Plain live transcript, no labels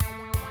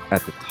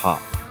at the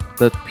top,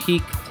 the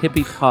peak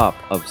tippy top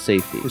of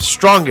safety. The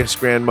strongest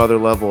grandmother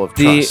level of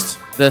trust.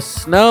 The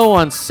snow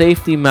on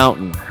Safety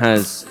Mountain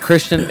has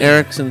Christian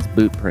Eriksen's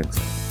boot prints.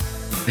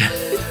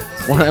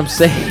 What I'm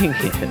saying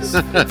is,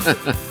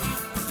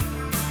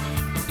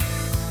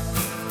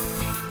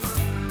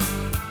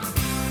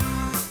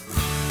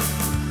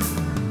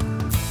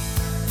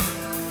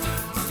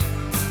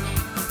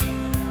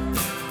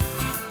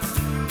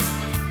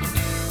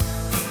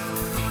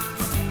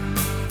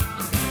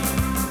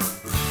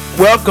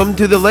 welcome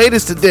to the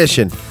latest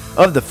edition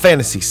of the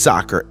Fantasy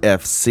Soccer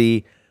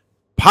FC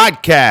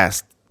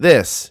podcast.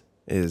 This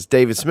is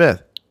David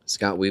Smith.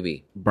 Scott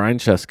Weeby. Brian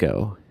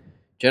Chesko.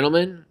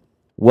 Gentlemen.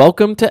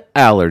 Welcome to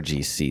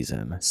allergy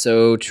season.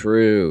 So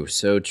true.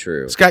 So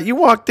true. Scott, you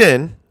walked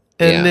in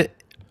and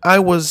I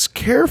was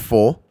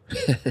careful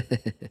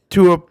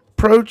to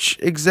approach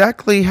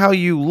exactly how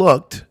you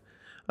looked.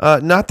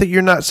 Not that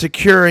you're not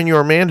secure in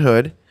your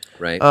manhood.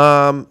 Right.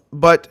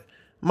 But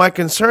my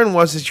concern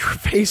was that your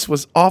face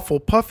was awful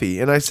puffy.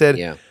 And I said,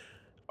 yeah.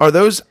 Are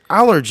those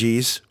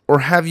allergies or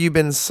have you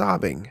been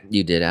sobbing?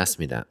 You did ask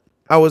me that.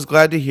 I was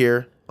glad to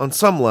hear on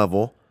some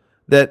level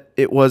that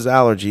it was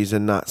allergies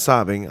and not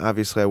sobbing.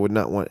 Obviously, I would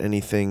not want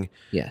anything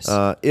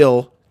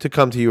ill to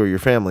come to you or your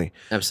family.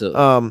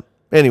 Absolutely.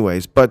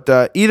 Anyways, but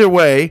either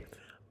way,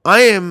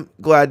 I am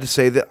glad to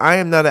say that I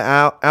am not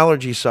an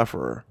allergy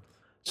sufferer.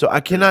 So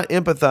I cannot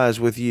empathize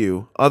with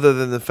you other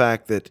than the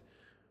fact that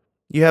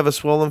you have a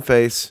swollen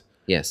face.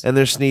 Yes. And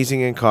they're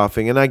sneezing and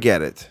coughing, and I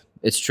get it.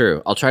 It's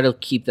true. I'll try to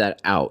keep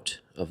that out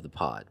of the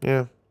pod.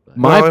 Yeah.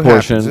 My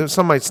portion.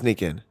 Some might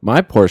sneak in.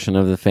 My portion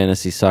of the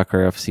Fantasy Soccer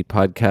FC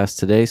podcast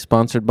today,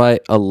 sponsored by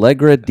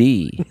Allegra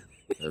D.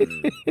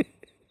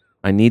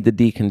 I need the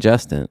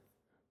decongestant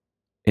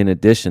in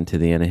addition to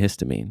the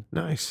antihistamine.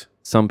 Nice.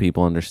 Some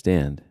people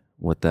understand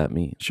what that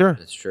means. Sure.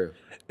 That's true.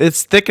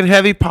 It's thick and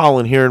heavy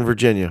pollen here in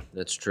Virginia.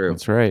 That's true.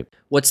 That's right.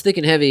 What's thick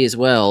and heavy as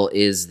well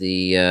is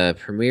the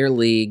Premier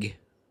League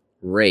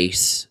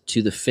race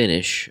to the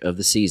finish of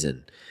the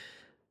season.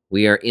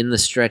 We are in the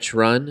stretch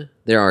run.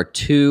 There are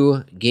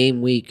 2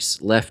 game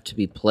weeks left to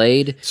be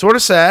played. Sort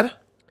of sad.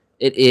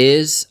 It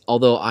is,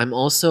 although I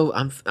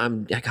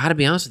gotta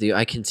be honest with you,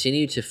 I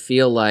continue to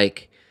feel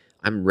like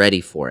I'm ready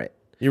for it.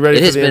 You ready?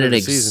 It for has the been end an of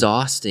the season?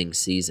 exhausting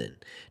season.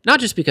 Not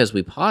just because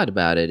we pod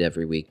about it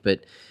every week,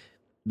 but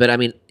I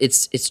mean,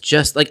 it's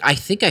just like I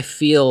think I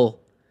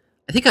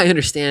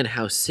understand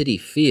how City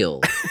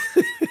feel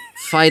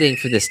fighting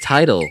for this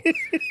title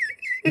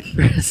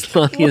for as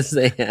long as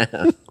they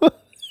have.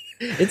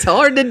 It's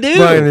hard to do.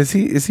 Brian, is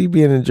he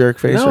being a jerk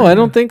face? No, right I now?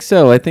 don't think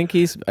so. I think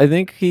he's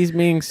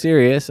being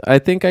serious. I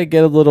think I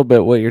get a little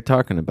bit what you're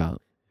talking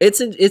about. It's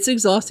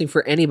exhausting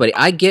for anybody.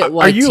 I get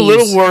why. Are you a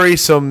little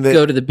worrisome that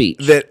go to the beach?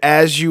 That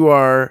as you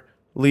are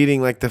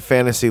leading like the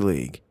fantasy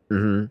league,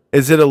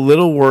 is it a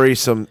little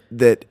worrisome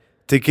that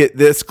to get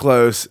this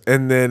close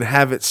and then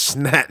have it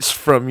snatched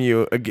from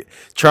you again?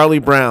 Charlie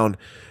Brown,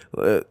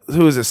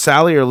 who is it,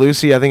 Sally or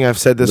Lucy? I think I've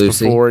said this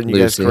before, and you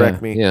guys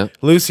correct me. Yeah.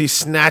 Lucy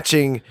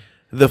snatching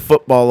the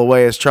football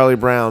away as Charlie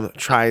Brown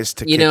tries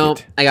to kick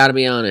it. I got to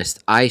be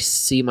honest. I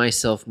see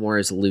myself more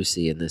as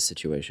Lucy in this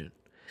situation.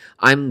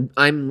 I'm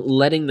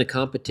letting the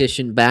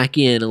competition back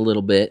in a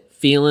little bit,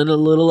 feeling a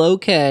little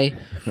okay.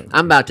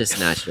 I'm about to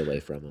snatch it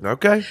away from him.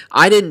 Okay.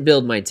 I didn't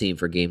build my team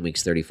for game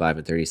weeks 35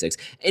 and 36.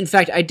 In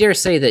fact, I dare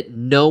say that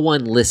no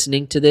one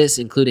listening to this,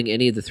 including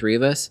any of the 3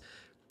 of us,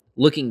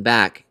 looking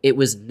back, it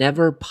was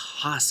never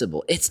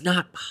possible. It's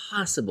not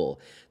possible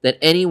that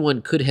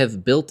anyone could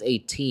have built a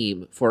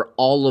team for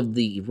all of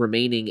the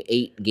remaining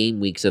 8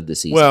 game weeks of the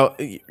season. Well,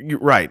 you're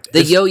right.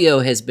 The yo-yo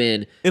has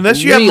been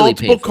unless you really have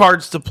multiple painful.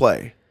 cards to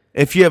play.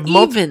 If you have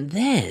even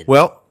then,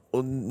 well,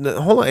 hold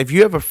on. If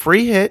you have a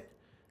free hit,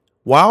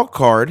 wild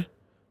card,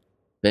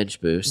 bench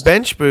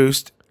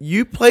boost,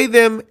 you play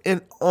them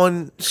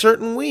on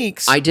certain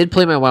weeks. I did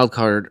play my wild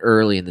card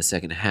early in the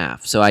second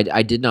half, so I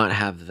did not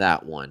have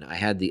that one. I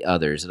had the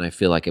others, and I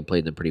feel like I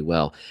played them pretty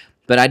well,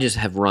 but I just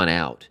have run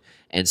out.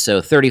 And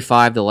so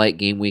 35, the light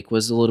game week,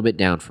 was a little bit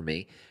down for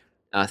me.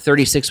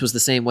 36 was the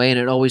same way, and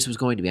it always was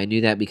going to be. I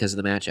knew that because of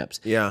the matchups.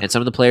 Yeah. And some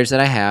of the players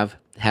that I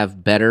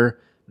have better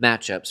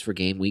matchups for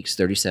game weeks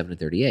 37 and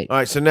 38. All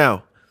right, so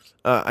now,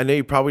 I know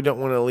you probably don't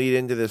want to lead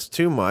into this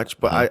too much,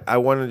 but I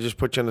want to just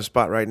put you on the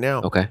spot right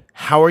now. Okay.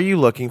 How are you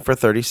looking for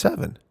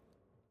 37?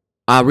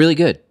 Really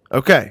good.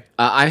 Okay.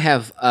 I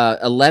have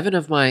 11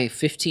 of my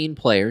 15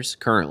 players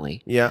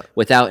currently. Yeah.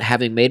 Without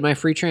having made my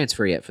free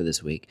transfer yet for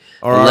this week.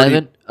 Are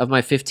 11 of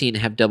my 15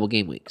 have double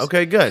game weeks.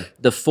 Okay, good.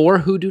 The 4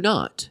 who do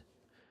not,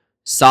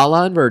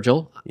 Salah and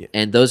Virgil. Yeah.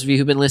 And those of you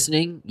who've been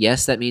listening,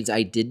 yes, that means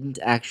I didn't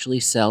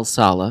actually sell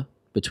Salah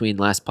between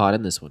last pod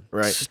and this one.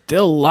 Right.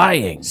 Still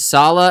lying.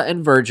 Salah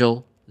and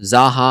Virgil,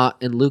 Zaha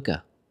and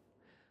Luka.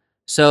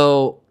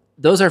 So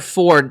those are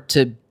 4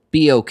 to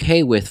be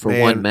okay with for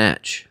one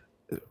match.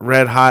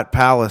 Red Hot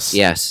Palace.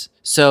 Yes.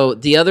 So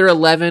the other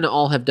 11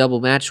 all have double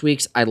match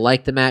weeks. I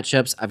like the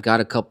matchups. I've got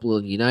a couple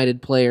of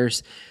United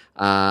players.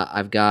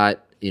 I've got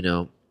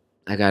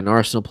an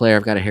Arsenal player.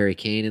 I've got a Harry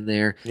Kane in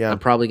there. Yeah. I'm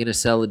probably going to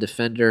sell a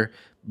defender,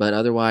 But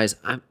otherwise,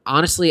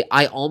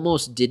 I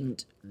almost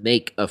didn't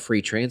make a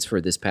free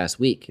transfer this past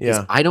week. 'Cause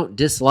Yeah. I don't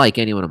dislike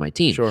anyone on my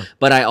team. Sure.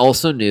 But I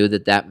also knew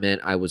that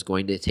meant I was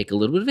going to take a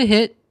little bit of a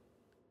hit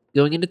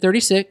going into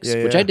 36,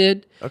 Yeah, which yeah. I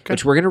did, Okay.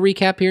 which we're going to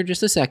recap here in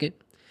just a second.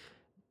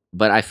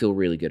 But I feel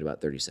really good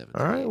about 37.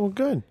 All right. Well,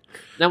 good.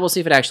 Now we'll see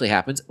if it actually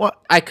happens. Well,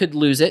 I could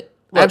lose it.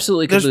 Look,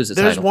 Absolutely could lose the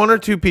There's title. one or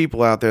two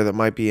people out there that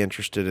might be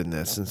interested in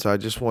this, and so I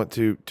just want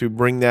to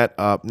bring that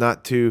up,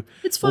 not to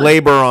It's fun.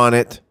 labor on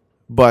it,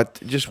 but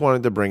just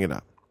wanted to bring it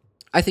up.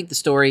 I think the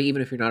story,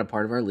 even if you're not a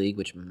part of our league,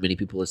 which many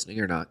people listening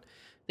are not,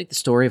 I think the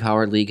story of how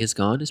our league has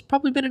gone has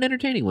probably been an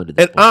entertaining one to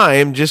this And point. I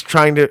am just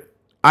trying to.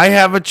 I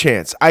have a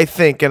chance, I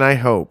think, and I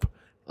hope,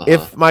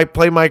 if I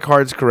play my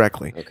cards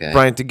correctly, Okay.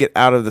 Brian, to get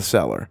out of the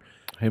cellar.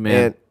 Hey,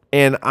 man.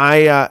 And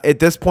I, at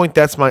this point,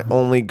 that's my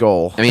only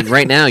goal. I mean,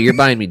 right now you're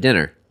buying me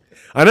dinner.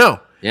 I know.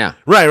 Yeah.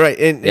 Right.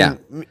 And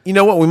you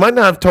know what? We might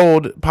not have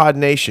told Pod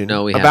Nation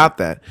No, we about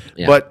that.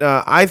 Yeah. But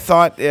I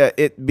thought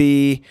it'd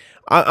be.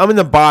 I'm in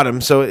the bottom,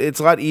 so it's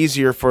a lot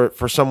easier for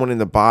someone in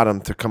the bottom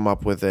to come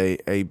up with a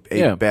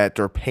Yeah. bet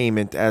or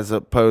payment as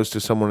opposed to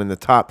someone in the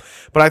top.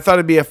 But I thought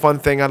it'd be a fun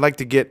thing. I'd like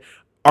to get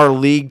our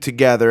league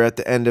together at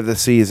the end of the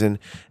season,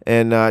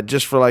 and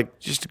just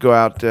to go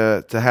out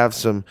to have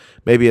some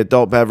maybe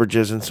adult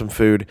beverages and some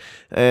food.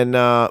 And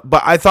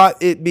but I thought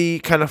it'd be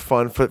kind of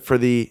fun for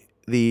the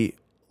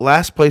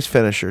last place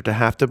finisher to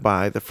have to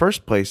buy the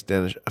first place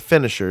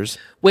finisher's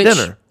Which,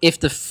 dinner. if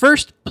the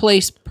first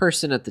place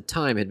person at the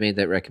time had made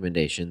that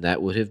recommendation, that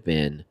would have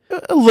been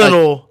A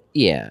little,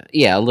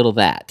 a little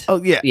that.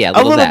 oh yeah, yeah, a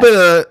little that. bit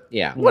of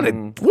Yeah. What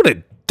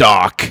a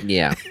doc.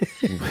 Yeah.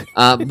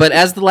 But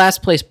as the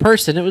last place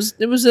person, it was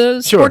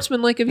a Sure.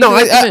 sportsmanlike of you. No, to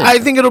recommend. I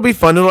think it'll be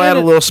fun. It'll add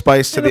a little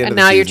spice to the end. and of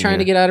the now you're season trying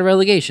to here. get out of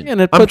relegation.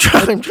 And it I'm puts,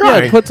 trying. Yeah,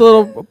 it puts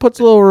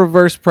a little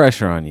reverse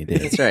pressure on you,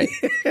 dude. That's right.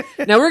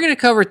 Now we're going to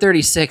cover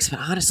 36, but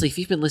honestly, if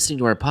you've been listening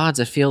to our pods,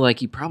 I feel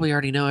like you probably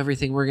already know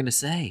everything we're going to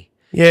say.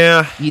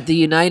 Yeah.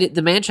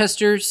 The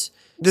Manchester's,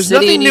 There's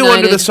City nothing and new under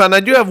the United- sun. I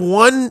do have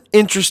one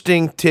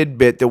interesting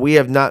tidbit that we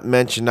have not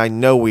mentioned. I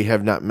know we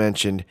have not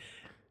mentioned,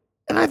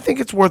 and I think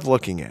it's worth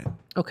looking at.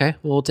 Okay,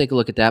 well, we'll take a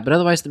look at that. But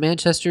otherwise, the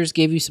Manchesters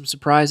gave you some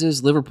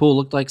surprises. Liverpool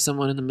looked like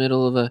someone in the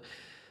middle of a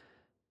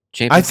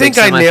Champions I think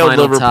League I nailed semifinal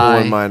Liverpool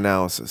tie. in my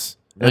analysis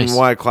Nice. and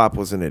why Klopp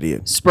was an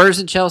idiot. Spurs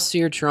and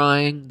Chelsea are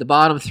trying. The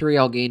bottom three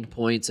all gained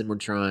points, and we're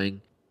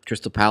trying.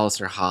 Crystal Palace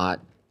are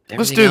hot.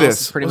 Let's Everything do else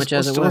this. is pretty let's, much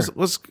as it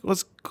let's, were.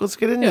 let's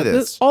get into Yeah,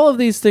 this. all of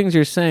these things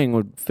you're saying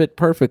would fit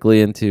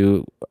perfectly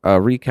into a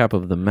recap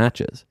of the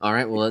matches. All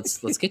right, well,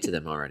 let's get to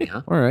them already,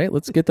 huh? All right,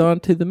 let's get on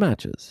to the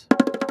matches.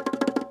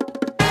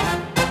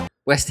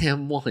 West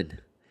Ham 1.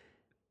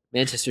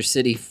 Manchester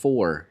City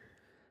 4.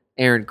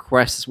 Aaron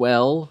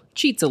Cresswell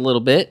cheats a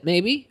little bit,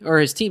 maybe, or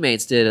his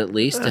teammates did at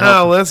least to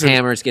help listen.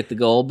 Hammers get the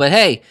goal. But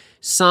hey,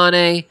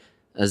 Sane,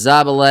 a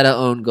Zabaleta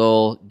own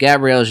goal,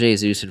 Gabriel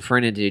Jesus, and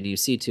Fernandinho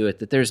see to it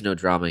that there's no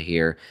drama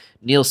here.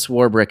 Neil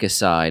Swarbrick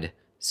aside,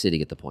 City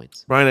get the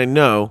points. Brian, I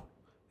know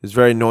is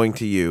very annoying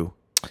to you,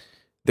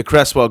 the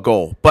Cresswell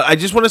goal. But I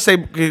just want to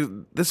say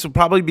this will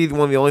probably be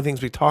one of the only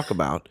things we talk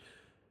about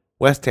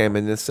West Ham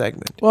in this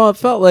segment. Well, it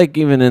felt like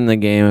even in the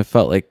game, it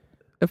felt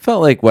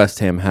like West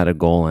Ham had a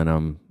goal in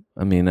them.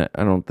 I mean, I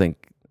don't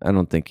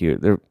think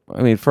you.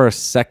 I mean, for a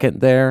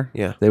second there,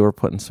 Yeah. they were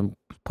putting some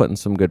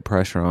good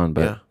pressure on,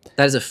 but Yeah.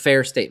 That is a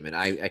fair statement.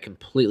 I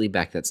completely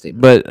back that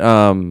statement.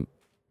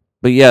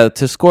 but yeah,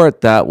 to score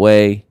it that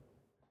way,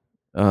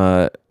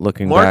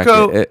 looking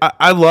Marco, back,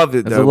 I loved it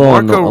it's though. a little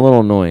Marco a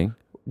little annoying.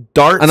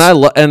 darts.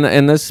 And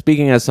and this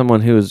speaking as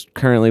someone who is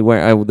currently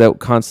that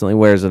constantly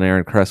wears an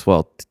Aaron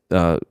Cresswell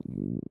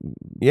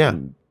yeah,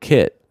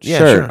 kit Yeah,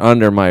 shirt sure.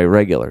 under my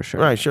regular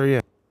shirt. right, sure, yeah.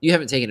 You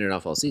haven't taken it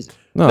off all season.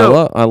 No,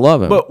 No, I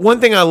love him. But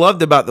one thing I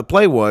loved about the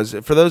play was,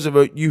 for those of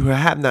you who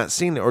have not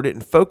seen it or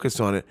didn't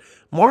focus on it,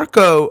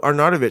 Marko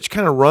Arnautovic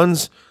kind of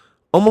runs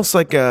almost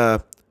like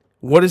a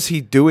what is he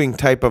doing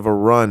type of a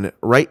run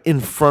right in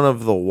front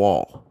of the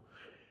wall.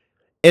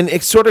 And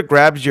it sort of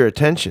grabs your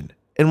attention.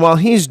 And while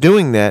he's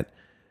doing that,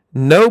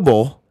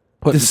 Noble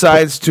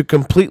decides to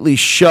completely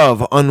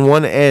shove on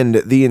one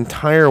end the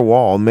entire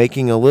wall,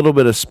 making a little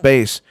bit of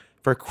space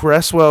for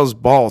Cresswell's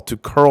ball to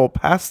curl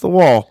past the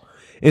wall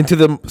into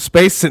the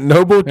space that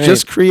Noble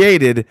just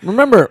created,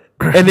 remember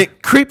and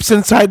it creeps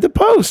inside the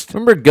post.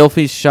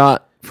 Gylfi's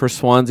shot for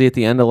Swansea at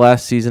the end of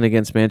last season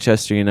against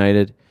Manchester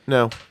United?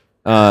 No.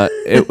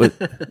 It was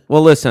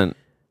well. Listen,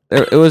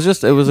 it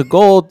was a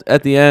goal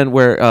at the end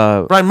where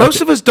Brian,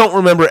 most of us don't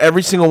remember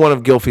every single one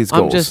of Gylfi's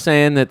goals. I'm just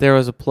saying that there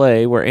was a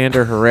play where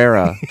Ander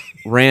Herrera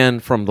ran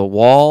from the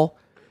wall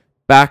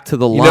back to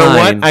the you line. know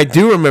what? I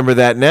do remember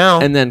that now.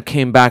 and then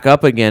came back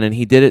up again, and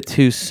he did it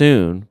too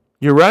soon.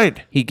 You're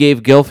right. He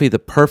gave Gylfi the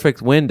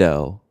perfect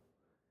window.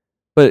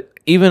 But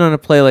even on a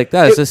play like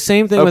that, it's the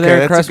same thing with okay,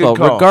 Aaron that's a good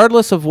Cresswell. call.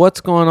 Regardless of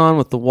what's going on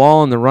with the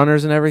wall and the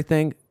runners and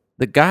everything,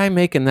 the guy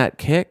making that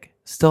kick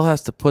still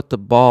has to put the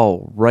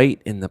ball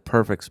right in the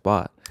perfect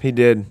spot. He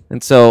did.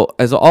 And so,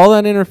 as all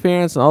that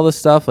interference and all this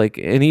stuff,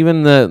 and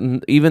even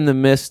the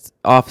missed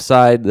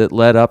offside that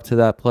led up to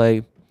that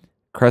play,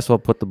 Cresswell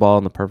put the ball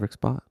in the perfect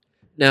spot.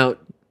 Now,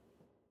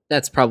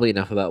 that's probably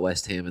enough about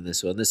West Ham in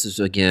this one. This is,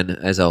 again,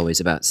 as always,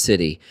 about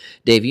City.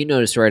 Dave, you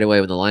noticed right away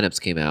when the lineups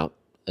came out,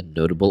 a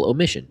notable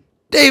omission.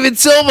 David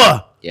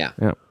Silva. Yeah.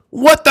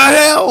 What the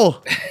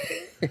hell?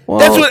 Well,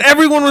 That's what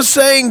everyone was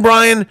saying,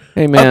 Brian,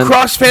 Hey, man.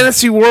 across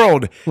fantasy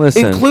world,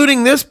 Listen.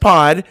 including this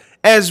pod,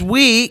 as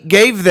we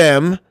gave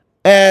them,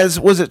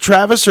 was it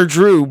Travis or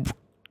Drew,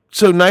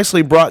 so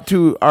nicely brought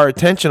to our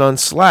attention on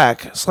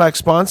Slack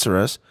sponsor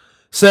us,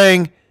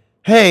 saying,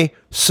 hey,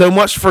 so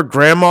much for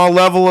grandma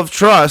level of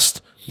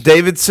trust,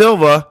 David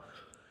Silva.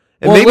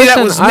 And Well, maybe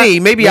that listen, was me.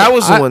 Maybe I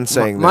was the one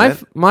saying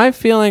that. My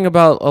feeling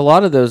about a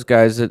lot of those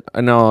guys, that I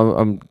know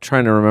I'm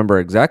trying to remember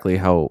exactly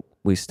how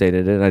we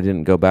stated it. I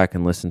didn't go back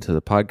and listen to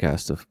the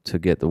podcast to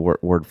get the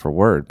word for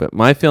word, but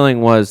my feeling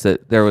was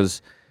that there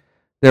was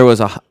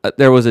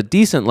a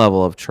decent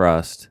level of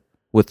trust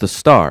with the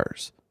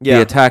stars, Yeah.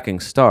 the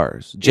attacking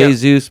stars.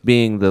 Jesus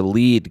being the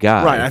lead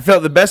guy, Right. I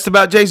felt the best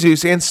about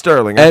Jesus and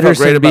Sterling. I felt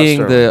great Ederson about being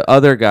Sterling. the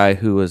other guy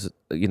who was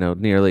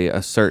nearly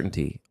a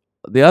certainty.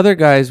 The other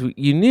guys,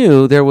 you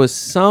knew there was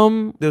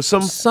some maybe.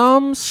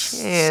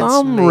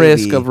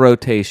 risk of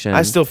rotation.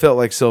 I still felt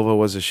like Silva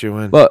was a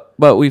shoo-in. But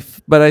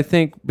I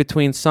think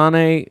between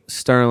Sane,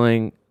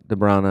 Sterling, De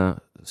Bruyne,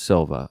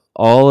 Silva,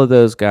 all of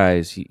those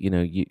guys,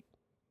 you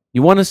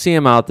want to see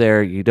them out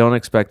there. You don't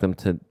expect them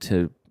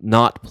to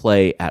not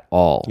play at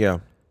all. Yeah.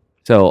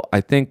 So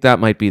I think that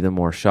might be the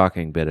more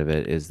shocking bit of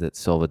it, is that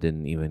Silva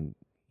didn't even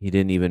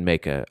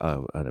make an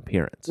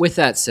appearance. With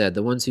that said,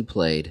 the ones who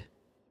played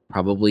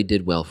probably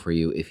did well for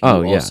you if you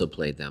Oh, yeah. also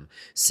played them.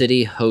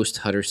 City host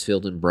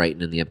Huddersfield and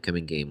Brighton in the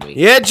upcoming game week.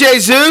 Yeah,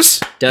 Jesus.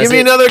 Does Give me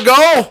it- another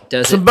goal.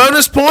 does Some it-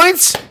 bonus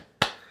points.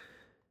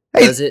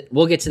 Hey, Does it?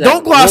 We'll get to that.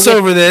 don't gloss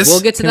over this.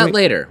 We'll get to Can that we-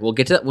 later. We'll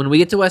get to that when we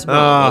get to West Brom.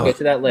 Oh. We'll get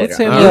to that later. Let's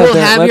handle You that will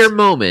then. have Let's- your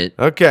moment,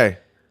 Okay.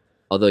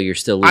 although you're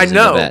still I losing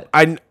the know.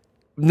 bet.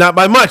 Not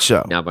by much,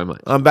 though. Not by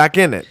much. I'm back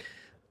in it.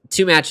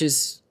 2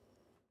 matches,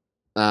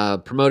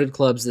 promoted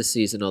clubs this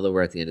season, although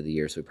we're at the end of the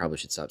year, so we probably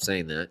should stop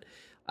saying that.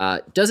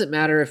 Doesn't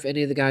matter if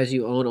any of the guys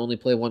you own only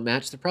play 1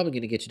 match. They're probably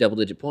going to get you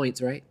double-digit points,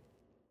 right?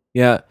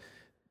 Yeah,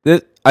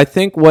 I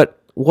think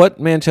what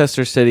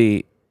Manchester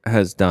City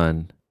has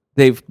done,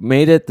 they've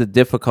made it the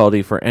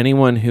difficulty for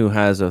anyone who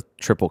has a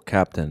triple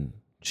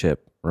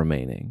captainship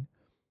remaining.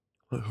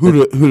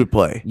 Who to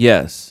play?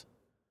 Yes.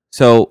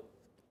 So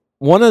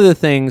one of the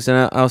things,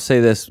 and I'll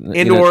say this,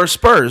 Or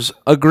Spurs.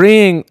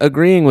 agreeing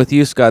with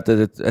you, Scott,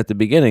 that at the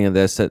beginning of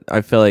this, that I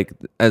feel like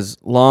as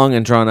long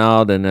and drawn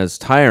out and as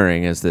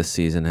tiring as this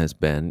season has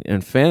been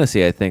in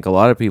fantasy, I think a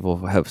lot of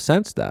people have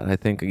sensed that. I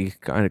think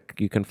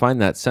you can find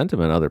that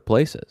sentiment other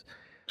places.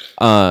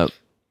 I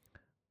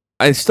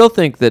still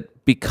think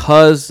that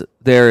because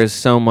there is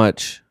so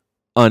much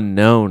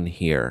unknown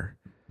here,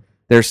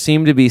 there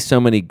seem to be so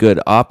many good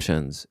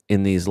options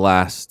in these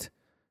last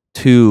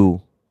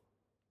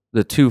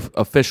the 2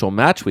 official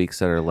match weeks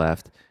that are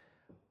left.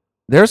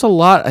 There's a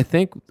lot, I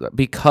think,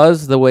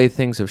 because the way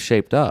things have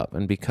shaped up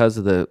and because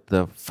of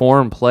the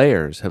form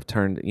players have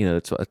turned,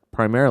 it's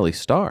primarily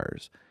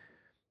stars.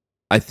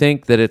 I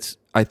think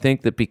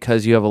that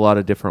because you have a lot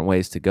of different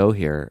ways to go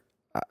here,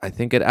 I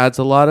think it adds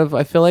a lot of.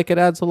 I feel like it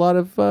adds a lot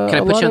of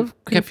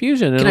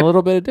confusion and a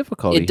little bit of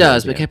difficulty. It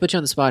does, here. but can I put you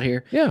on the spot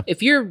here? Yeah.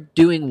 If you're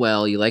doing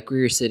well, you like where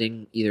you're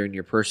sitting, either in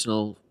your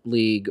personal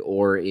league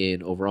or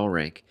in overall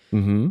rank,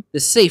 Mm-hmm. the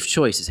safe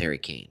choice is Harry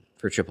Kane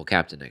for triple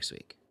captain next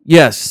week.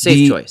 Yes,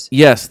 Safe choice.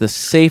 Yes, the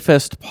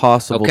safest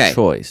possible Okay.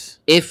 choice.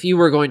 If you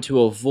were going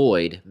to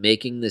avoid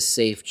making the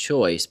safe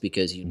choice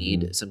because you Mm-hmm.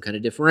 need some kind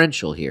of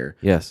differential here,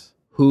 Yes.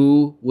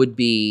 who would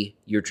be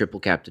your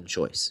triple captain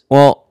choice?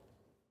 Well,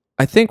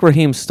 I think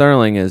Raheem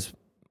Sterling is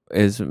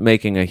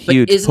making a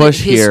huge but isn't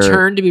push it his here.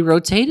 turn to be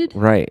rotated?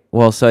 Right.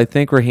 Well, so I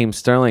think Raheem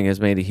Sterling has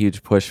made a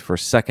huge push for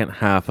second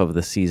half of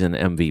the season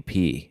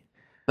MVP.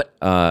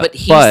 But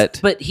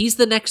he's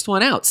the next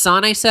one out.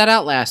 Sane sat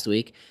out last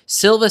week.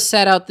 Silva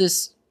sat out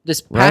this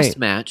past Right.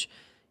 match.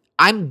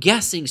 I'm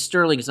guessing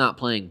Sterling's not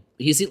playing.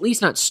 He's at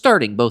least not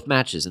starting both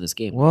matches in this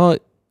game. Well,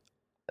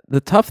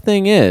 the tough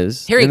thing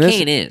is Harry and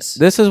Kane is.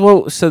 This is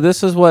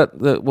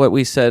what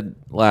we said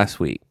last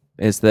week,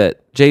 is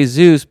that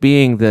Jesus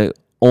being the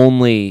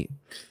only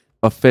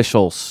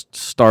official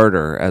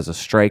starter as a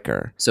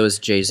striker So is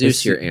Jesus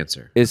Is- your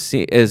answer?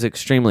 is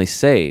extremely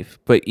safe.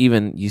 But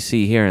even you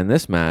see here in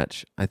this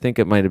match, I think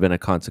it might have been a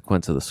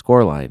consequence of the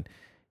scoreline.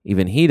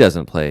 Even he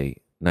doesn't play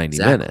 90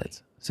 Exactly.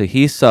 minutes, so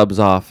he subs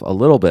off a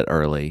little bit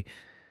early.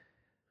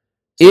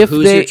 So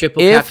who's your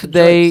triple captain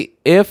choice?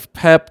 If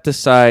Pep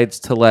decides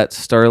to let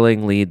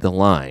Sterling lead the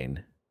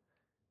line,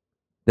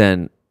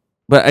 then,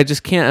 but I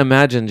just can't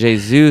imagine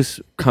Jesus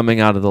coming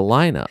out of the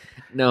lineup.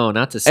 No,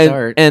 not to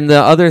start. And the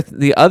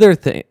other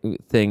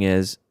thing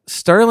is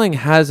Sterling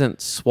hasn't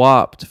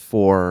swapped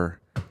for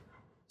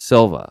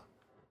Silva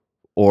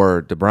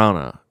or De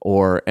Bruyne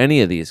or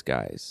any of these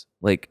guys.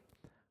 Like,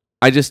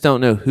 I just don't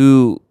know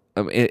who.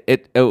 I mean,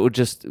 it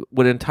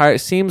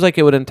seems like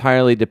it would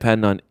entirely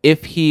depend on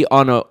if he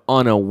on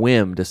a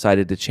whim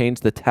decided to change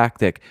the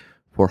tactic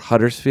for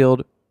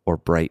Huddersfield or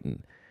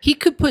Brighton. He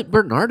could put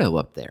Bernardo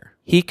up there.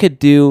 He could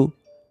do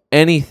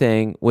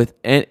anything with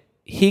any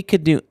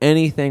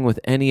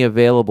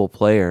available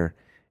player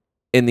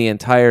in the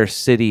entire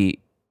city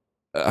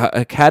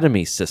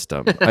academy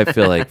system. I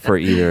feel like for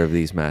either of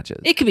these matches.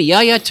 It could be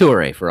Yaya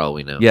Toure for all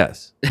we know.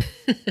 Yes.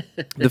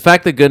 The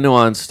fact that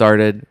Gundogan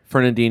started,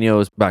 Fernandinho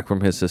is back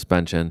from his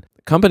suspension.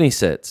 Company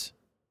sits.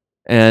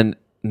 And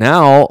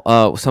now,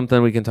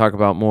 something we can talk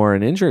about more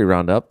in injury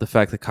roundup, the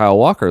fact that Kyle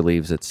Walker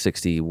leaves at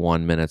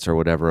 61 minutes or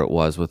whatever it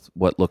was with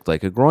what looked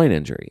like a groin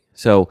injury.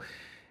 So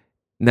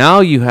now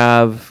you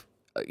have,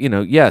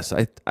 yes,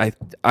 I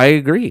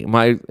agree.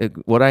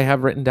 What I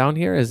have written down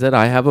here is that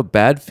I have a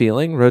bad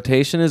feeling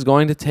rotation is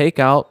going to take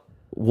out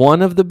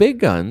one of the big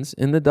guns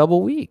in the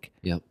double week.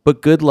 Yep.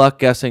 But good luck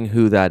guessing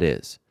who that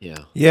is.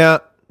 Yeah. Yeah,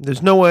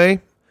 there's no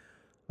way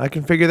I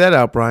can figure that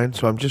out, Brian.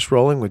 So I'm just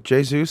rolling with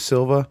Jesus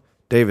Silva,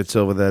 David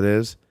Silva, that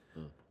is,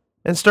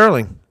 and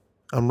Sterling.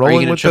 I'm Are you rolling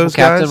going to with triple those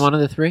captain guys. one of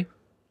the three?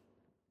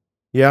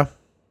 Yeah,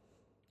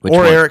 Which or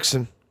one?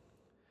 Erickson.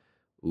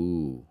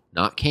 Ooh,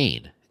 not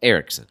Kane.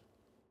 Erickson.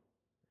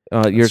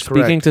 You're That's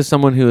speaking correct. to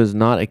someone who is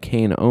not a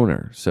Kane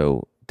owner,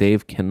 so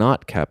Dave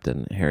cannot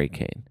captain Harry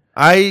Kane.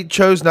 I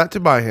chose not to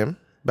buy him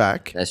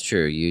back. That's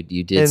true. You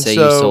did And say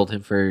so, you sold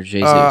him for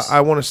Jesus. I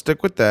want to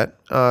stick with that.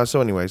 So,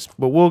 anyways,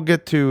 but we'll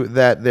get to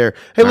that there.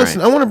 Hey, All listen,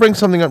 right. I want to bring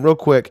something up real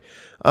quick.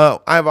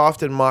 I've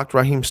often mocked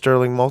Raheem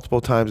Sterling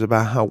multiple times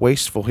about how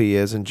wasteful he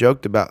is and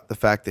joked about the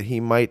fact that he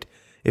might,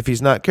 if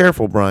he's not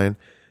careful, Brian,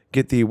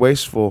 get the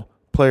Wasteful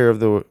Player of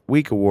the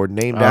Week award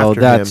named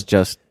after that's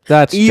him.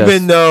 that's Even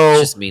just, though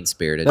Just mean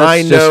spirited. I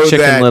that's know just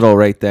Chicken that- Little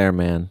right there,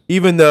 man.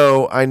 even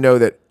though I know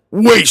that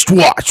Waste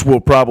Watch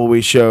will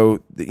probably show,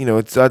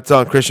 it's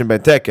on Christian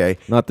Benteke.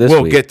 Not this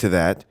We'll week. get to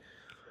that.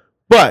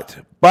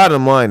 But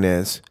bottom line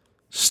is,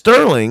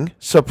 Sterling,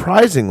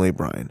 surprisingly,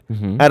 Brian,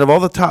 out of all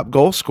the top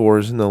goal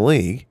scorers in the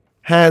league,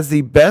 has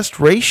the best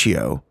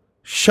ratio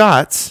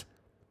shots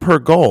per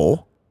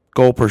goal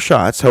per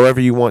shots, however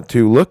you want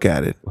to look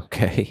at it.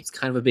 Okay. It's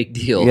kind of a big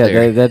deal Yeah,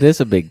 there. that is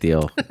a big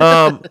deal.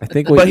 I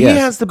think but he yes,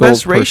 has the goals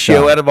best per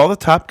ratio shot. out of all the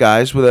top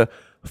guys with a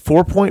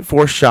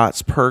 4.4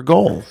 shots per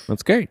goal.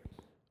 That's great.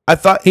 I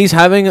thought He's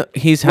having a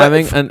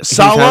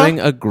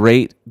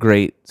great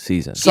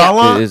season.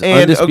 Salah It is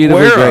and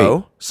undisputably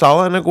Aguero,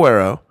 Salah and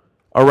Aguero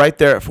are right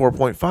there at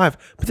 4.5.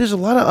 But there's a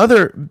lot of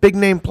other big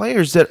name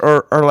players that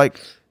are like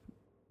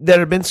that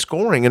have been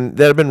scoring and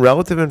that have been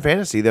relative in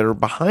fantasy that are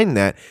behind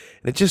that.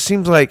 And it just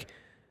seems like,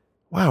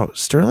 wow,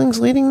 Sterling's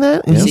leading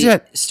that, and he's See,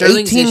 got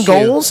Sterling's 18 issue-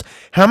 goals.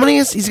 How many?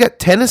 He's got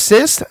 10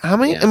 assists. How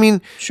many? Yeah. I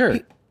mean, Sure.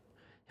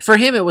 For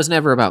him, it was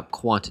never about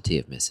quantity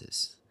of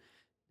misses.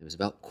 It was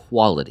about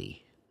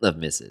quality of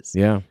misses.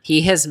 Yeah.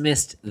 He has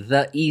missed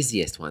the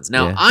easiest ones.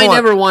 Now, Yeah. I Hold on.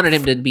 never wanted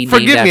him to be named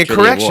forgive me, a after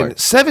the correction. award.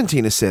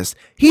 17 assists.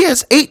 He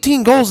has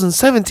 18 goals and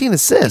 17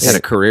 assists. He's had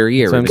a career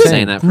year. That's what We've I'm been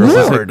saying that for a This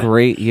while. is a Lord.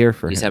 great year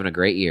for He's him. having a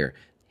great year.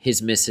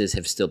 His misses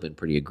have still been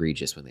pretty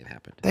egregious when they've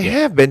happened. They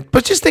have been,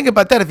 but just think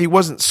about that. If he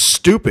wasn't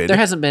stupid, There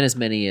hasn't been as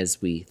many as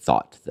we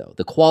thought, though.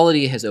 The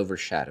quality has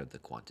overshadowed the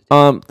quantity.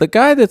 The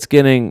guy that's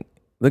getting,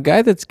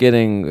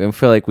 I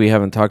feel like we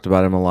haven't talked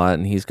about him a lot,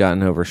 and he's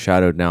gotten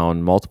overshadowed now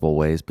in multiple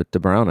ways. But De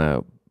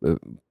Bruyne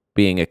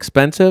being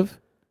expensive,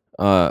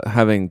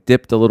 having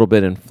dipped a little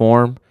bit in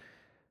form.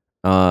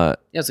 Yeah, I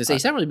was gonna say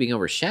he's not really being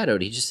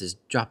overshadowed. He just has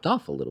dropped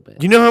off a little bit.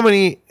 Do you know how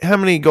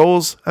many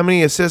goals, how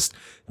many assists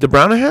De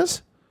Bruyne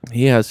has?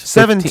 He has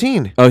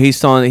 17. Oh,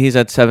 he's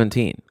at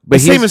 17. The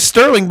But same as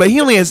Sterling, but he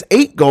only has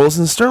 8 goals,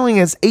 and Sterling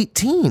has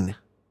 18.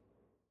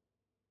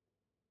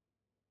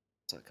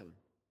 It's not coming.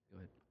 Go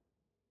ahead.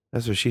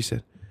 That's what she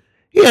said.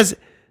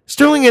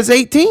 Sterling has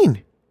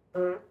 18.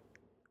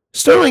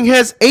 Sterling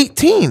has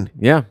 18.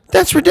 yeah.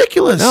 That's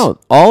ridiculous. No,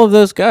 all of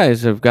those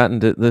guys have gotten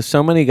to. There's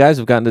so many guys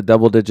have gotten to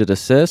double-digit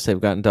assists.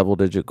 They've gotten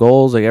double-digit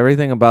goals. Like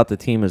everything about the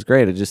team is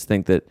great. I just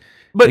think that,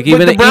 but, like,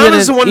 but De Bruyne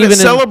is the one that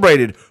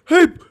celebrated.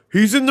 Hey,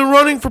 he's in the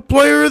running for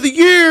Player of the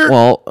Year.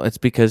 Well, it's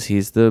because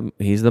he's the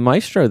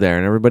maestro there,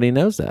 and everybody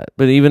knows that.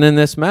 But even in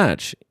this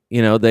match,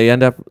 they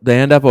end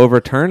up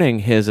overturning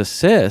his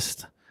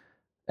assist.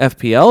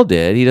 FPL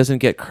did. He doesn't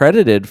get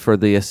credited for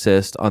the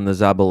assist on the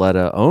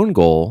Zabaleta own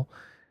goal.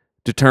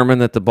 Determined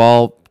that the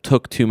ball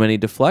took too many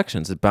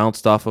deflections. It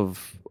bounced off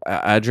of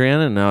Adrian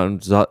and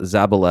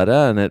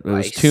Zabaleta, and it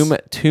was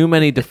too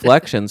many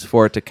deflections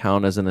for it to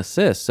count as an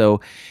assist.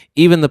 So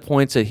even the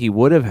points that he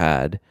would have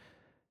had,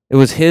 it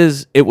was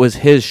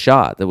his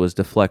shot that was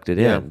deflected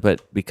Yeah. in,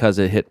 but because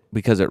it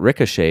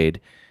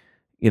ricocheted,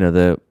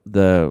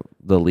 the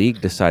league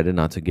decided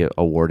not to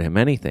award him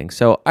anything.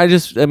 So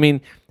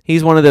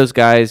he's one of those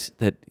guys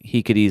that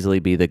he could easily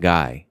be the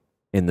guy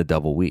in the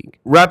double week.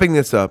 Wrapping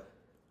this up,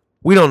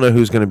 we don't know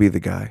who's going to be the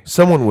guy.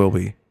 Someone will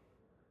be.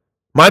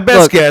 My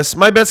best guess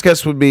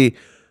would be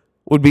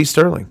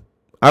Sterling.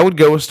 I would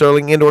go with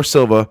Sterling and or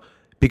Silva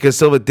because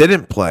Silva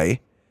didn't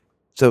play,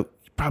 so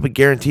probably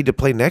guaranteed to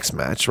play next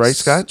match, right,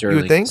 Scott? You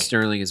would think?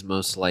 Sterling is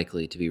most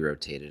likely to be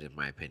rotated, in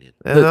my opinion.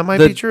 And that might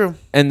be true.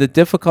 And the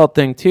difficult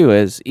thing too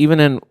is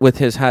even with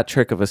his hat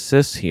trick of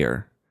assists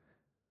here,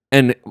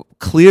 and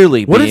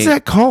clearly What is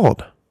that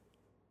called?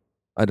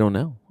 I don't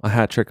know. A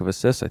hat trick of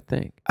assists, I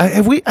think.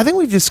 I think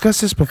we've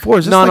discussed this before.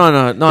 Is this No,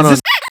 like, no, is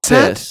this hat?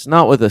 assists.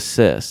 Not with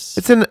assists.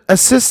 It's an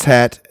assist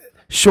hat,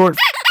 short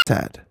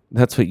hat.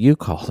 That's what you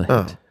call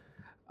it.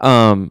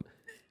 Oh.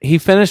 He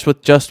finished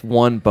with just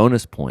one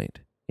bonus point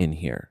in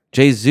here.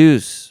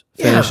 Jesus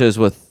finishes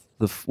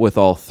with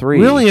all three.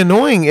 Really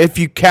annoying if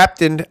you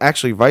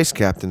vice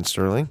captain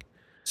Sterling.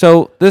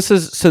 So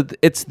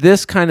it's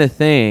this kind of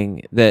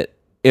thing that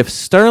if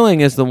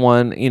Sterling is the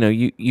one,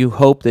 you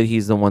hope that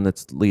he's the one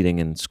that's leading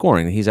in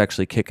scoring. He's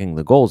actually kicking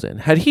the goals in.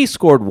 Had he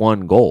scored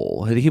one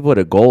goal, had he put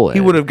a goal in,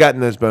 He would have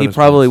gotten those bonus. He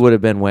probably points. would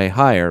have been way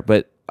higher.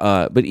 But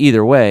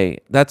either way,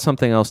 that's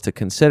something else to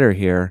consider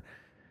here.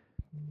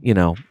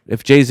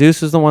 If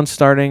Jesus is the one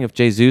starting, if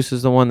Jesus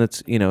is the one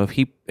that's,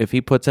 if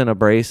he puts in a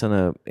brace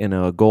and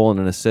a goal and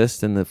an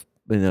assist in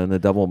the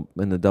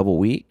double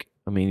week,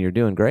 I mean, you're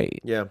doing great.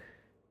 Yeah.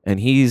 And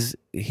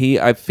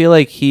I feel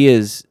like he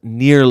is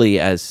nearly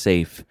as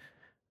safe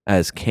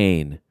as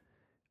Kane,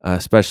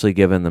 especially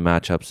given the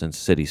matchups in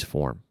City's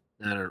form.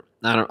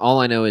 All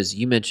I know is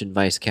you mentioned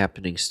vice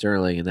captaining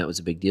Sterling, and that was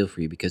a big deal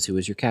for you because who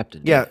was your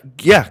captain? Yeah.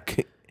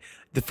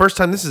 The first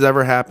time this has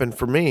ever happened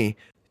for me,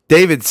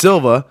 David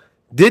Silva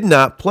did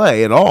not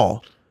play at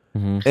all.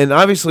 Mm-hmm. And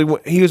obviously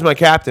he was my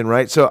captain,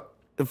 right? So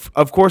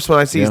of course when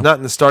I see he's not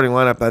in the starting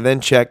lineup, I then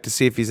check to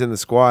see if he's in the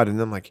squad,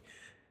 and I'm like,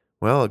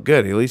 well,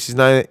 good. At least he's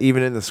not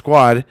even in the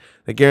squad.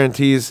 That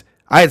guarantees.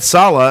 I had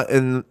Salah,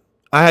 and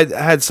I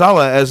had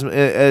Salah as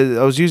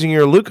I was using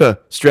your Luka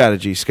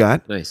strategy,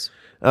 Scott. Nice.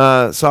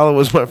 Salah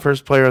was my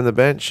first player on the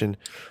bench, and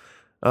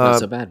Not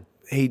so bad.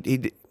 he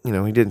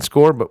didn't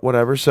score, but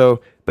whatever.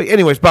 So, but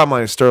anyways, bottom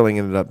line is Sterling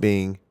ended up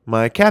being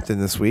my captain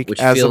this week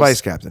as the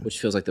vice captain. Which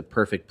feels like the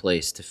perfect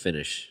place to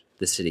finish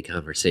the City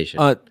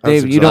conversation.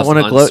 Dave, you don't want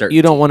to Uncertainty.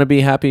 you don't want to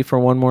be happy for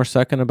one more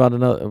second about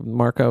another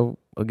Marco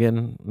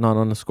again, not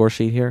on the score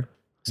sheet here.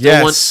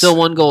 Still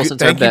one goal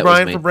since our Thank you, bet was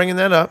Brian, made. for bringing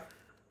that up.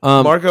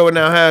 Marco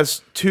now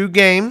has 2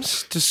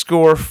 games to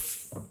score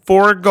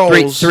 4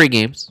 goals. Three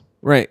games.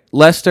 Right,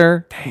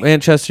 Leicester,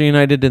 Manchester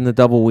United in the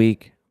double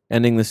week,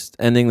 ending the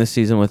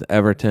season with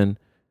Everton.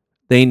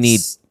 They need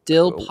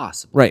Still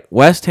possible. right.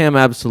 West Ham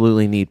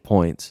absolutely need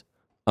points.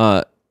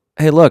 Hey,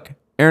 look,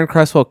 Aaron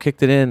Cresswell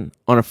kicked it in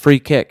on a free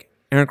kick.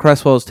 Aaron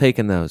Cresswell has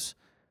taken those.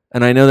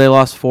 And I know they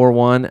lost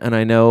 4-1, and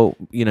I know,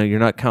 you're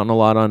not counting a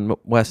lot on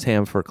West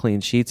Ham for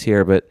clean sheets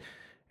here, but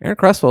Aaron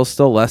Cresswell is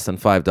still less than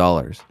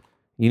 $5.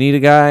 You need a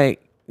guy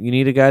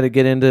to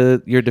get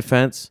into your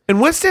defense.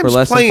 And West Ham's for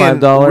less playing than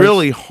 $5.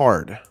 really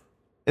hard.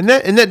 And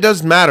that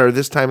does matter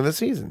this time of the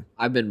season.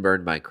 I've been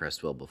burned by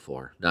Cresswell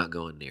before. Not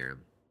going near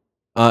him.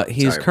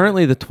 He's Sorry,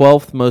 currently the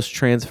 12th most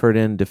transferred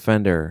in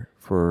defender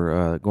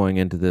for going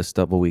into this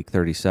double week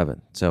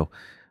 37. So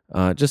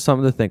just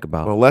something to think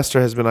about. Well, Leicester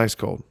has been ice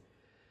cold.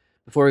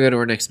 Before we go to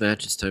our next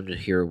match, it's time to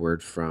hear a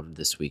word from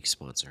this week's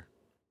sponsor.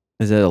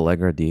 Is it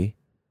Allegra D?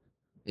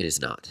 It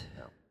is not.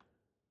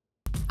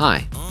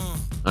 Hi,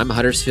 I'm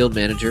Huddersfield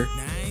manager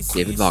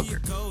David Wagner.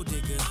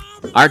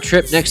 Our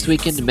trip next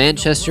weekend to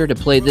Manchester to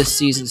play this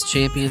season's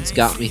champions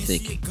got me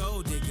thinking.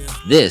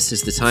 This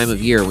is the time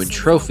of year when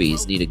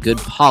trophies need a good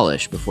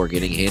polish before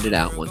getting handed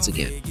out once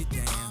again.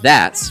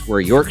 That's where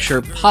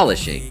Yorkshire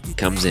Polishing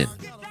comes in.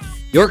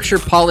 Yorkshire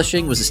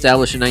Polishing was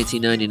established in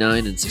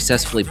 1999 and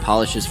successfully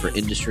polishes for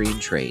industry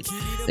and trade.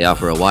 They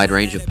offer a wide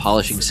range of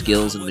polishing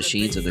skills and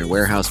machines in their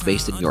warehouse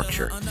based in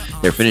Yorkshire.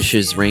 Their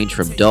finishes range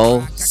from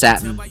dull,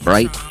 satin,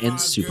 bright,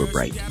 and super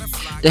bright.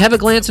 To have a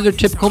glance at their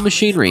typical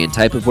machinery and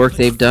type of work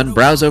they've done,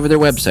 browse over their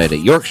website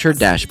at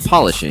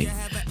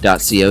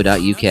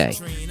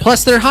yorkshire-polishing.co.uk.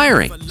 Plus, they're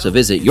hiring, so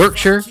visit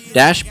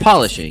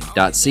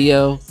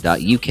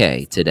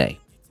yorkshire-polishing.co.uk today.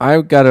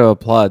 I've got to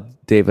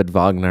applaud David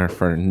Wagner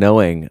for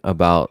knowing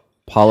about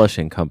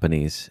polishing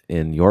companies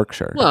in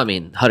Yorkshire. Well, I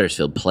mean,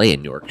 Huddersfield play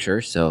in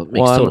Yorkshire, so it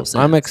makes total sense.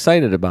 I'm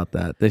excited about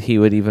that he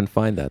would even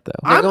find that, though.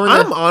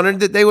 I'm honored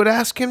that they would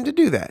ask him to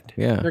do that.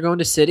 Yeah. They're going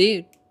to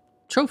City.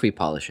 Trophy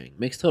polishing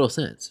makes total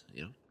sense.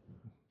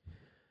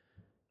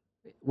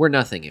 We're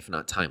nothing if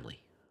not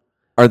timely.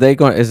 Are they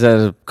going? Is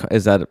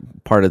that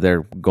part of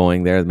their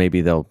going there? Maybe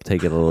they'll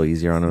take it a little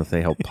easier on them if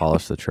they help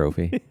polish the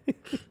trophy.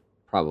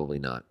 Probably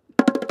not.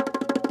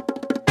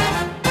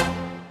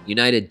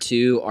 United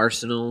 2,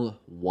 Arsenal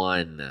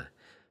 1.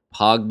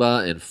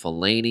 Pogba and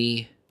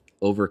Fellaini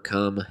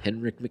overcome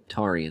Henrik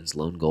Mkhitaryan's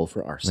lone goal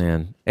for Arsenal.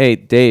 Man, hey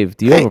Dave,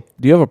 do you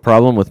have a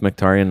problem with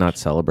Mkhitaryan not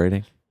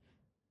celebrating?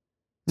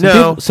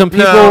 Some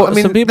people that's are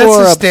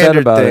a upset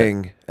standard about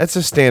thing. it. That's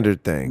a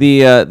standard thing.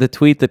 The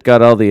tweet that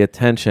got all the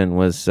attention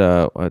was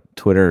a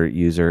Twitter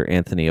user,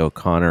 Anthony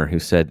O'Connor, who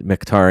said,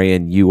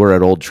 "Mkhitaryan, you were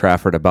at Old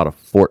Trafford about a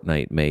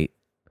fortnight, mate.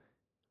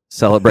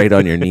 Celebrate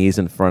on your knees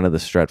in front of the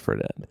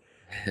Stretford end."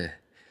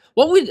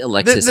 What would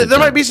Alexis have there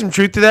done? might be some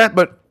truth to that,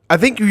 but I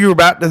think you were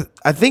about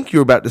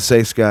to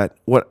say, Scott,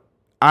 what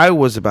I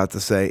was about to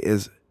say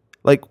is,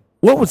 like,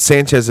 what would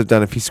Sanchez have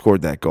done if he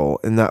scored that goal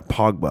and not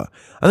Pogba?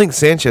 I think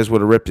Sanchez would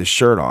have ripped his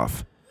shirt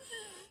off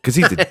because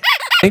he's a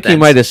think he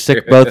might have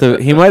sicked both of.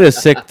 He might have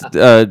sicked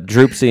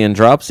Droopsy and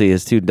Dropsy,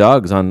 his two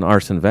dogs, on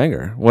Arsene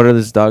Wenger. What are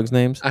his dogs'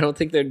 names? I don't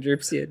think they're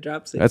Droopsy and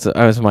Dropsy. That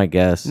was my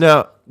guess.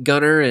 No,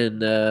 Gunner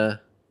and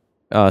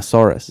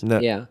Saurus. no,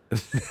 yeah.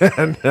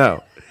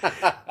 no.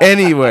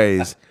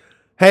 Anyways,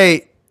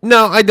 hey,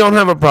 no, I don't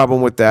have a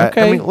problem with that.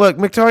 I Okay. mean, look,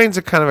 Mkhitaryan's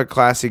a kind of a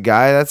classy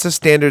guy. That's a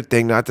standard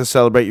thing, not to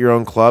celebrate your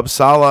own club.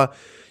 Salah,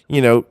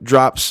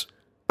 drops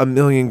 1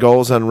 million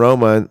goals on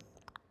Roma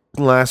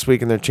last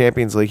week in their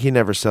Champions League. He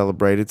never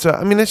celebrated. So,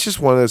 I mean, it's just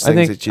one of those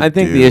things that you I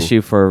think do.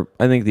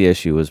 the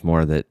issue was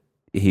more that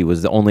he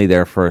was only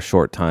there for a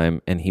short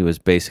time, and he was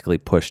basically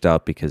pushed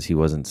out because he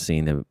wasn't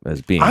seen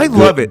as being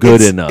love it.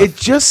 good enough. It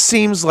just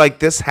seems like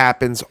this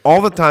happens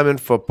all the time in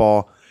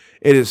football.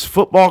 It is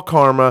football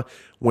karma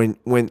when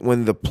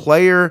the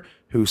player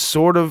who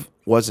sort of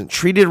wasn't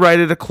treated right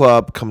at a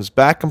club comes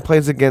back and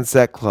plays against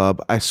that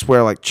club. I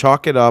swear, like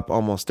chalk it up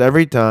almost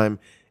every time.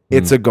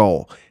 It's a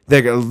goal.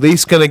 They're at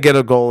least going to get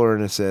a goal or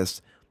an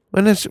assist.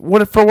 And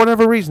for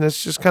whatever reason,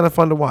 it's just kind of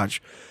fun to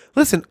watch.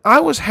 Listen,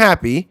 I was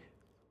happy,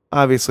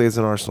 obviously, as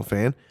an Arsenal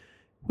fan.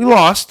 We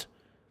lost.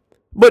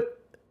 But,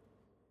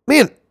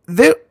 man,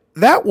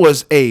 that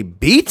was a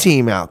B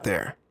team out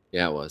there.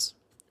 Yeah, it was.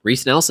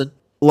 Reece Nelson.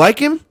 Like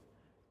him,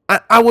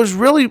 I was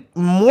really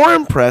more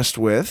impressed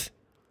with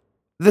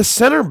the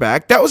center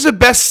back. That was the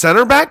best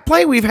center back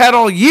play we've had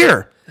all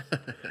year.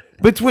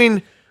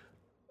 Between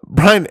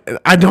Brian,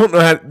 I don't know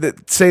how to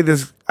say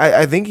this.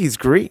 I think he's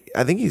Greek.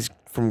 I think he's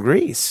from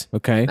Greece.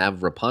 okay.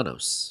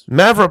 Mavropanos.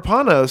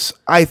 Mavropanos,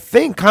 I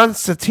think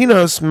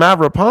Konstantinos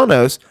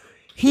Mavropanos,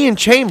 he and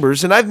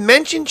Chambers, and I've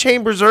mentioned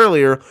Chambers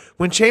earlier,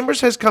 when Chambers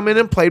has come in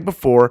and played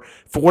before,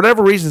 for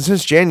whatever reason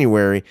since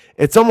January,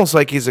 it's almost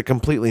like he's a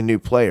completely new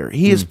player.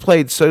 He has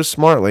played so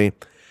smartly.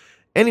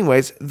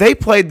 Anyways, they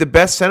played the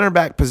best center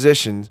back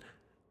position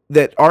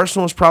that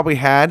Arsenal's probably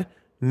had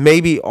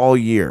maybe all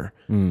year.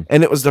 And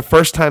it was the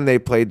first time they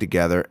played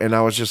together, and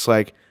I was just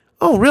like,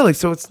 oh, really?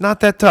 So it's not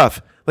that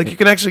tough. Like, you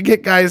can actually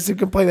get guys who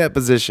can play that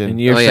position. And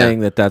you're Oh, yeah. saying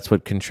that that's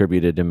what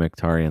contributed to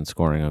Mkhitaryan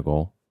scoring a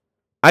goal.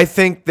 I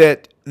think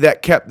that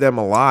kept them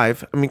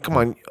alive. I mean, come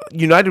on.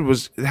 United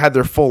had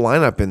their full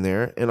lineup in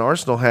there, and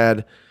Arsenal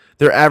had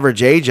their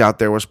average age out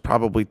there was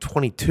probably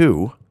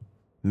 22,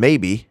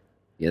 maybe.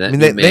 Yeah, that I mean,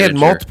 new they had manager-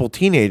 multiple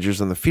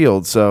teenagers on the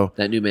field, so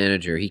That new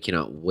manager, he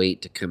cannot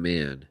wait to come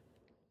in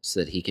so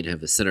that he can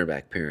have the center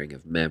back pairing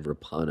of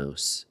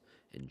Mavropanos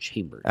and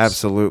Chambers.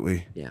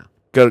 absolutely Yeah.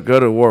 go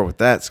to war with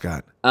that,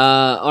 Scott.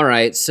 All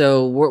right.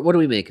 So what do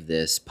we make of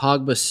this?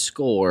 Pogba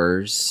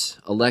scores.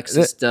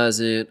 Alexis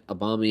doesn't.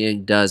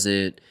 Aubameyang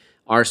doesn't.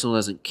 Arsenal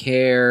doesn't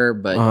care,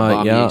 but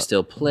Aubameyang yeah.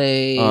 still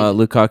plays.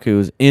 Lukaku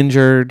is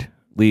injured,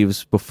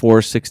 leaves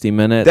before 60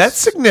 minutes. That's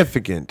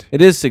significant.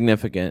 It is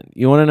significant.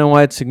 You want to know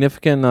why it's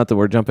significant? Not that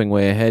we're jumping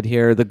way ahead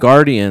here. The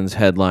Guardian's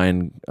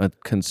headline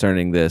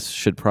concerning this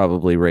should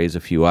probably raise a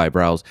few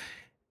eyebrows.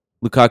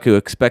 Lukaku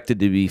expected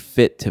to be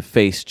fit to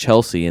face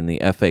Chelsea in the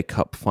FA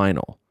Cup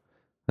final.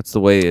 That's the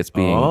way it's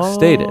being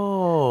stated.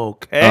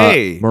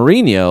 Okay.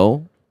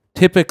 Mourinho,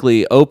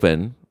 typically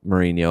open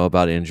Mourinho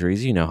about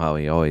injuries. You know how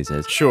he always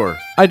is. Sure.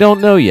 I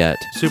don't know yet.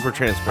 Super I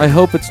transparent.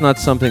 hope it's not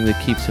something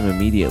that keeps him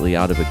immediately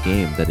out of a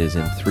game that is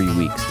in 3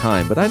 weeks'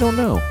 time, but I don't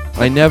know.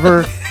 I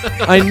never,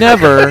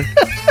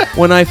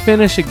 when I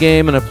finish a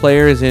game and a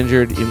player is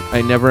injured,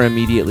 I never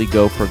immediately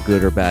go for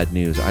good or bad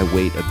news. I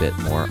wait a bit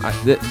more.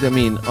 I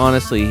mean,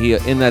 honestly, he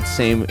in that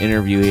same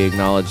interview, he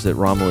acknowledged that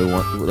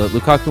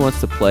Lukaku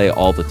wants to play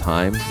all the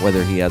time,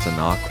 whether he has a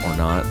knock or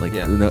not, like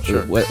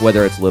sure.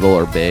 whether it's little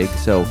or big.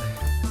 So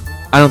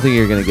I don't think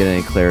you're going to get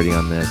any clarity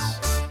on this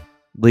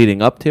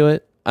leading up to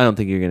it. I don't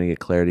think you're going to get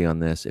clarity on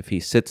this. If he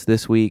sits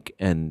this week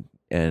and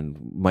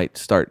might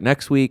start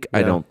next week, I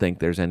Yeah. don't think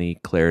there's any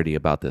clarity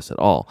about this at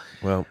all.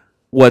 Well,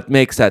 What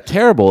makes that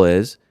terrible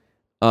is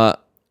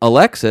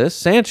Alexis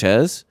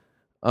Sanchez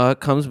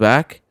comes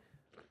back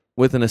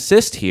with an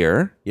assist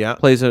here, yeah.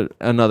 plays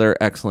another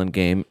excellent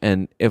game,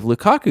 and if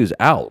Lukaku's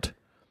out,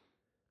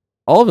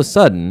 all of a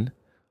sudden,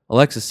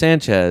 Alexis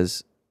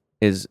Sanchez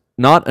is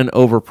not an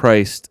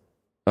overpriced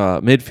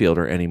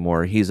midfielder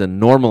anymore. He's a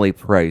normally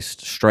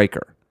priced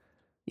striker.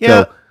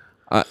 Yeah.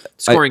 So,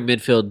 Scoring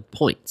midfield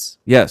points.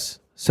 yes.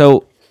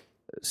 So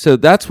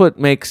that's what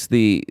makes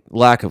the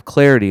lack of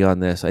clarity on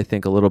this, I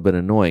think, a little bit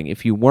annoying.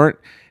 If you weren't,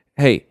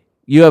 hey,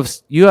 you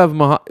have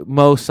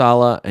Mo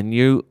Salah and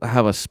you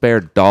have a spare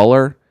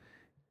dollar,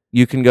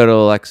 you can go to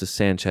Alexis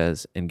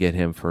Sanchez and get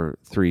him for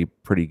 3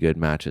 pretty good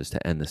matches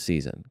to end the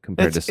season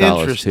compared It's to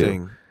Salah's 2.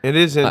 interesting. It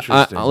is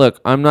interesting. Look,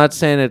 I'm not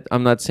saying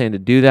to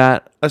do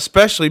that.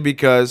 Especially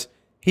because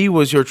he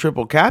was your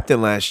triple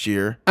captain last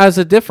year. As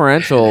a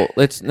differential,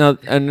 it's no,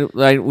 and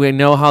we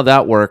know how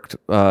that worked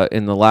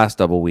in the last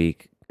double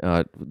week.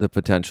 The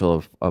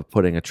potential of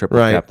putting a triple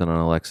Right. captain on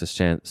Alexis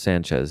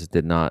Sanchez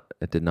did not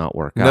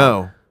work out.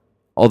 No.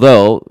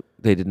 Although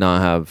they did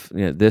not have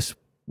this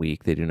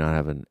week, they do not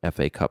have an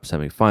FA Cup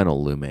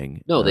semifinal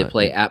looming. No, they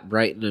play at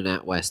Brighton and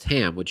at West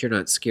Ham, which you're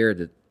not scared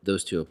that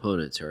those two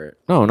opponents are.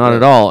 No, not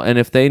at all. And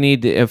if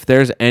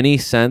there's any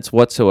sense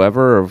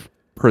whatsoever of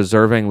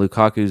preserving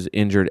Lukaku's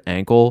injured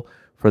ankle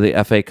for the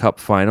FA Cup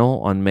final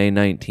on May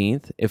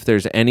 19th. If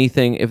there's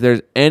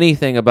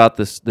anything about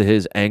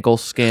his ankle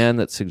scan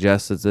that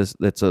suggests that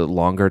that's a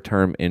longer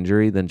term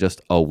injury than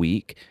just a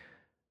week,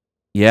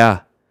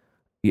 yeah,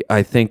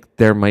 I think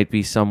there might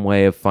be some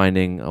way of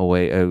finding a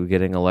way of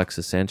getting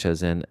Alexis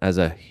Sanchez in as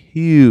a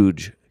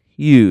huge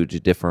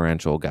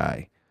differential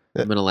guy.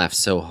 I'm gonna laugh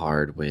so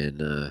hard when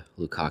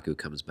Lukaku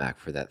comes back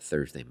for that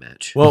Thursday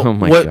match. Well, Oh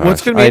my what's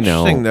gosh, going to be I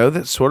interesting, know. though,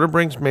 that sort of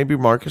brings maybe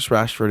Marcus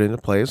Rashford into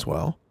play as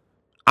well.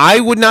 I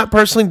would not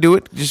personally do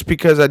it just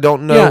because I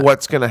don't know Yeah.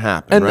 what's going to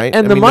happen, And- right?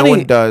 and I the mean, money- no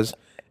one does.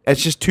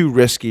 It's just too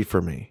risky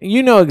for me.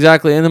 You know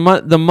exactly, and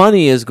the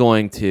money is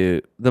going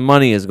to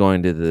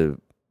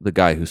the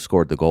guy who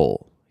scored the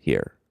goal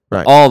here.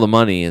 Right. All the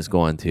money is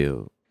going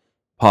to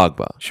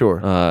Pogba. Sure.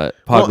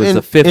 Pogba's in-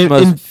 the fifth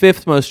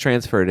in- most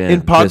transferred in. In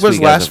this Pogba's week as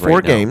last of right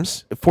 4 now.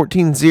 games,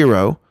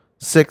 14-0,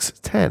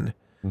 6-10.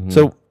 Mhm.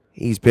 So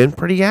he's been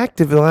pretty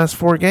active the last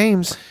 4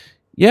 games.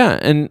 Yeah,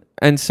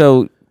 and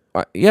so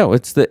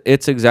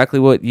it's exactly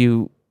what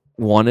you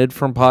wanted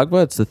from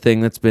Pogba. It's the thing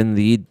that's been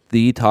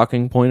the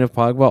talking point of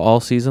Pogba all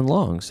season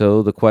long.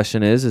 So the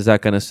question is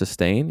that going to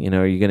sustain? You know,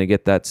 are you going to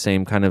get that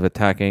same kind of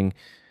attacking,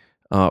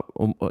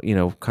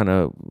 kind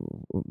of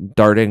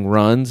darting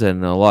runs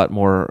and a lot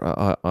more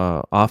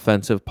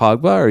offensive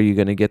Pogba? Or are you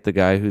going to get the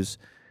guy who's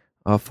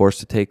forced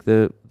to take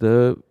the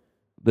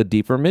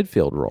deeper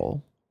midfield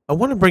role? I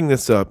want to bring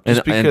this up just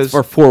And because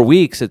for 4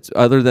 weeks, it's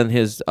other than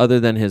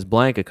his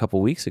blank a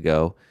couple weeks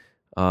ago,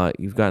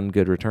 you've gotten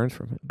good returns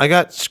from him. I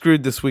got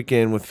screwed this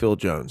weekend with Phil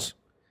Jones.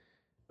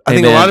 I Hey,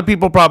 think a man. lot of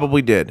people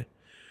probably did.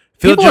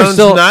 Phil People are Jones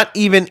still- not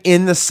even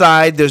in the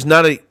side. There's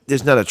not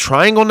a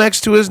triangle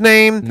next to his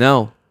name.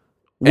 No.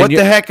 What And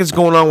the heck is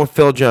going on with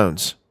Phil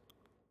Jones?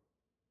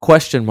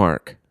 Question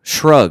mark.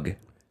 Shrug.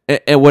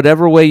 And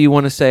whatever way you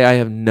want to say, I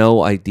have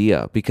no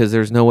idea because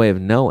there's no way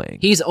of knowing.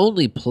 He's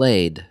only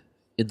played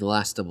in the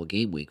last double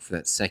game week for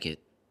that second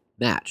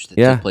match that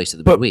Yeah. took place in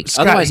the But, midweek.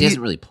 Scott, Otherwise, he he-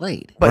 hasn't really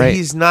played. But Right.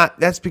 he's not.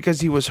 That's because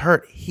he was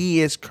hurt.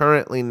 He is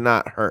currently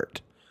not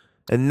hurt,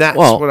 and that's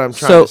Well, what I'm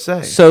trying to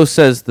say. So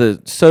says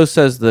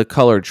the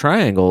colored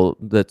triangle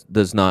that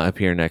does not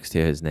appear next to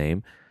his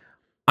name.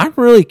 I'm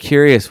really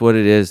curious what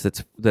it is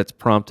that's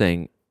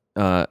prompting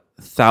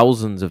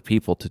thousands of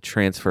people to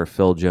transfer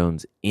Phil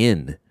Jones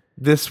in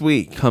This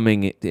week,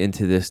 coming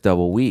into this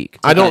double week.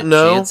 I don't That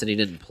know. chance that he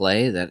didn't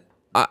play. That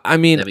I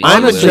mean, I mean,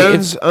 I'm a honestly, if-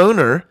 Jones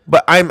owner,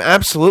 but I'm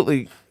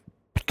absolutely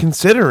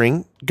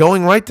considering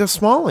going right to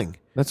Smalling.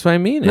 that's what I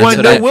mean. Who I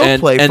And- know and- will and-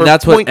 play and for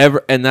that's point-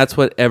 that's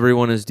what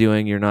everyone is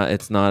doing.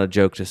 It's not a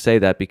joke to say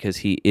that because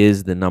he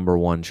is the number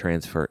one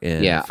transfer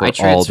in yeah, for I all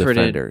transferred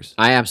defenders.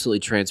 in. I absolutely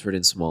transferred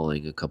in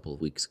Smalling a couple of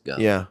weeks ago.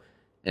 Yeah,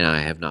 and I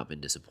have not been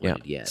Yeah,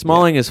 disappointed yet.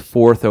 Smalling is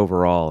 4th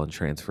overall and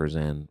transfers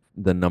in,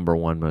 the number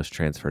one most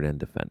transferred in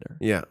defender.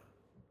 yeah.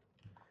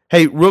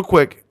 Hey, real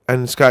quick,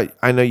 and Scott,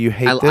 I know you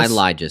hate I this.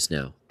 lied just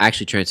now. I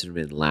actually transferred him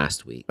in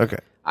last week. Okay.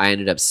 I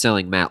ended up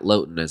selling Matt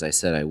Lowton as I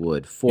said I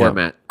would for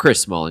Yeah.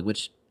 Chris Smalling,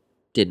 which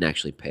didn't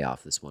actually pay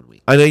off this 1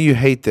 week. I know you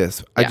hate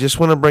this. I Yeah. just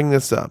want to bring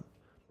this up.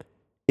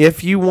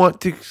 If you want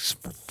to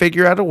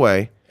figure out a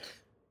way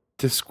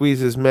to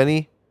squeeze as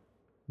many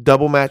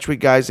double match week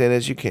guys in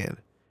as you can,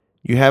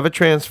 you have a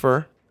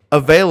transfer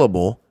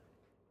available.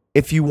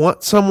 If you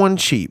want someone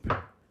cheap,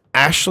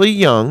 Ashley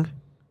Young,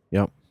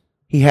 Yep.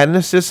 he had an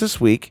assist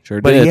this week,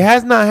 Sure but did. he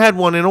has not had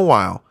one in a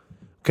while.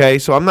 Okay,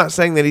 so I'm not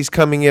saying that he's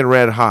coming in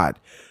red hot,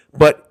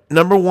 but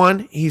number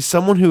one, he's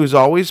someone who is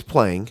always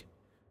playing.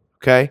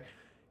 Okay,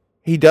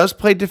 he does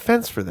play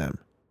defense for them.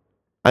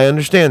 I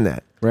understand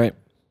that, Right.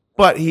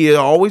 but he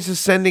always is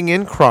sending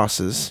in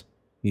crosses,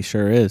 He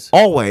sure is.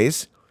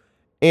 always,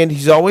 and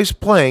he's always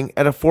playing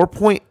at a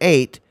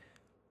 4.8.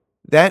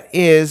 That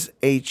is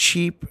a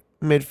cheap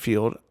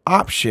midfield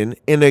option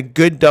in a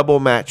good double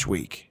match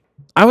week.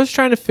 I was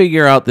trying to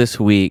figure out this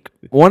week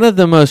one of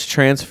the most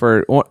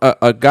transferred,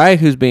 a guy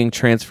who's being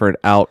transferred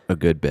out a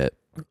good bit.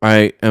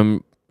 I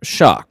am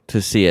shocked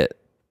to see it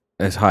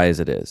as high as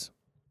it is.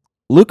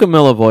 Luka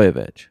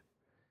Milivojevic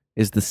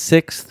is the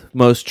 6th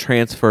most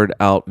transferred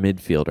out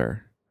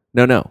midfielder.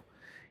 No.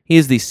 He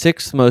is the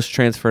 6th most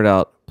transferred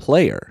out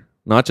player,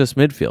 not just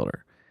midfielder.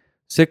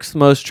 6th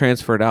most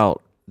transferred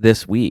out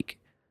this week.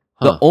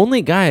 The Huh.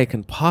 only guy I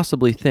can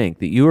possibly think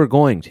that you are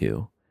going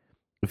to,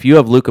 if you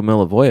have Luka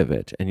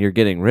Milivojevic and you're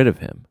getting rid of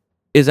him,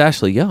 is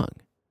Ashley Young.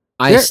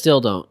 I There- still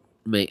don't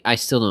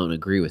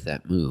agree with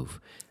that move.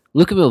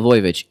 Luka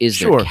Milivojevic is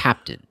Sure. their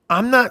captain.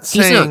 I'm not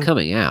He's saying not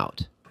coming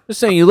out. Just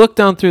saying, you look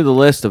down through the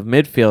list of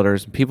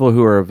midfielders and people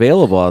who are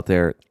available out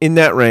there. in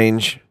that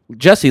range.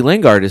 Jesse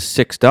Lingard is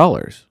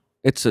 $6.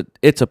 It's a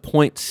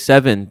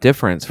 0.7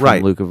 difference from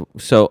Right. Luka.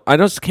 So I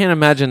just can't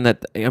imagine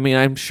that. I mean,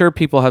 I'm sure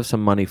people have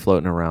some money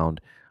floating around.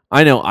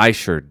 I know I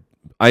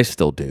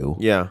still do.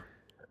 Yeah.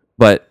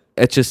 But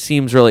it just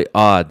seems really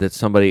odd that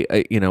somebody,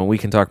 we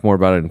can talk more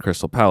about it in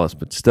Crystal Palace,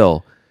 but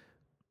still,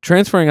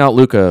 transferring out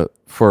Luka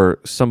for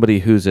somebody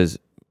who's as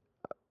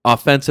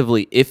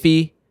offensively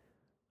iffy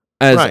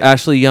as Right.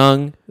 Ashley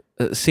Young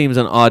seems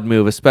an odd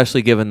move,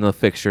 especially given the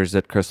fixtures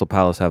that Crystal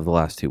Palace have the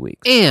last 2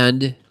 weeks.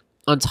 And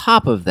on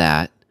top of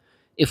that,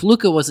 if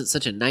Luka wasn't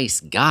such a nice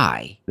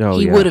guy, he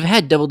yeah. would have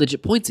had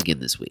double-digit points again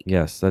this week.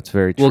 Yes, that's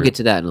very true. We'll get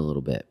to that in a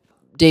little bit.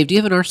 Dave, do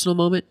you have an Arsenal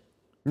moment?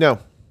 No.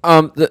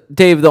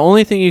 Dave, the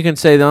only thing you can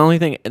say, the only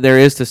thing there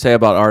is to say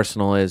about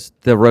Arsenal is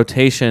the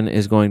rotation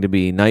is going to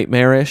be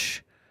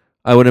nightmarish,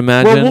 I would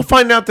imagine. Well, we'll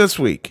find out this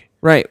week.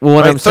 Right. Well,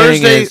 what I'm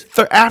saying is...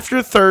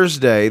 after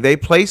Thursday, they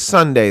play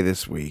Sunday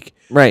this week.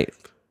 Right.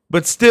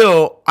 But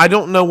still, I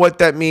don't know what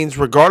that means.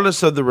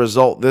 Regardless of the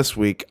result this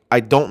week, I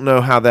don't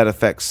know how that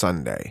affects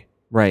Sunday.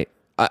 Right.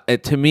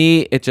 To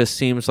me, it just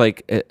seems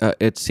like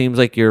it seems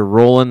like you're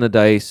rolling the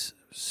dice.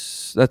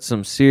 That's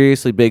some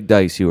seriously big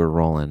dice you were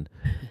rolling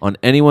on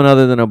anyone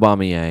other than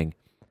Aubameyang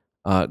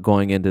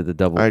going into the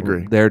double. I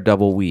agree. Their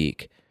double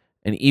week,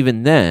 and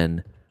even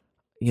then,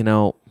 it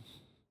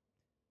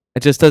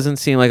just doesn't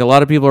seem like a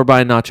lot of people are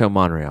buying Nacho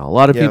Monreal. A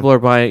lot of people are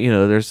buying.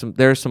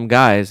 There's some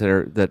guys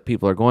that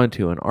people are going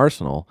to in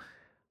Arsenal.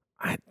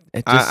 I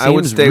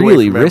would stay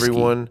really away from risky.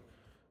 everyone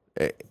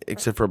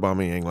except for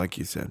Aubameyang, like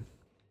you said.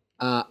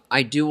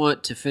 I do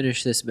want to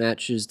finish this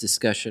match's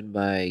discussion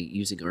by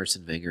using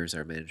Arsene Wenger as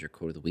our manager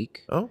quote of the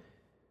week. Oh,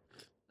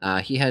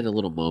 he had a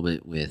little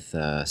moment with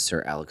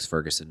Sir Alex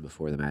Ferguson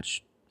before the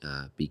match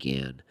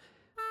began.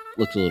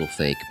 Looked a little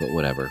fake, but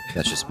whatever.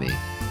 That's just me.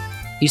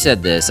 He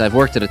said this: "I've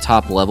worked at a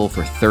top level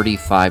for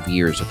 35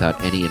 years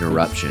without any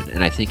interruption,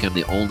 and I think I'm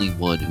the only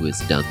one who has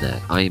done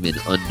that. I am in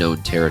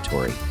unknown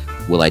territory.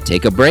 Will I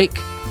take a break?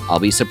 I'll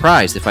be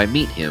surprised if I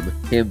meet him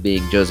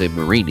being Jose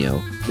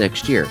Mourinho,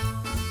 next year."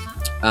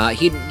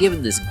 He'd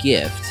given this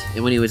gift,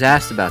 and when he was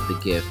asked about the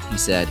gift, he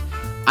said,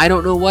 "I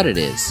don't know what it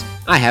is.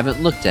 I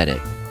haven't looked at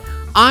it.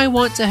 I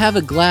want to have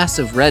a glass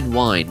of red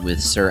wine with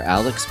Sir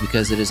Alex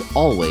because it is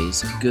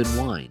always good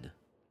wine.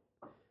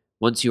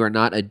 Once you are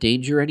not a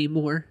danger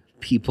anymore,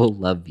 people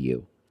love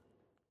you."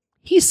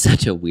 He's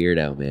such a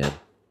weirdo, man.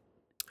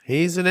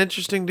 he's an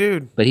interesting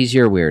dude. But he's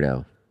your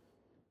weirdo.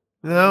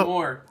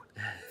 No,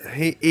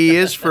 he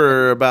is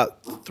for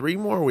about 3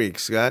 more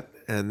weeks, Scott,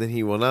 and then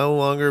he will no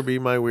longer be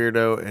my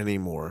weirdo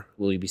anymore.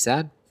 Will you be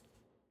sad?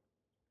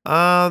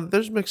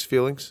 There's mixed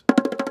feelings.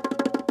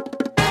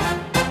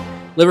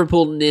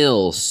 Liverpool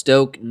 0,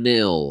 Stoke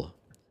 0.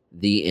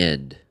 The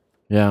end.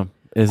 Yeah.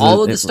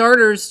 All of the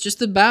starters,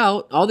 just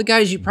about, all the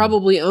guys you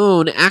probably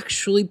own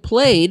actually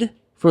played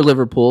for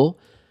Liverpool,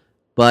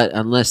 but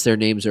unless their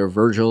names are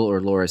Virgil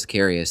or Loris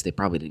Karius, they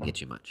probably didn't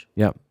get you much.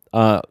 Yeah.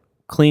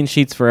 Clean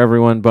sheets for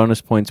everyone.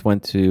 Bonus points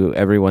went to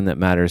everyone that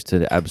matters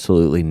to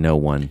absolutely no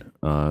one.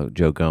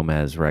 Joe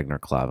Gomez, Ragnar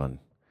Klavan,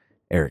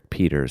 Eric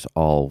Peters,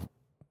 all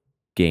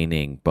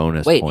gaining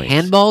bonus points. Wait,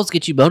 handballs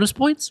get you bonus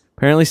points?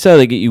 Apparently so.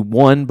 They get you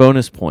 1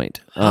 bonus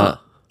point.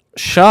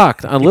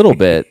 Shocked a little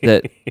bit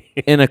that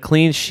in a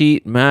clean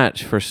sheet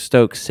match for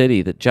Stoke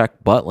City that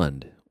Jack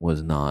Butland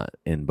was not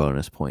in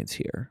bonus points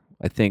here.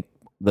 I think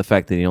the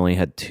fact that he only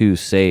had 2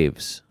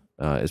 saves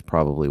is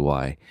probably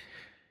why.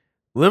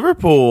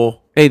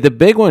 Liverpool. Hey, the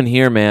big one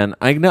here, man.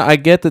 I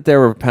get that there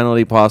were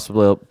penalty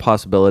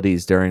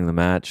possibilities during the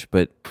match,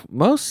 but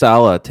Mo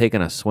Salah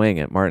taking a swing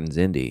at Martin's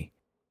Indy,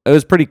 it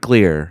was pretty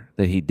clear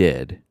that he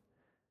did.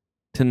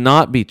 To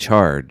not be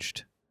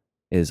charged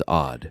is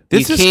odd.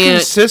 This is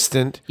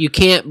consistent. You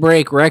can't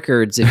break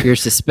records if you're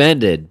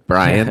suspended,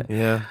 Brian.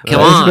 Yeah.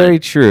 Come That's on. very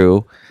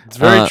true. It's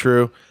very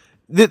true.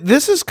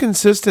 This is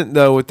consistent,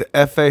 though, with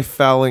the FA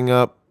fouling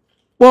up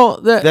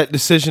Well, that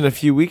decision a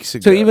few weeks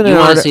ago. so even You in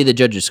want to see the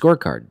judge's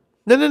scorecard.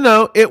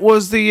 No. It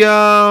was the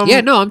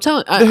I'm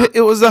telling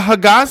it was the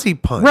Hagazi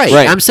punch. Right.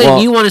 Right. I'm saying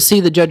Well- you want to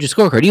see the judge's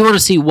scorecard. You want to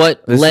see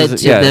what This led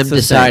is- to yeah, them it's the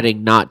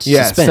deciding not to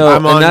Yes. suspend. So-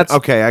 I'm and on. that's-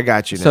 Okay, I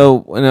got you now.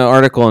 So, in an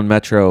article in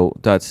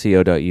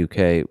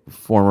metro.co.uk,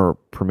 former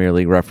Premier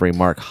League referee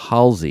Mark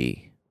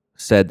Halsey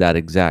said that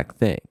exact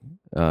thing.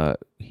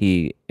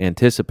 He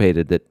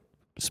anticipated that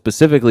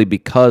specifically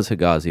because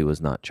Higazi was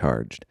not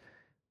charged,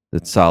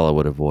 that Salah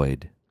would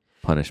avoid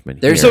punishment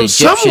There's here. an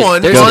So Egyptian,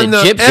 someone there's on an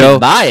the- Egyptian Go-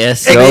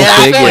 bias. Go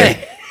Exactly.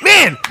 figure.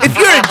 Man, if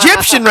you're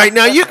Egyptian right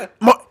now,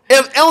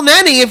 El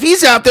Neni, if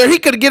he's out there, he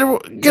could get away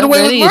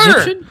with Any murder.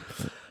 Egyptian?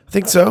 I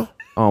think so.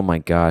 Oh my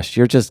gosh,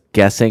 you're just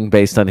guessing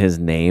based on his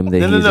name that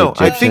he's No.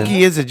 Egyptian? I think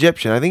he is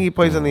Egyptian. I think he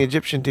plays on the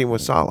Egyptian team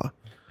with Salah.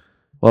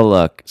 Well,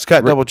 look,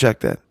 Scott, double check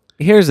that.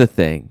 here's the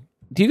thing.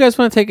 Do you guys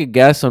want to take a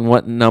guess on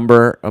what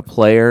number a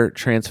player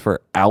transfer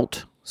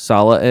out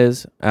Salah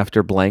is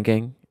after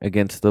blanking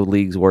against the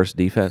league's worst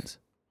defense?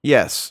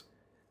 Yes.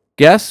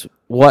 Guess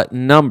what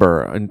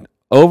number an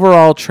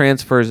overall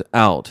transfers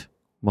out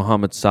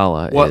Mohamed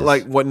Salah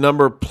is. What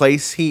number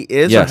place he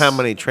is, Yes. or how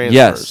many transfers?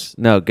 Yes.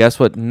 No, guess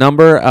what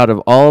number out of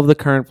all of the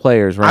current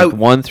players ranked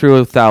 1 through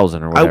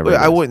 1,000 or whatever.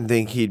 I wouldn't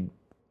think he'd.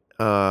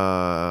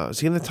 Is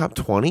he in the top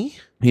 20?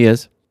 He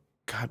is.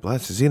 God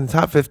bless. Is he in the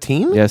top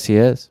 15? Yes, he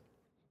is.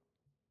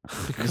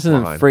 This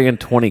isn't on. friggin'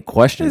 20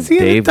 questions, Is he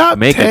in the Dave. top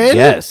Make 10? a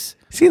guess.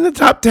 Is he in the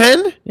top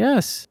 10?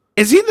 Yes.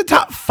 Is he in the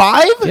top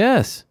 5?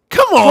 Yes.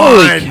 Come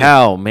Holy on.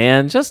 cow,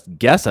 man. Just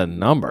guess a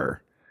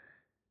number.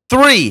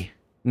 3.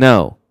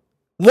 No.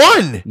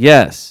 1.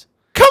 Yes.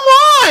 Come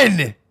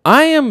on?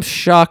 I am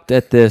shocked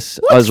at this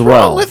What's as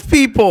well. wrong with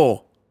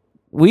people?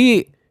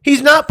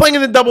 He's not playing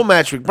in the double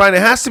match week, Brian.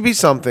 It has to be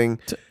something.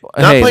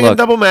 Not Hey, playing in look.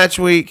 double match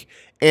week,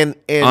 and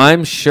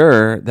I'm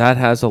sure that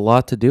has a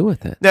lot to do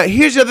with it. now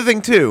here's the other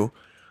thing too.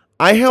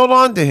 I held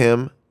on to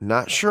him,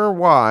 not sure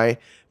why,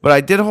 but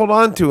I did hold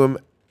on to him,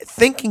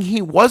 thinking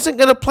he wasn't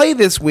going to play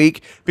this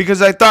week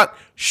because I thought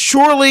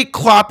surely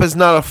Klopp is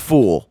not a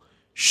fool.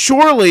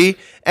 Surely,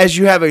 as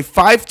you have a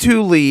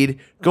 5-2 lead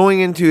going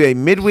into a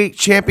midweek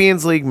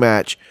Champions League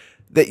match,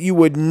 that you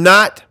would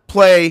not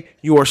play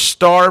your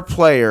star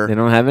player They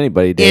don't have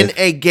anybody, Dave. in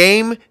a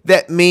game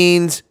that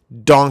means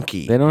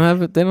donkey. They don't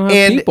have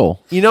And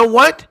people. you know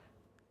what?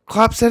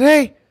 Klopp said,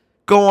 hey,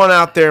 go on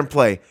out there and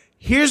play.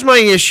 Here's my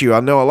issue. I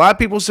know a lot of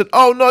people said,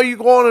 oh, no, you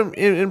go on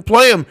and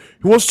play him.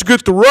 He wants to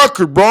get the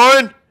record,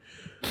 Brian.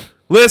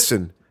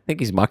 Listen, I think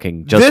he's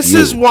mocking just this you.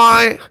 is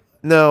why.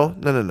 No.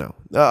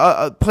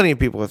 Plenty of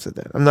people have said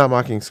that. I'm not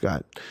mocking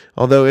Scott.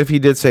 Although if he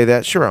did say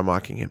that, sure, I'm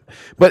mocking him.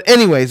 But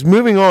anyways,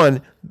 moving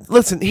on.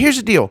 Listen, here's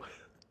the deal.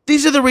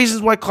 These are the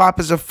reasons why Klopp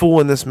is a fool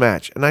in this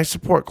match. And I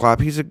support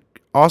Klopp. He's an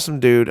awesome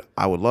dude.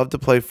 I would love to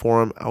play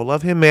for him. I would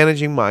love him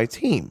managing my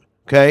team.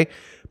 Okay?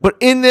 But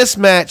in this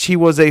match, he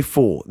was a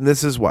fool. And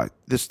this is why.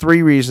 There's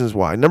 3 reasons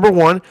why. Number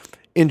 1,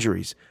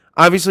 injuries.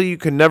 Obviously, you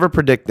can never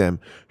predict them.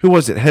 Who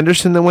was it?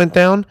 Henderson that went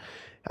down?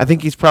 I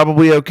think he's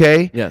probably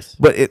okay. Yes.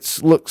 But it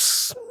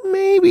looks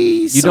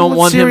maybe You don't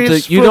want him to.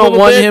 You don't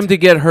want him to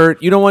get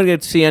hurt. You don't want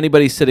to see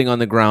anybody sitting on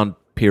the ground.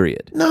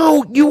 Period.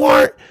 No, you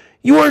are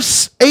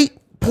 8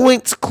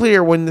 points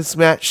clear when this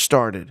match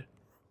started,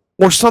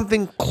 or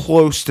something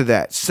close to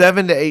that.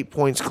 7 to 8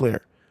 points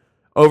clear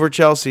over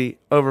Chelsea,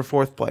 over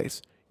 4th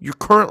place. You're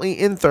currently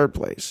in 3rd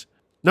place.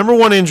 Number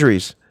 1,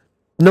 injuries.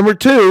 Number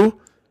 2,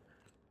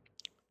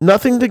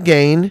 nothing to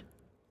gain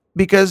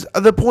because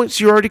of the points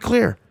you're already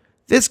clear.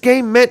 This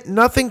game meant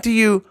nothing to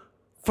you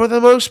for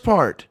the most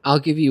part. I'll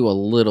give you a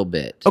little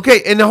bit.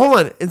 Okay, and hold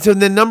on. And so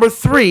then number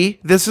 3,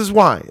 this is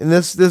why. And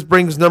this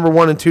brings number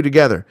 1 and 2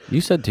 together.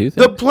 You said 2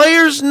 The things.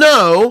 players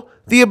know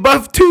the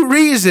above 2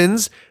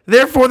 reasons,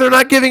 therefore they're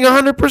not giving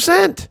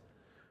 100%.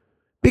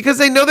 Because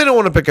they know they don't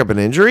want to pick up an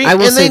injury, I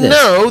will and say they this.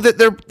 know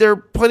that they're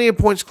plenty of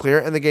points clear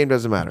and the game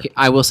doesn't matter.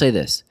 I will say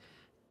this.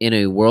 In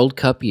a World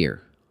Cup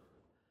year,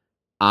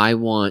 I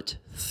want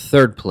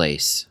 3rd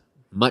place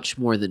much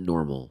more than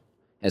normal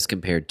as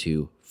compared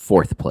to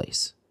 4th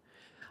place.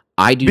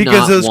 I do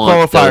Because not those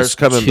want qualifiers those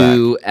coming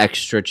 2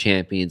 extra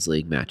Champions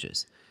League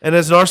matches. And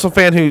as an Arsenal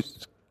fan who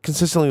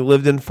consistently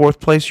lived in 4th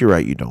place, you're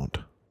right, you don't.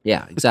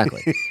 Yeah,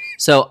 exactly.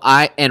 So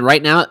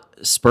right now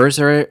Spurs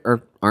are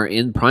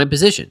in prime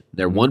position.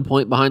 They're 1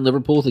 point behind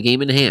Liverpool with a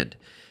game in hand.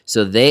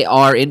 So they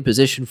are in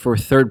position for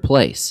 3rd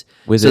place.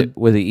 with an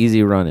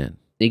easy run in.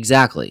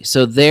 Exactly.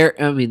 So they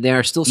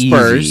are still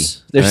Spurs. Easy.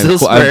 They're still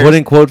Spurs. I'm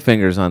putting quote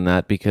fingers on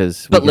that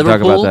because we But can talk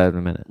about Liverpool- that in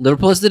a minute.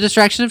 Liverpool is the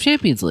distraction of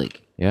Champions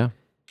League. Yeah.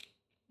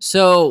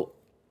 So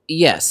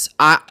yes,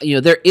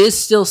 there is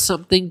still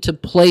something to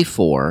play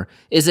for.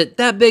 Is it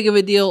that big of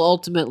a deal?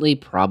 Ultimately,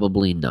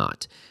 probably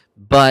not.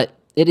 But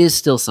it is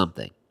still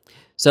something.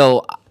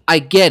 So I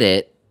get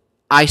it.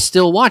 I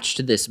still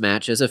watched this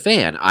match as a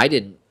fan. I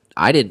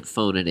didn't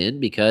phone it in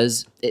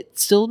because it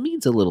still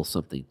means a little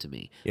something to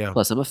me. Yeah.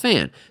 Plus, I'm a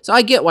fan. So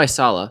I get why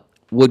Salah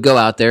would go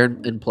out there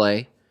and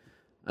play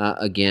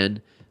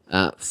again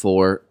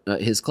for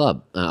his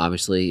club.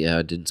 Obviously,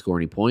 didn't score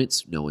any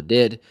points. No one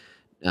did.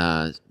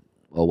 Oh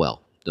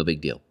well, no big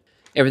deal.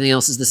 Everything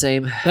else is the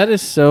same.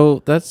 That's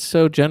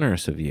so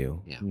generous of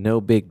you. Yeah. No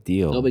big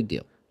deal. No big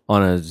deal.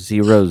 On a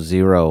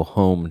 0-0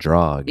 home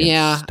draw against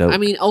Yeah, Stoke. I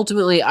mean,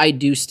 ultimately, I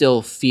do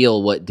still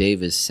feel what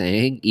Dave is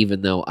saying,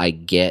 even though I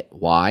get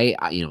why.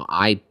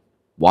 I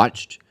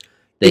watched.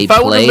 They If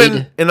I would have played.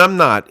 been, and I'm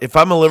not, if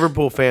I'm a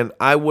Liverpool fan,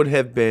 I would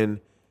have been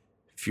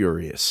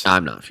furious.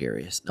 I'm not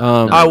furious. No,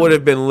 Um, no, I no. would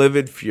have been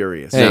livid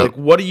furious. Hey. Like,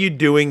 what are you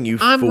doing, you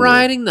I'm fool?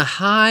 riding the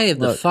high of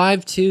the Look.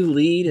 5-2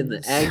 lead and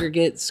the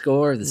aggregate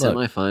score of the Look,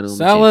 semifinal. in the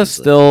Salah Champions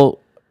League. still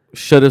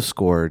should have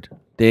scored.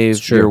 Dave, It's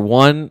true. your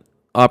one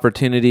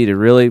opportunity to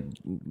really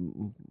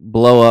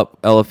blow up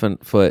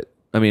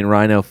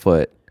Rhino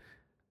Foot.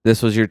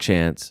 This was your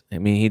chance. I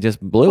mean, he just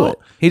blew Well, it.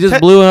 He just te-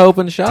 blew an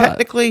open shot.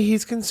 Technically,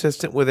 he's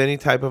consistent with any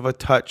type of a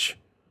touch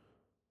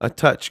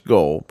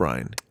goal,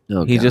 Brian.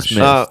 Oh, He just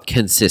gosh. missed.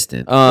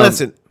 Consistent.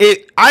 Listen,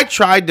 I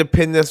tried to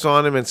pin this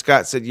on him, and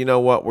Scott said, "You know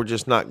what? We're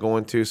just not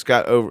going to."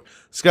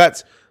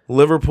 Scott's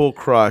Liverpool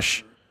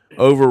crush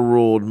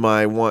overruled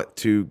my want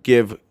to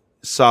give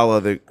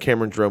Salah the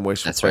Cameron Jerome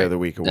Waste That's Player right. of the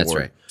Week award. That's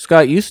right.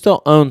 Scott, you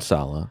still own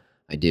Salah.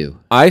 I do.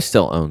 I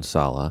still own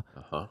Salah.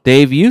 Uh-huh.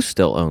 Dave, you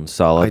still own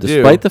Salah, I do.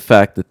 despite the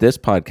fact that this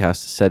podcast has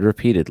said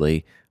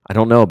repeatedly, I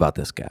don't know about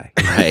this guy.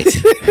 Right.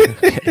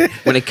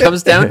 When it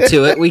comes down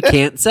to it, we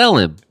can't sell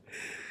him.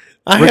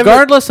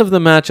 Regardless of the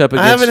matchup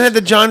against I haven't had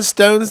the John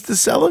Stones to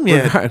sell him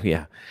yet.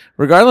 yeah.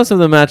 Regardless of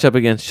the matchup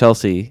against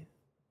Chelsea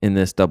in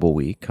this double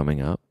week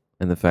coming up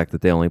and the fact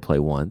that they only play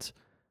once,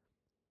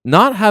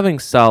 not having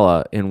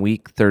Salah in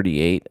week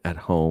 38 at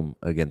home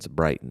against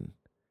Brighton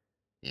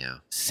Yeah.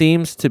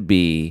 seems to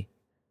be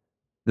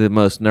the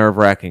most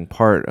nerve-wracking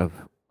part of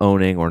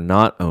owning or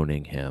not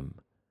owning him,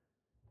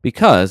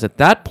 because at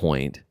that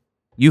point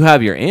you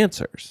have your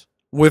answers.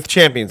 With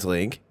Champions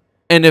League.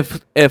 And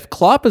if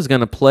Klopp is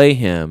going to play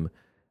him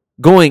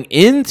going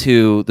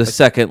into the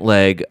second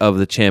leg of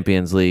the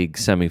Champions League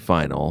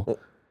semifinal,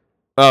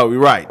 Oh,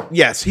 you're right.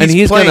 Yes, and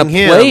he's going to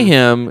play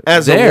him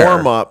as there, a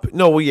warm-up.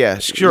 No, well, yeah,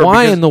 sure.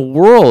 why because in the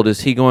world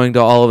is he going to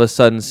all of a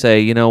sudden say,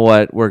 you know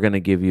what, we're going to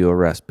give you a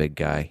rest, big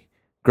guy?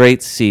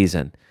 Great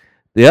season.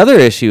 The other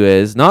issue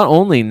is not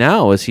only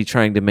now is he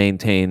trying to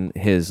maintain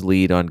his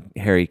lead on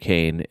Harry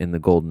Kane in the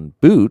Golden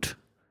Boot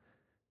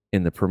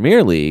in the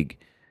Premier League,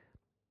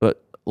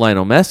 but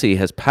Lionel Messi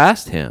has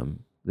passed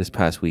him this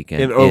past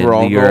weekend In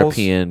overall the goals?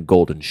 European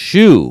Golden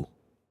Shoe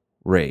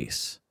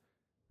race.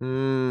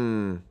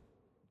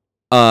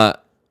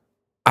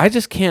 I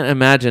just can't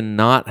imagine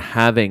not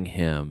having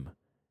him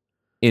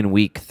in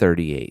week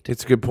 38.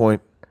 It's a good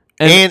point.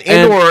 And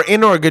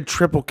or a good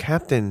triple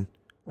captain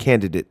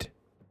candidate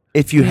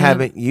if you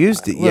haven't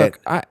used it yet.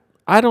 Look,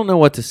 I don't know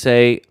what to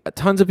say.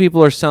 Tons of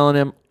people are selling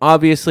him.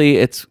 Obviously,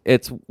 it's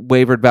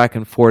wavered back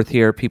and forth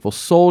here. People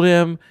sold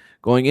him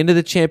going into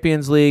the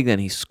Champions League, then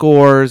he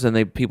scores,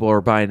 and people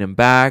are buying him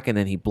back, and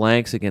then he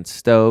blanks against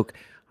Stoke.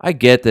 I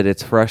get that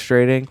it's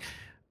frustrating.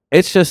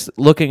 It's just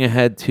looking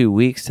ahead 2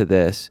 weeks to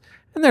this,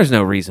 and there's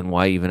no reason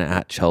why even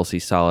at Chelsea,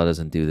 Salah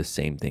doesn't do the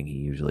same thing he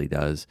usually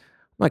does.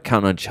 I'm not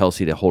counting on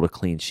Chelsea to hold a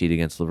clean sheet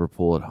against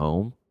Liverpool at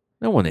home.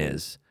 No one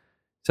is.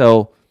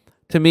 So,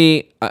 to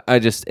me, I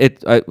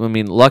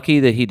mean,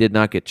 lucky that he did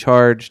not get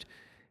charged.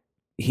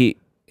 He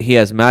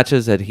has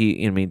matches that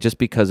just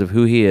because of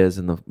who he is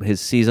and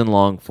his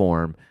season-long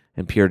form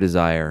and pure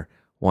desire,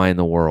 why in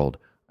the world?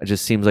 It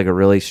just seems like a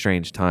really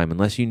strange time.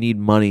 Unless you need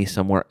money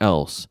somewhere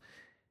else,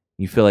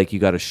 you feel like you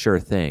got a sure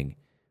thing.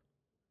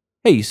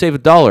 Hey, you save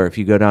 $1 if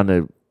you go down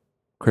to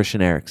Christian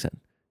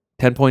Eriksen.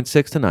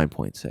 10.6 to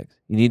 9.6.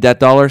 You need that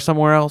dollar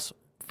somewhere else?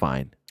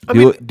 Fine.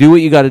 Do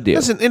what you got to do.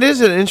 Listen, it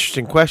is an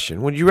interesting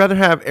question. Would you rather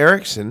have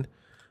Eriksen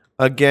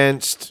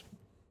against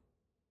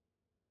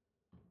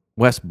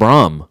West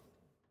Brom,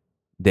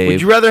 Dave?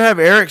 Would you rather have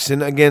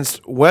Eriksen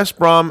against West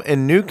Brom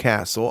and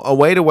Newcastle,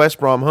 away to West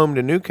Brom, home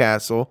to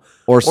Newcastle,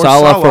 or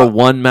Salah for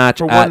one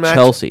match at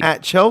Chelsea?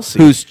 At Chelsea,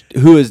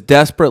 who is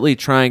desperately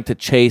trying to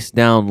chase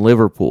down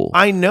Liverpool.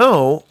 I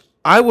know.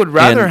 I would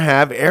rather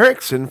have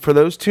Eriksen for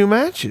those two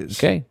matches.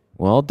 Okay.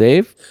 Well,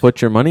 Dave,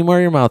 put your money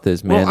where your mouth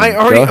is, man. Well, I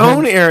already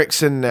own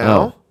Eriksen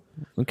now.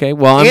 Oh. Okay.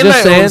 Well, I'm and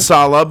just saying. I own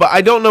Salah, but I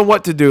don't know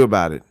what to do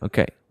about it.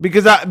 Okay.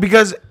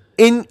 Because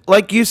in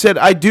like you said,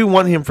 I do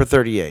want him for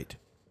 38.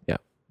 Yeah.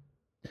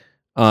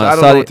 I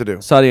don't know what to do.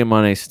 Sadio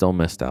Mane still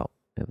missed out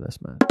in this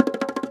match.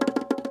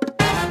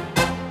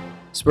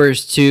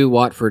 Spurs 2,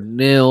 Watford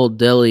 0,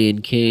 Dele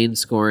and Kane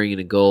scoring in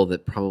a goal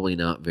that probably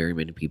not very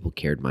many people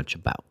cared much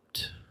about.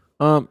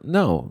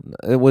 No.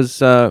 It was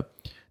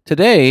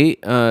today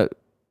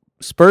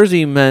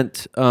Spursy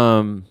meant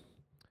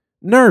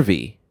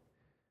nervy.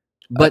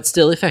 But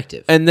still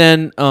effective. And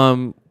then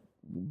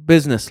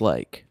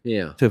businesslike.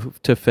 Yeah.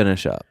 To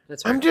finish up.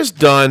 That's right. I'm just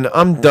done.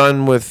 I'm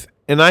done with,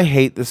 and I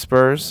hate the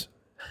Spurs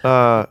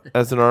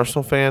as an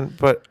Arsenal fan,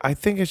 but I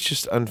think it's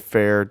just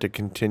unfair to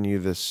continue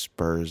this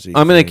Spursy.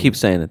 I'm going to thing. keep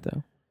saying it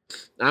though.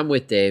 I'm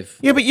with Dave.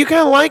 Yeah, but you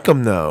kind of like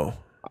them though.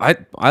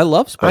 I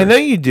love Spurs. I know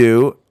you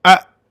do.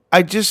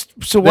 I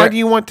just, so why do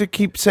you want to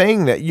keep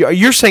saying that?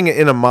 You're saying it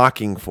in a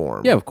mocking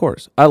form. Yeah, of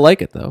course. I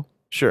like it though.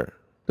 Sure.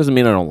 Doesn't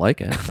mean I don't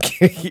like it.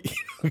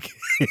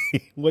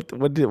 What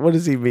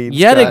does he mean?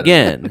 Yet Scott?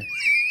 again.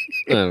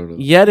 I don't know.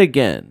 Yet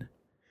again.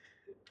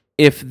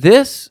 If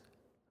this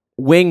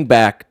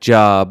wingback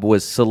job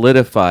was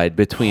solidified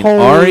between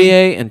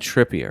Aurier and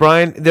Trippier.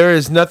 Brian, there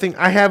is nothing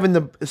I have in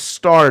the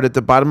starred at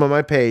the bottom of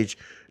my page.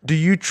 Do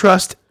you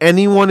trust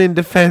anyone in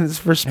defense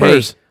for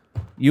Spurs?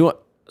 Hey,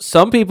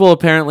 some people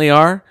apparently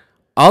are.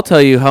 I'll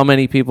tell you how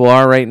many people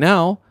are right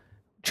now.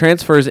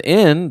 Transfers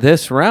in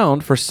this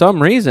round for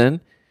some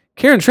reason.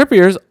 Kieran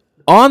Trippier's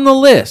on the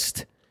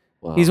list.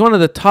 Wow. He's one of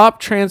the top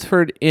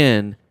transferred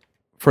in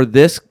for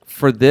this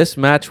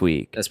match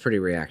week. That's pretty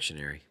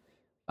reactionary.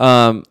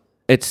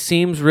 It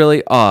seems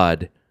really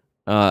odd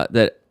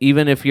that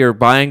even if you're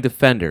buying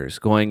defenders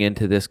going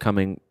into this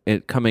coming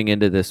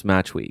into this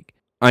match week,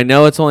 I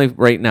know it's only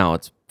right now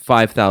it's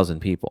 5,000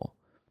 people,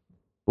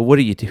 but what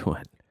are you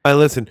doing?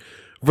 Listen,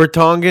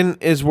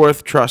 Vertonghen is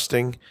worth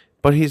trusting,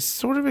 but he's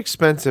sort of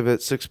expensive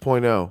at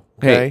 6.0.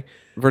 Okay, Hey,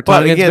 Vertonghen's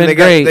but again, been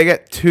great. They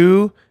got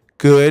two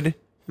good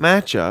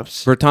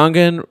matchups.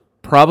 Vertonghen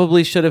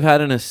probably should have had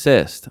an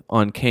assist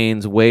on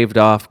Kane's waved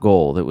off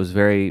goal that was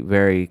very,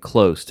 very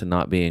close to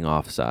not being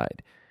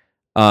offside.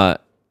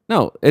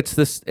 No, it's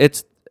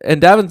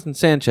and Davinson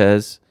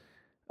Sanchez.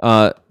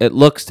 It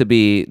looks to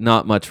be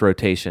not much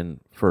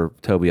rotation for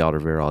Toby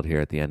Alderweireld here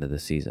at the end of the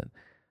season.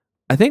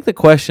 I think the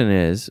question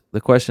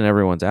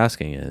everyone's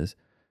asking is,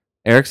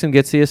 Eriksen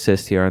gets the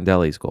assist here on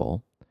Dele's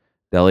goal.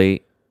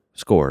 Dele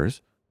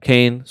scores.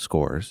 Kane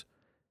scores.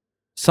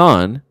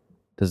 Son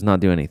does not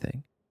do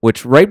anything.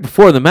 Which right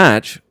before the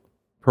match,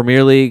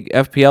 Premier League,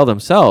 FPL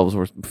themselves,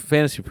 or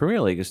Fantasy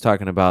Premier League, is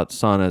talking about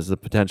Son as the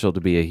potential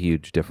to be a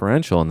huge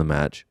differential in the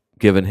match,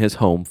 given his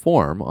home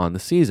form on the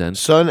season.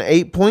 Son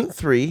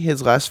 8.3,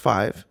 his last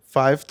 5.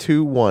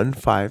 5-2-1,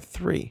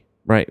 5-3.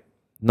 Right.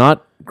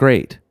 Not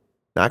great.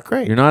 Not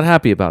great. You're not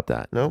happy about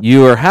that. No.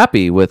 You are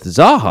happy with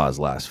Zaha's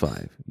last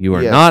 5. You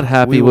are Yes, not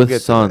happy we will get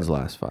with to Son's that.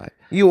 last 5.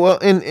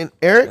 In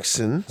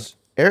Ericsson's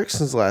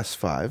last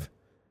 5,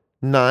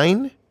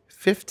 9,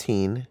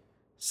 15,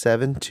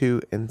 7,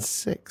 2, and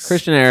 6.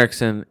 Christian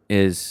Eriksen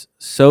is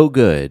so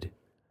good.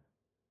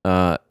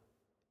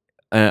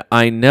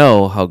 I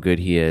know how good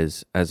he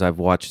is as I've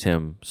watched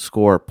him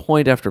score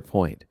point after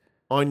point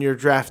on your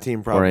draft team,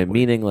 for probably. a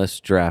meaningless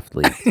draft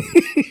league.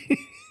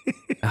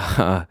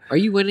 Are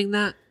you winning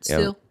that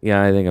still?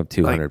 Yeah, I think I'm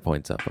 200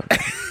 points up on it.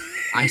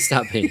 I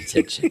stopped paying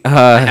attention.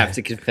 I have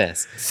to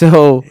confess.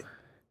 So,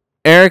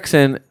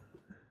 Eriksen,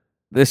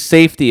 the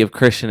safety of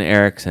Christian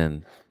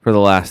Eriksen for the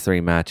last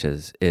 3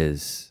 matches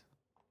is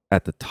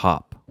at the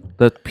top.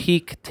 The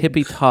peak,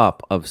 tippy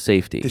top of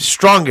safety. The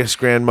strongest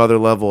grandmother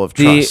level of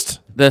trust.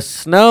 The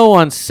snow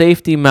on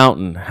Safety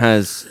Mountain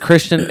has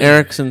Christian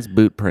Eriksen's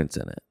boot prints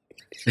in it.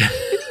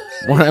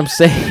 What I'm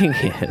saying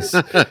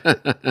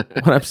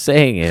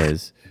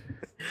is,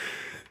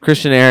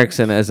 Christian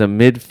Eriksen as a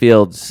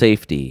midfield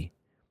safety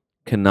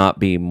cannot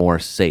be more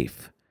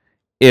safe.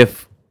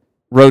 If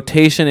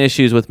rotation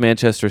issues with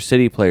Manchester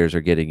City players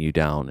are getting you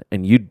down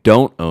and you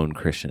don't own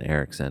Christian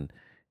Eriksen,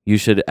 you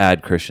should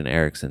add Christian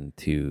Eriksen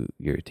to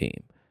your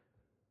team.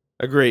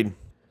 Agreed.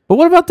 But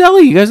what about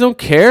Delhi? You guys don't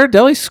care?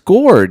 Delhi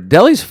scored.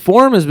 Delhi's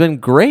form has been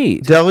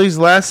great. Delhi's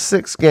last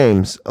 6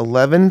 games,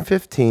 11,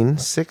 15,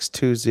 6,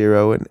 2,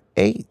 0, and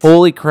 8.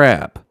 Holy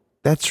crap.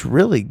 That's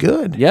really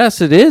good.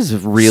 Yes, it is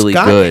really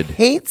Scott good.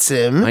 hates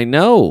him. I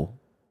know.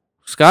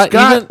 Scott,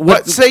 Scott, even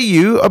what say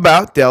you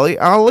about Dele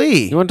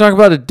Ali? you want to talk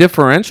about a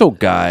differential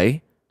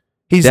guy?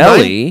 He's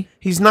Dele.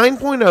 He's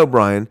 9.0,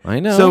 Brian.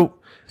 I know. So,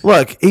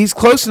 look, he's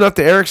close enough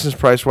to Eriksen's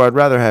price where I'd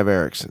rather have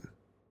Eriksen.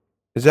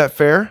 Is that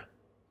fair?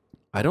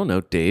 I don't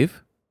know,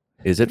 Dave.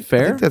 Is it I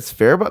fair? think that's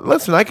fair. But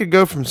listen, I could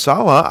go from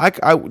Salah.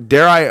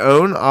 Dare I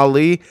own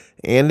Ali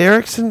and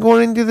Eriksen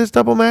going into this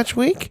double match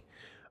week?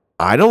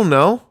 I don't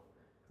know.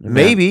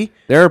 Maybe.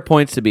 There are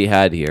points to be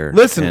had here.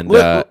 Listen,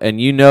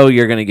 and you know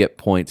you're going to get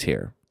points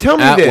here. Tell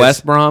me At this.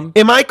 West Brom,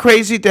 Am I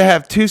crazy to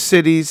have 2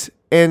 cities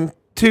and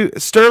 2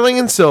 Sterling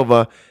and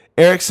Silva,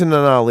 Eriksen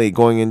and Ali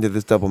going into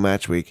this double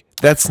match week?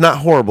 That's not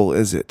horrible,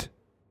 is it?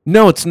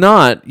 no, it's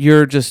not.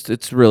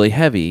 It's really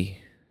heavy.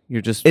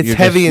 It's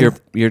heavy and-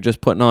 you're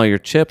just putting all your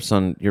chips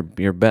on.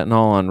 You're betting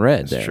all on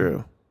red. That's there.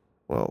 true.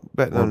 Well,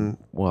 betting on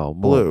Well,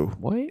 blue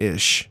What?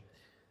 ish.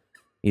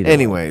 Either way.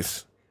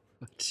 Anyways,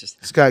 It's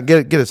just, Scott,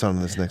 get us on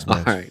to this next all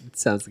match. right,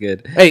 sounds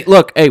good. Hey,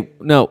 look. Hey,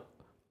 no.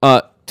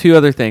 2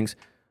 other things.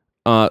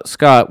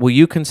 Scott, will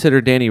you consider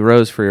Danny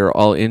Rose for your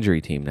all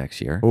injury team next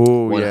year?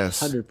 Oh,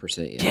 yes.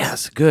 100% yes.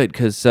 Yes, good,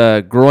 because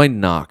groin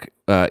knock.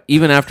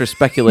 Even after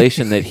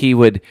speculation that he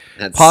would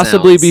That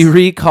possibly be sounds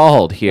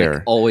recalled here,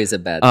 Like always a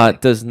bad thing.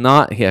 does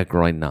not. Yeah,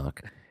 groin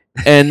knock.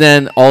 And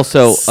then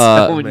also,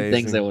 so many amazing.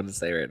 things I want to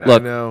say right now.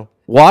 Look, I know.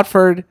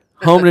 Watford,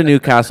 home to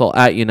Newcastle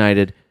at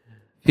United.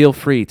 Feel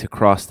free to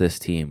cross this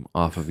team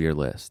off of your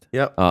list.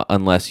 Yep.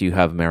 Unless you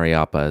have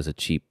Mariappa as a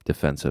cheap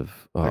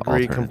defensive Agree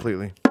alternative.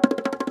 completely.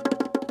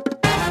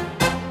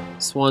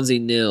 Swansea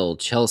 0,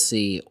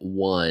 Chelsea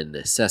 1.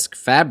 Cesc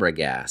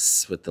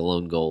Fabregas with the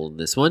lone goal in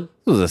this one.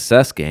 This was a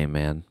cess game,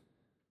 man.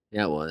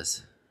 Yeah, it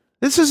was.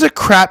 This is a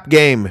crap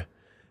game.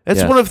 It's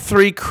Yes. one of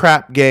 3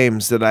 crap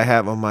games that I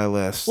have on my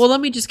list. Well,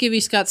 let me just give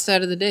you Scott's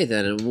stat of the day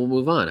then, and we'll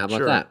move on. How about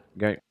Sure. that?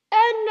 Okay.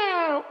 And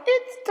now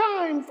it's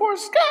time for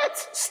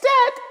Scott's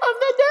stat of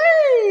the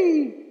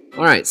day.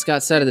 All right,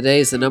 Scott's stat of the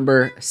day is the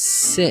number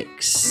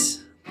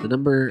 6. The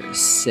number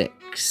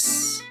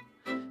 6.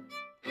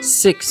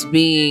 6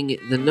 being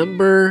the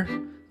number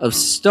of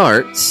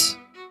starts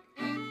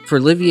for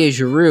Olivier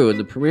Giroud in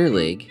the Premier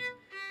League.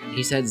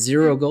 He's had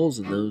 0 goals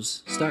in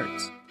those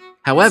starts.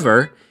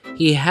 However,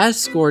 he has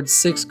scored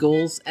 6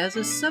 goals as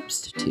a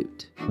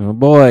substitute. Oh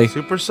boy.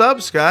 Super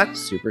sub, Scott.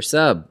 Super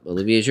sub,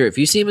 Olivier Giroud. If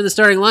you see him in the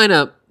starting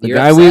lineup, The you're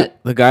guy upset.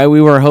 the guy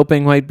we were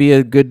hoping might be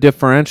a good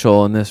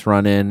differential in this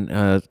run in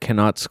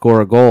cannot score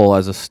a goal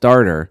as a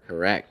starter.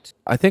 Correct.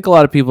 I think a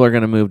lot of people are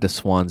going to move to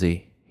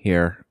Swansea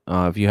here.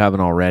 If you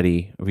haven't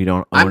already, if you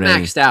don't I'm own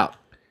any. maxed out.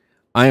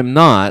 I am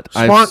not.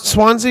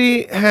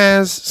 Swansea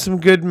has some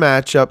good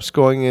matchups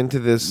going into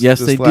this. Yes,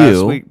 this they last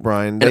do. week,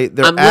 Brian. And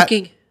They're I'm at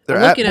looking. they're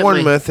I'm at looking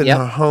Bournemouth my, and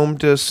yep. home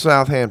to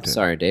Southampton.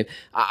 Sorry, Dave.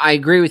 I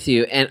agree with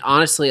you. And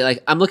honestly,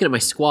 like I'm looking at my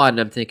squad and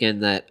I'm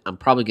thinking that I'm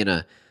probably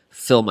gonna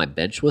fill my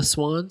bench with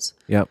Swans,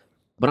 Yep.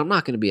 but I'm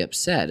not gonna be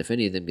upset if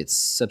any of them gets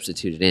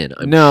substituted in.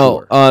 I'm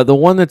No, sure. the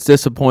one that's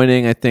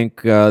disappointing, I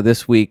think,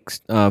 this week,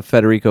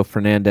 Federico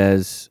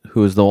Fernandez,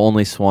 who is the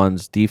only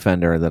Swans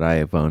defender that I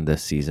have owned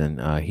this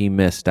season, he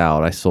missed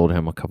out. I sold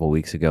him a couple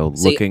weeks ago,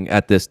 See- looking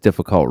at this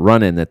difficult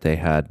run-in that they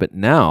had. But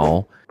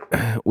now,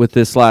 with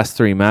this last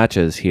 3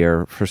 matches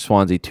here for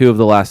Swansea, 2 of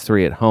the last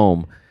 3 at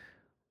home,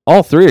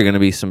 all 3 are going to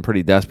be some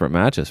pretty desperate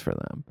matches for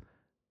them.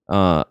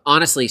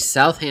 Honestly,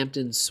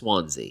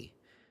 Southampton-Swansea,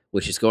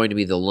 which is going to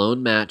be the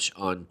lone match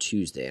on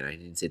Tuesday, and I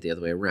didn't say it the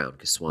other way around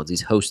because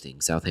Swansea's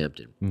hosting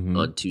Southampton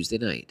on Tuesday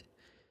night.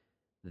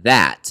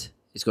 That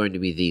is going to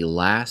be the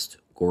last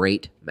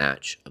great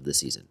match of the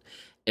season.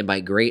 And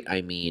by great,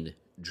 I mean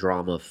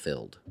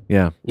drama-filled.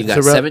 Yeah. You've got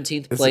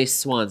 17th place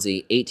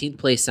Swansea, 18th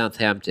place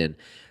Southampton.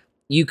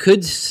 You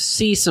could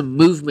see some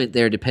movement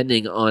there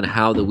depending on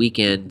how the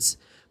weekend's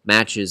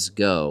matches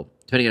go,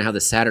 depending on how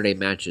the Saturday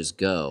matches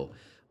go.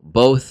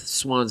 Both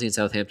Swansea and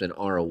Southampton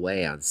are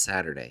away on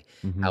Saturday.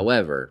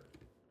 However,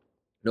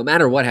 no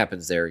matter what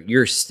happens there,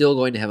 you're still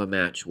going to have a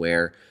match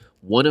where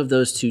one of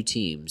those two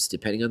teams,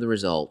 depending on the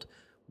result,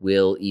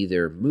 will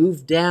either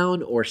move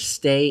down or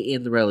stay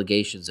in the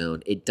relegation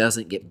zone. It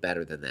doesn't get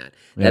better than that.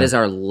 Yeah. That is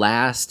our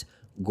last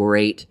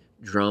great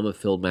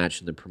drama-filled match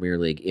in the Premier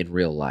League in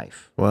real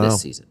life Wow.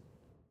 this season.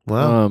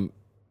 Wow. And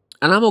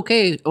I'm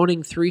okay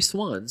owning 3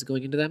 Swans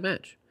going into that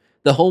match.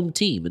 The home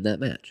team in that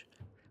match.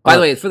 By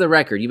the way, for the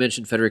record, you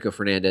mentioned Federico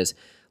Fernandez.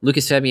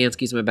 Lucas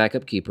Fabianski is my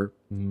backup keeper.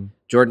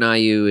 Jordan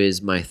Ayew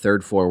is my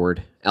third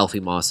forward. Alfie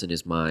Mawson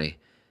is my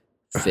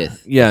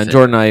 5th. Yeah, and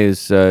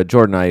defender.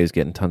 Jordan Ayew is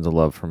getting tons of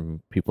love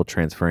from people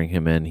transferring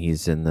him in.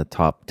 He's in the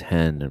top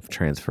 10 of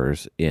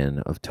transfers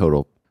of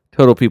total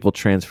people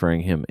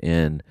transferring him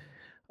in.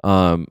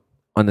 On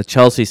the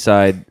Chelsea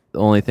side, the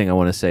only thing I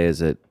want to say is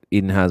that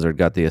Eden Hazard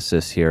got the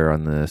assist here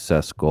on the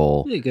assist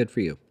goal. Yeah, good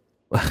for you.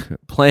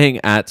 Playing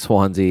at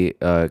Swansea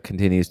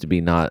continues to be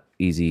not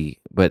easy,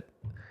 but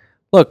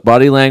look,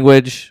 body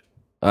language,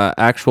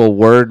 actual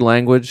word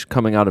language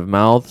coming out of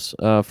mouths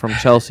from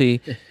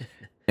Chelsea,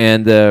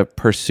 and the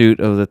pursuit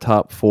of the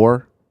top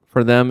 4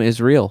 for them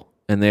is real,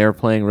 and they are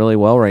playing really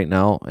well right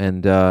now.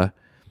 And the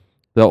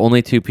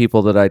only 2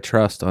 people that I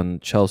trust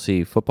on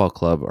Chelsea Football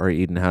Club are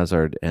Eden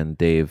Hazard and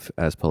Dave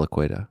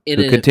Azpilicueta,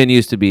 who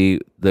continues to be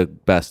the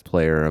best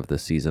player of the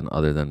season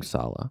other than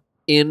Salah.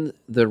 In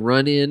the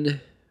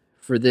run-in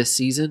for this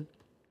season,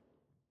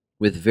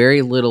 with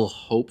very little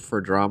hope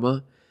for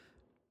drama,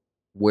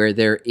 where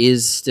there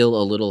is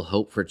still a little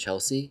hope for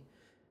Chelsea,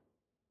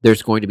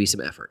 there's going to be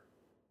some effort.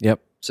 Yep.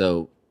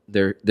 So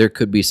there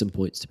could be some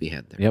points to be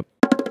had there. Yep.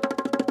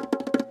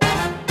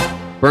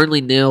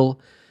 Burnley 0,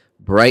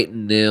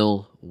 Brighton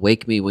 0.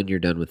 Wake me when you're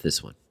done with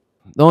this one.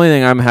 The only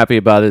thing I'm happy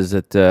about is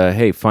that,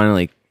 hey,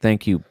 finally,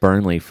 thank you,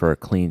 Burnley, for a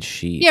clean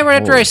sheet. Yeah, right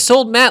after I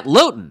sold Matt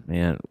Loughton.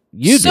 Man,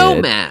 you so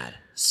did. mad.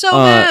 So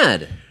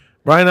mad.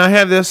 Brian, I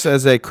have this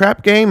as a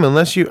crap game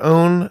unless you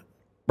own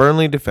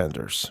Burnley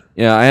defenders.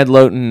 Yeah, I had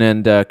Loughton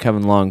and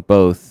Kevin Long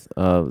both. It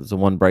was the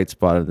one bright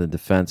spot of the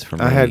defense for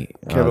me. I had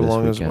Kevin this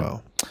Long as weekend.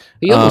 well.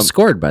 He almost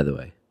scored, by the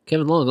way.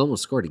 Kevin Long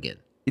almost scored again.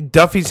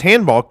 Duffy's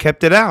handball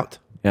kept it out.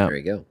 Yeah. There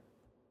you go.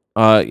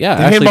 Yeah,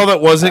 The handball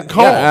that wasn't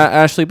called. Yeah,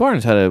 Ashley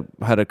Barnes had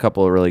a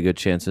couple of really good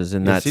chances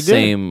in Yes, that he did.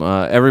 same.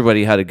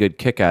 Everybody had a good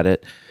kick at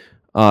it.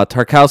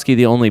 Tarkowski,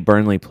 the only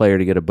Burnley player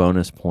to get a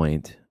bonus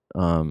point.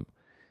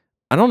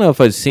 I don't know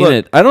if I've seen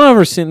it. I don't know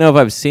if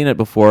I've seen it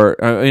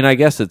before. I mean, I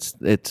guess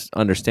it's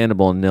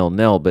understandable in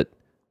 0-0, but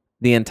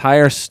the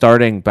entire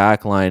starting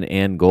back line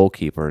and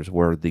goalkeepers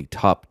were the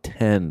top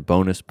 10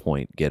 bonus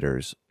point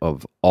getters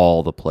of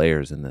all the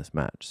players in this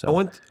match.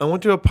 So I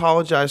want to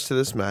apologize to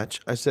this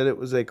match. I said it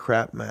was a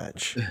crap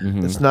match.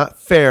 It's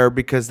not fair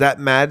because that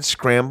mad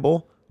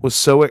scramble was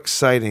so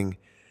exciting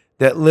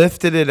that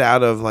lifted it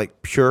out of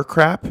like pure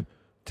crap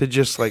to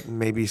just like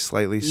maybe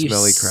slightly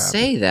smelly crap. You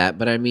say that,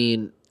 but I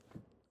mean,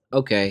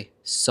 okay,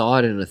 saw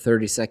it in a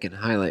 30-second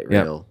highlight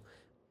reel,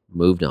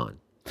 moved on.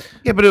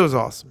 Yeah, but it was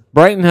awesome.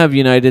 Brighton have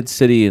United,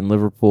 City, and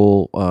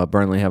Liverpool.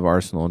 Burnley have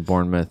Arsenal and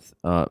Bournemouth.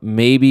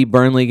 Maybe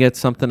Burnley gets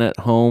something at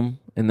home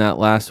in that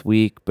last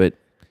week, but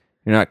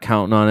you're not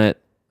counting on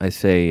it. I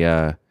say,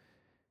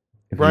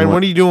 Brian,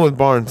 what are you doing with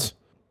Barnes?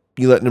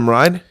 You letting him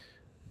ride?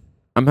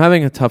 I'm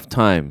having a tough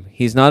time.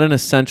 He's not an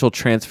essential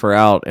transfer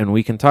out, and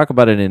we can talk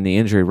about it in the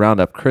injury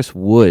roundup. Chris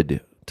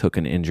Wood took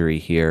an injury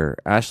here.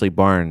 Ashley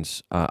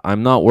Barnes,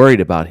 I'm not worried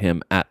about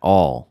him at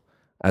all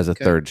as a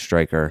third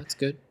striker. That's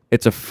good.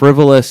 It's a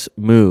frivolous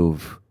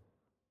move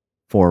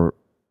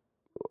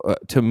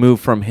to move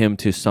from him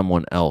to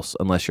someone else,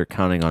 unless you're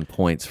counting on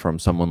points from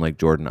someone like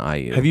Jordan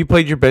Ayew. Have you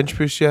played your bench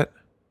boost yet?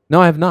 No,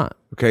 I have not.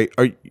 Okay,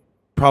 are you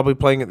probably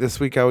playing it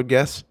this week? I would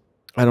guess.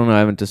 I don't know. I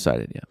haven't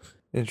decided yet.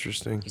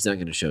 Interesting. He's not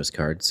going to show his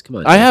cards. Come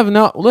on. I Dave. have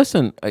not.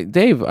 Listen,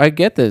 Dave, I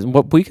get this.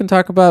 What we can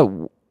talk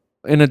about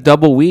in a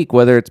double week,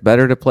 whether it's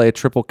better to play a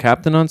triple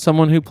captain on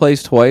someone who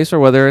plays twice, or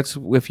whether it's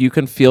if you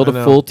can field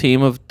a full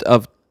team of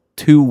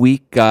 2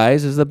 weak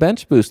guys, is the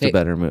bench boost a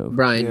better move?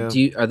 Brian,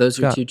 Yeah. are those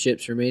your Scott. 2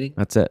 chips remaining?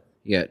 That's it.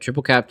 Yeah,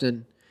 triple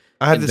captain.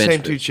 I have And the bench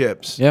same 2 boost.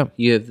 chips. Yeah.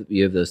 You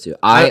have those 2.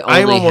 I'm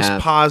only almost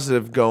have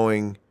positive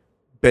going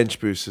bench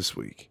boost this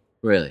week.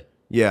 really.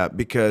 Yeah,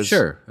 because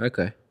Sure.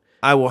 Okay.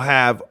 I will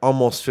have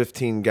almost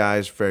 15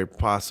 guys very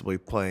possibly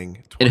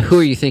playing twice. And who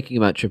are you thinking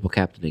about triple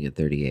captaining at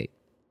 38?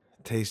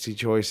 Tasty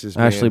choices,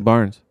 Ashley man.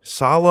 Barnes.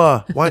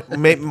 Salah. Why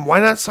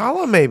not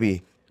Salah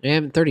maybe?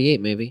 Yeah,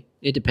 38 maybe.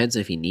 It depends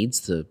if he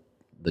needs the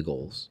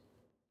goals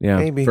Yeah.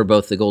 Maybe. for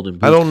both the golden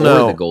boot I don't or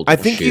know. the golden I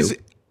think shoe.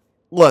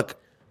 look,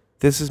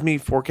 This is me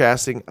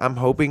forecasting. I'm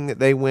hoping that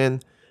they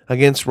win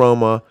against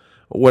Roma,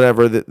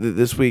 whatever,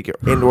 this week,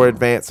 and/or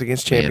advance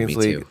against Champions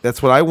me League. too.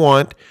 That's what I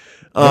want.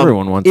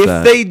 Everyone wants if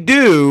that. If they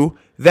do,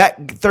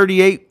 that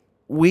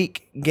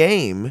 38-week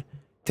game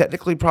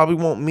technically probably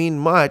won't mean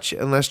much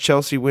unless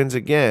Chelsea wins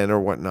again or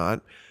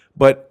whatnot.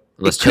 But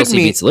unless Chelsea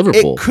beats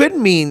Liverpool,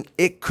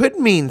 it could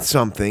mean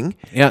something.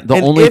 Yeah, the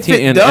And only if team,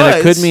 and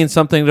it could mean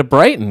something to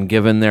Brighton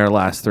given their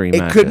last 3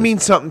 matches. It could mean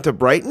something to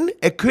Brighton.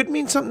 It could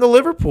mean something to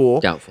Liverpool.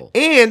 Doubtful.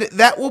 And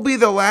that will be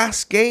the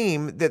last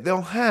game that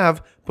they'll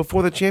have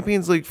before the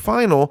Champions League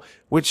final,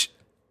 which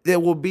there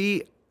will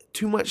be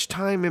too much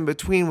time in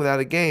between without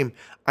a game.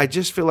 I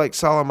just feel like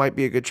Salah might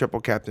be a good triple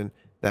captain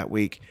that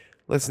week.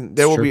 Listen,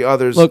 there will be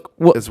others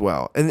as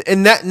well.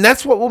 And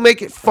that's what will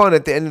make it fun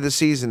at the end of the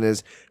season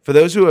is for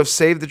those who have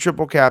saved the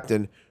triple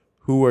captain,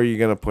 who are you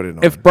going to put it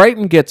on? If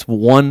Brighton gets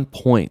 1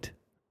 point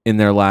in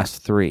their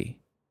last 3,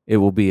 it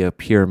will be a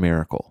pure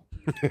miracle.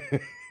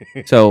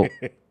 So,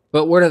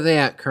 but where are they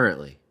at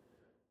currently?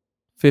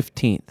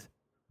 15th.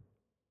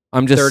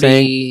 I'm just 30,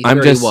 saying.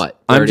 30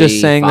 what? I'm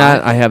just saying 35?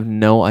 that I have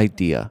no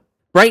idea.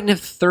 Brighton have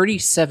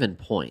 37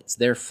 points.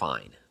 They're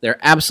fine. They're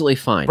absolutely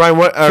fine. Brian,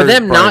 for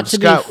them not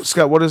to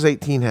Scott, what does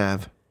 18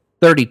 have?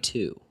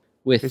 32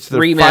 with It's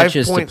 3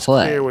 matches to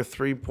play. Clear with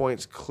 3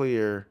 points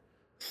clear.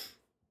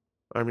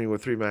 I mean,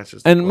 with 3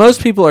 matches. And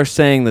most people are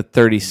saying that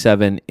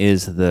 37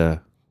 is the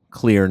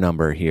clear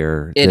number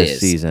here this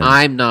season.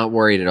 I'm not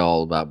worried at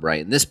all about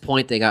Brighton. This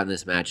point they got in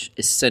this match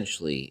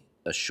essentially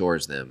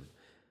assures them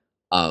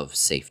of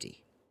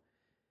safety.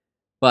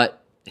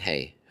 But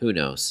hey, who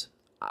knows?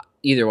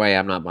 Either way,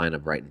 I'm not buying a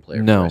Brighton player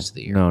for the rest of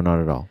the year. No,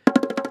 not at all.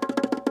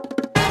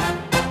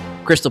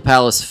 Crystal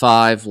Palace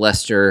 5,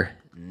 Leicester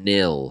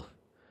 0.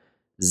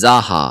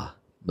 Zaha,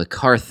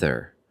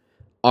 MacArthur,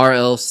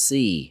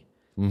 RLC,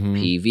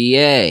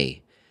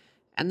 PVA,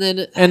 and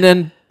then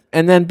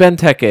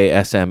Benteke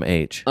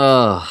SMH.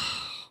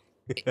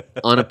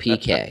 On a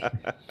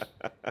PK.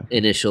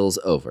 Initials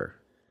over.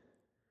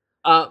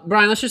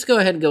 Brian, let's just go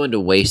ahead and go into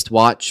Waste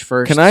Watch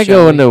first. Can I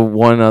go into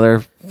one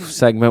other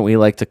segment we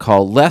like to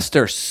call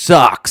Leicester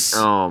Sucks?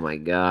 Oh my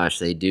gosh,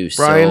 they do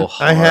Brian, so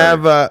hard. I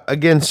have,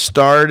 again,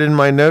 starred in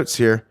my notes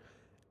here.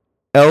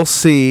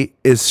 LC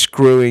is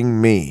screwing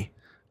me.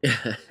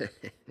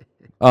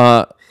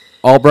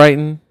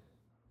 Albrighton,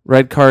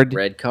 red card.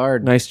 Red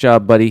card. Nice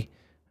job, buddy.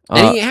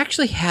 And he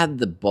actually had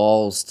the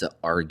balls to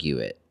argue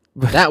it.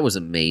 That was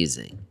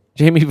amazing.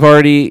 Jamie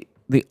Vardy,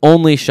 the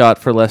only shot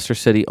for Leicester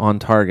City on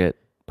target.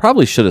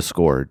 Probably should have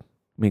scored.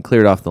 I mean,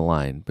 cleared off the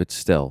line, but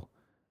still.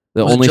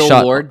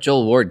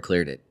 Joel Ward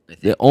cleared it, I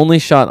think. The only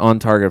shot on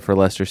target for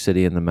Leicester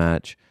City in the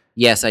match.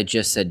 Yes, I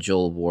just said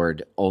Joel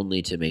Ward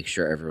only to make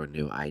sure everyone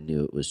knew I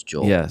knew it was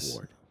Joel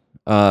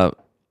Ward.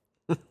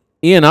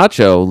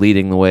 Iheanacho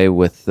leading the way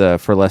with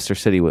for Leicester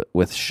City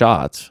with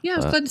shots. Yeah, I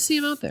was glad to see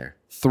him out there.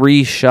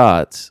 3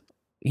 shots.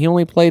 He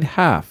only played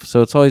half,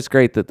 so it's always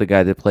great that the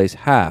guy that plays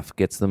half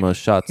gets the most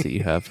shots that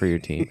you have for your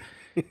team.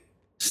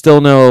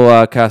 Still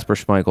no Kasper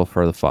Schmeichel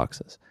for the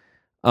Foxes.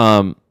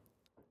 Yeah,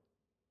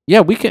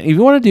 we can. If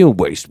you want to do a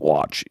Waste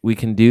Watch, we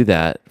can do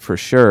that for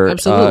sure.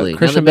 Absolutely.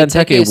 Christian Now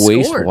that Benteke Benteke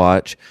Waste scored.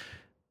 Watch.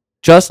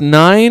 Just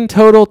 9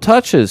 total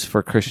touches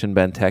for Christian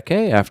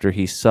Benteke after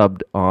he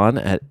subbed on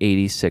at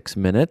 86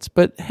 minutes.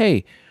 But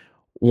hey,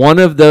 one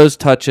of those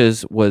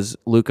touches was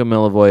Luka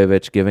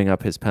Milivojevic giving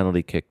up his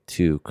penalty kick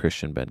to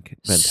Christian Benteke.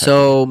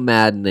 So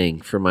maddening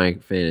for my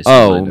fantasy.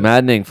 Oh, lineup.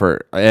 maddening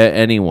for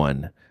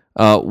anyone.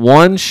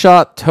 1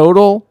 shot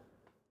total,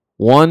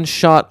 1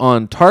 shot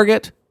on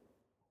target,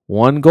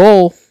 1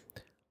 goal.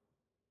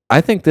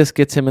 I think this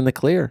gets him in the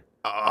clear.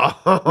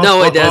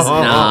 No, it does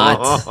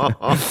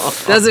not.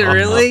 Does it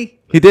really?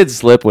 He did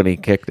slip when he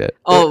kicked it.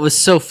 Oh, it was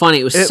so funny.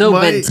 It was so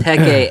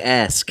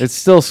Benteke-esque. It's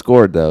still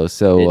scored though,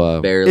 so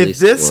It barely If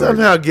this scored.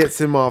 somehow gets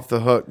him off the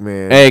hook,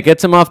 man. hey, it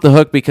gets him off the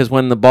hook because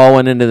when the ball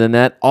went into the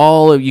net,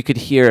 all of you could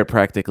hear it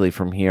practically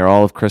from here.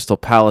 All of Crystal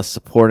Palace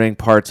supporting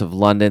parts of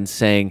London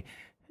saying,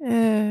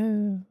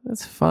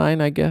 that's fine,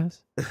 I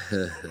guess.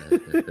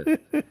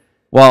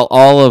 While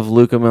all of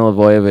Luka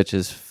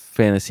Milivojevic's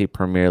fantasy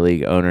Premier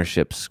League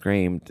ownership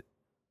screamed,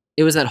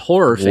 It was that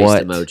horror face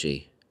What?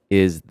 emoji.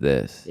 is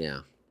this?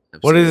 Yeah.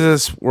 What absolutely.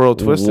 is this world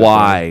twisted?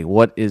 Why?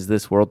 What is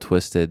this world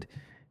twisted?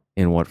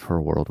 In what for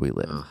world we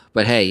live? Oh,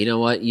 but hey, you know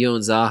what? You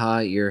own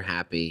Zaha. You're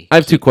happy. I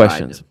have 2 Keep riding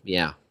questions. him.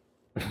 Yeah.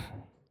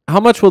 How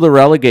much will the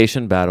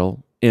relegation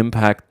battle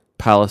impact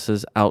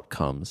Palace's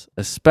outcomes,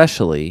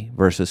 especially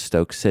versus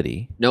Stoke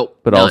City, Nope.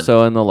 but none.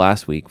 also in the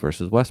last week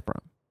versus West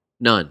Brom?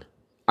 None.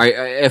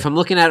 If I'm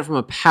looking at it from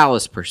a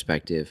Palace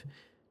perspective,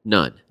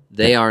 none.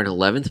 They are in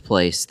 11th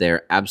place.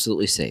 They're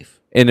absolutely safe.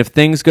 And if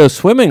things go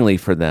swimmingly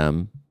for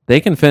them,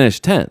 they can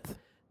finish 10th.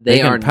 They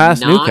They are can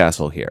pass not-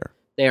 Newcastle here.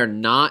 They are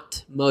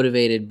not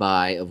motivated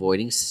by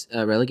avoiding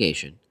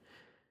relegation.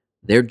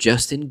 They're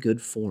just in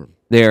good form.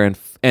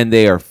 And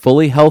they are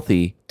fully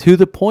healthy to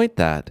the point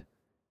that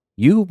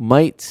you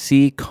might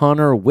see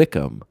Connor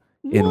Wickham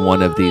in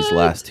one of these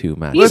last 2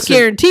 matches. He's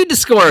guaranteed to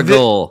score a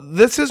goal.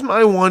 This is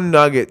my one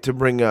nugget to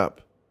bring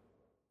up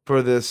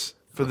for this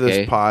for Okay.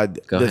 this pod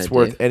Go that's ahead,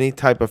 worth Dave. any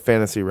type of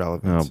fantasy Oh,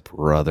 relevance.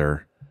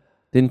 brother.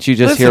 Didn't you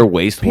just Listen, hear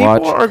Waste people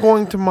Watch? are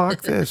going to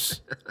mock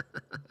this.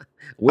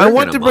 We're I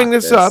want gonna to bring mock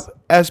this up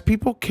as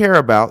people care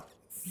about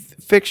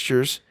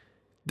fixtures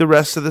the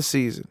rest of the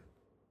season,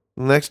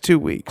 the next 2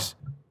 weeks.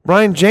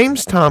 Brian,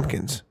 James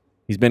Tompkins.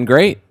 He's been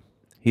great.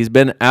 He's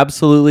been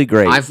absolutely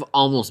great. I've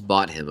almost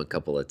bought him a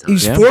couple of times.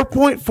 He's Yeah.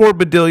 $4.4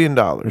 billion.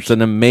 It's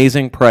an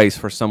amazing price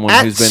for someone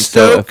At who's been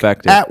so Stoke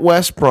effective. at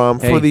West Brom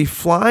Hey. for the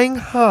flying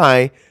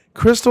high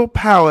Crystal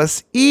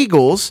Palace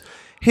Eagles.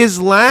 His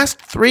last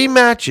 3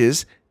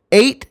 matches,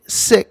 8,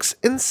 6,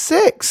 and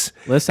 6.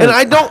 Listen. And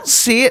I don't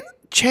see it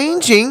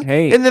changing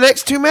Hey. in the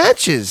next 2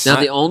 matches. Now,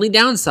 the only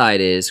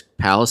downside is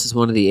Palace is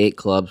one of the 8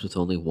 clubs with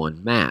only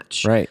 1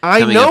 match. Right.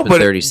 I coming know, up in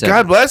but 37.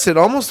 God bless it,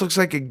 almost looks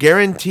like a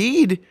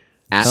guaranteed.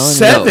 At Telling you,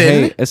 Seven.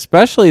 Hey,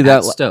 especially that.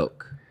 At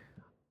Stoke.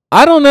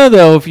 I don't know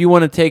though if you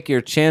want to take your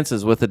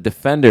chances with a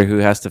defender who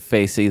has to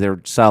face either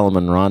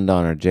Solomon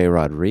Rondon or Jay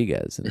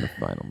Rodriguez in the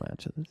final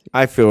match of the season.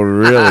 I feel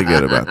really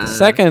good about this.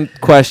 Second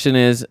question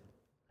is,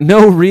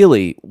 no,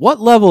 really, what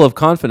level of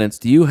confidence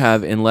do you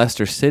have in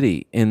Leicester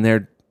City in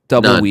their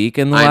double None. week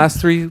in the I'm-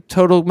 last 3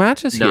 total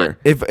matches None. here?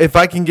 If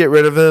I can get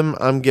rid of them,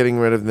 I'm getting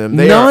rid of them.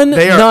 None,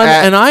 they are none,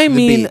 at and I the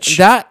mean beach.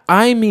 that.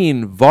 I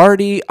mean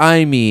Vardy.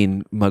 I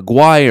mean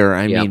Maguire.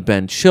 I Yep. mean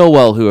Ben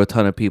Chilwell, who a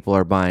ton of people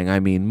are buying.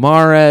 I mean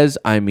Mahrez.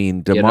 I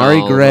mean Get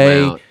Damari all of them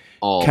Gray, out.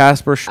 All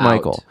Casper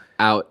Schmeichel.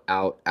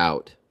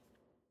 Out.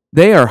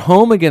 They are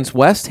home against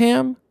West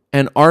Ham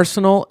and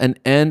Arsenal and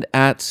end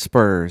at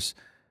Spurs.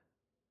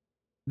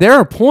 There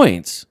are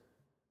points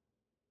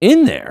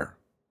in there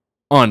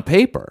on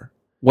paper.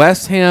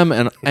 West Ham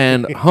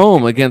and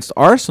home against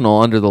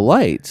Arsenal under the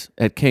lights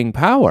at King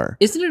Power.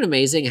 Isn't it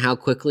amazing how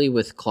quickly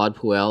with Claude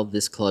Puel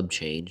this club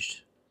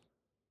changed?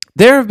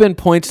 There have been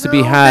points to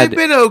be No, had. They've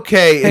been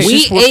okay. It's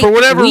We just for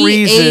whatever we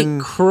reason.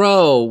 ate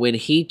crow when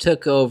he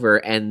took over,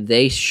 and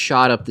they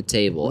shot up the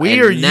table. We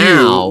and or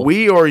now, you.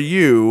 We or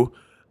you.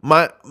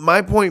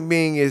 My point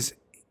being is,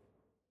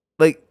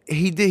 like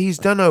he's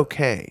done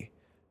okay,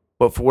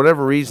 but for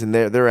whatever reason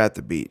they're at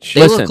the beach.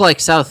 they Listen, look like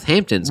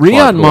Southampton's Riyad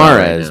Claude Puel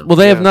right Mahrez. now. Well,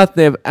 they have Yeah. nothing.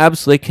 They have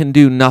absolutely can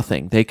do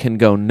nothing. They can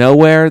go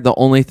nowhere. The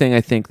only thing I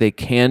think they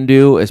can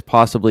do is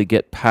possibly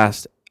get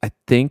past. I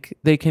think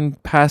they can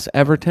pass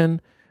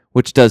Everton,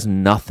 which does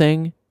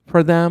nothing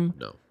for them.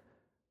 No.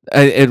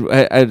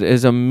 It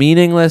is a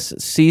meaningless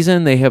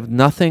season. They have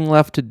nothing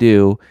left to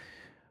do.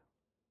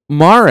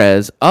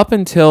 Mahrez, up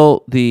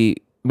until the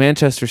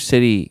Manchester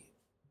City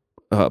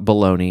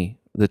baloney,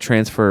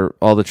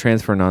 all the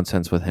transfer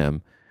nonsense with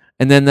him,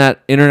 and then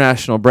that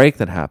international break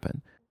that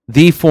happened,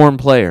 the form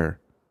player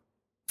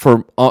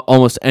for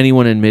almost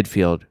anyone in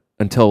midfield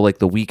until like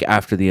the week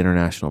after the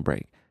international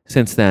break.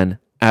 Since then,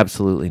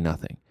 absolutely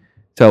nothing.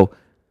 So,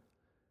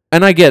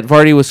 and I get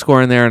Vardy was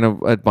scoring there in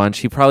a bunch.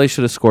 He probably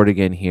should have scored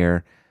again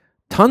here.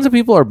 Tons of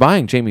people are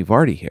buying Jamie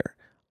Vardy here.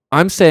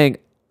 I'm saying,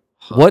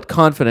 what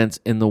confidence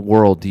in the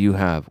world do you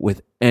have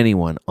with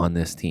anyone on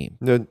this team?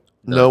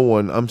 No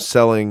one. I'm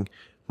selling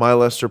my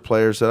Leicester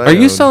players that I Are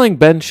you own. selling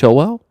Ben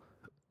Chilwell?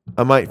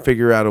 I might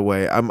figure out a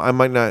way. I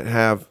might not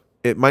have.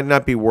 It might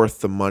not be worth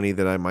the money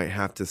that I might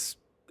have to.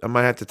 I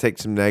might have to take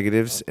some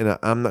negatives, and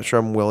I'm not sure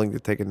I'm willing to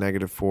take a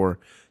negative for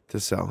to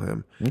sell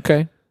him.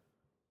 Okay.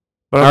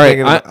 But I'm All right,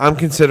 thinking, I'm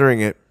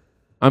considering it.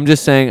 I'm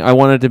just saying I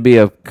wanted to be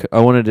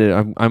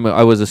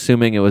I was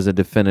assuming it was a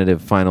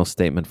definitive final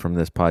statement from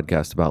this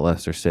podcast about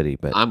Leicester City,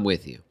 but I'm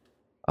with you.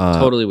 uh,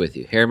 Totally with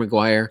you. Harry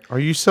Maguire, Are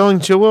you selling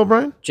Chilwell,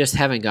 Brian? just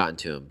haven't gotten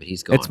to him, but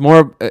he's gone. it's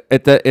more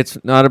it's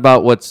not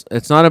about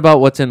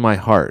what's in my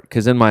heart,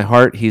 because in my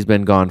heart he's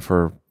been gone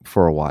for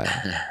a while.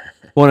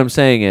 What I'm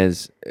saying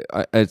is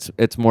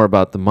it's more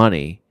about the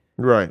money.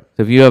 Right.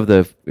 So if you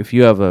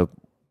have a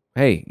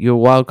hey, you have a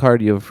wild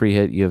card, you have a free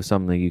hit, you have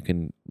something that you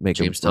can make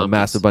James a Tompkins.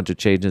 massive bunch of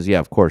changes. Yeah,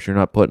 of course, you're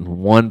not putting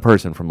one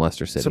person from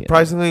Leicester City. in.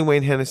 Surprisingly,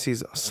 Wayne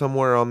Hennessy's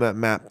somewhere on that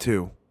map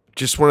too.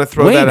 Just want to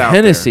throw Wayne that out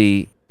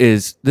Hennessy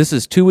this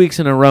is 2 weeks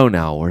in a row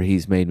now where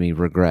he's made me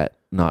regret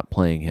not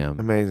playing there. him.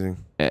 Amazing.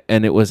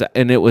 And it was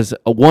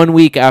a 1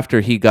 week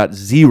after he got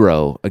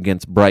 0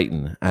 against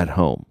Brighton at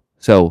home.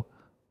 So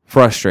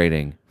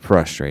frustrating. 10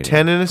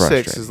 and a 6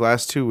 frustrating. his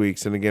last 2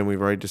 weeks, and again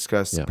we've already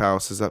discussed Yeah.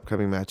 Palace's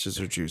upcoming matches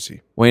are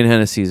juicy. Wayne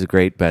Hennessy is a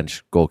great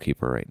bench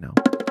goalkeeper right now.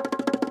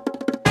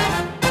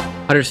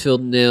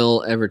 Huddersfield 0,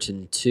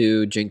 Everton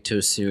 2. Cenk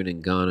Tosun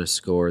and Ghana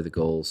score the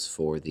goals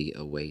for the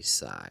away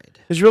side.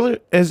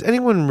 Is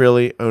anyone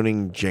really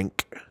owning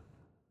Cenk?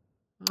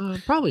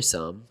 Probably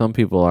some. Some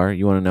people are.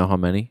 You want to know how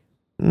many?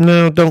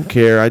 No, don't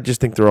care. I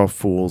just think they're all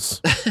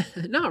fools.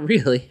 Not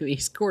really. I mean,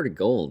 he scored a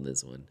goal in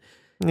this one.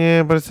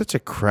 Yeah, but it's such a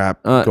crap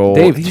Uh, goal.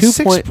 Dave, He's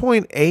 2.8.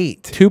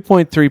 6.8.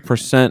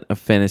 2.3% of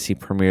fantasy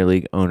Premier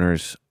League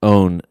owners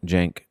own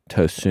Cenk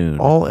Tosun.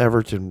 All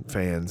Everton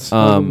fans.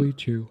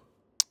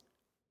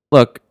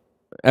 Look,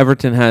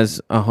 Everton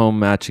has a home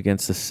match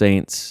against the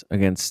Saints,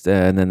 and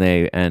then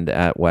they end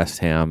at West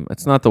Ham.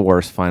 It's not the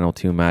worst final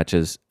two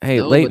matches. Hey,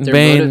 No, Leighton but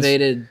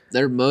Baines.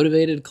 They're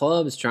motivated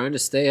clubs trying to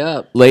stay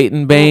up.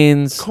 Leighton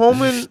Baines.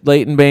 Coleman-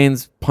 Leighton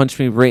Baines punched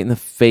me right in the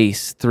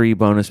face. 3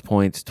 bonus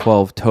points,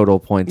 12 total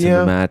points in Yeah.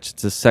 the match.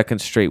 It's the second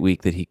straight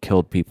week that he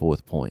killed people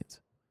with points.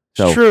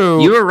 So It's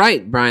true. You were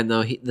right, Brian.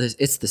 Though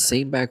it's the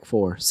same back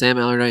four. Sam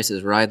Allardyce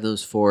is riding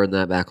those four in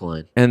that back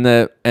line.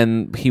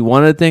 and he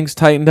wanted things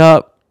tightened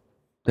up.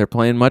 They're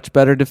playing much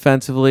better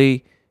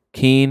defensively.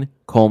 Keane,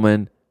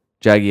 Coleman,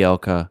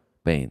 Jagielka,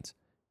 Baines.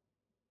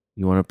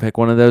 You want to pick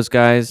one of those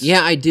guys?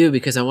 Yeah, I do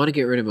because I want to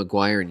get rid of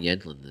Maguire and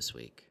Yedlin this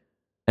week.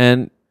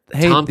 And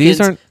hey, Tompkins,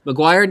 these aren't.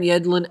 Maguire and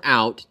Yedlin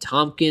out.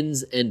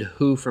 Tompkins and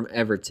who from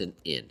Everton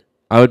in.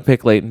 I would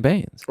pick Leighton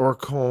Baines. or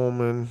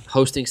Coleman.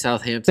 Hosting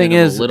Southampton. Thing I'm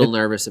is, a little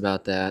nervous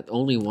about that.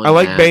 Only one. I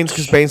like match. Baines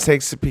because Baines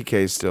takes the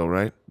PKs still,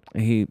 right?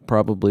 He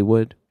probably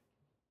would.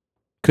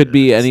 Could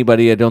be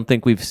anybody. I don't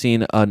think we've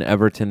seen an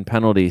Everton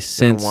penalty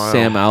since while.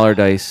 Sam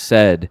Allardyce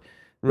said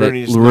that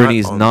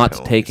Rooney's on not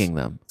penalties. taking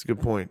them. That's a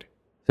good point.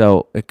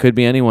 So it could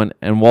be anyone.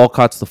 And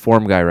Walcott's the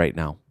form guy right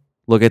now.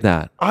 Look at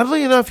that.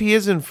 Oddly enough, he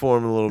is in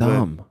form a little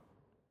Dumb.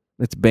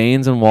 It's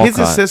Baines and bit. Walcott.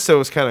 His assist though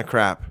was kind of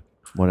crap.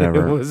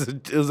 Whatever.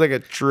 It was like a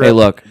trip. Hey,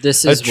 look.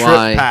 This a is trip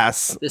why.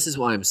 pass. This is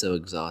why I'm so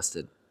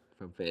exhausted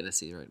from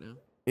fantasy right now.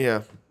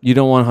 Yeah, You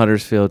don't want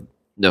Huddersfield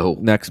No,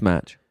 next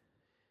match.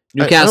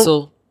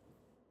 Newcastle.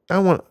 I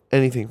don't want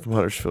anything from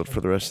Huddersfield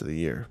for the rest of the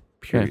year.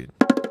 Period.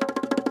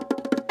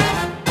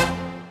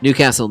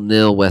 Newcastle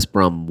 0, West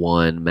Brom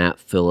 1. Matt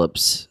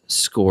Phillips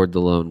scored the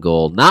lone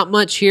goal. Not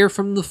much here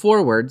from the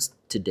forwards,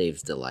 to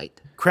Dave's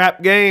delight.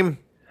 Crap game.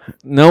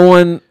 No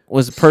one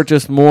was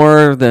purchased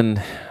more than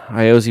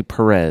Iosi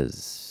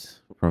Perez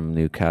from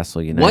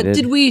Newcastle United. What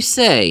did we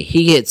say?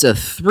 He gets a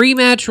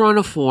 3-match run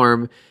of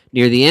form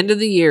near the end of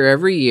the year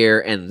every year,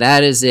 and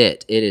that is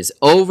it. It is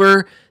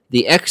over.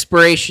 The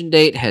expiration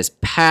date has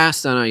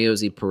passed on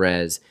Iosi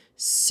Perez.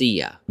 See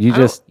ya. You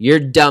just You're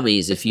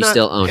dummies if you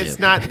still own him. It's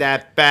not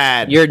that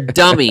bad. You're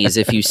dummies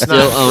if you still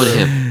not own true.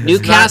 him. It's not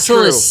Newcastle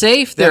true. is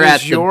safe. That They're is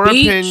at the your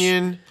beach.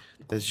 opinion.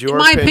 That's your In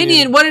my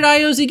opinion, what did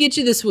Iosi get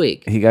you this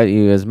week? he got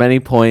you as many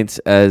points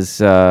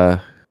as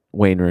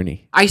Wayne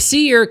Rooney. I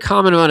see your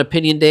comment about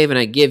opinion, Dave, and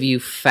I give you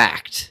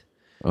fact.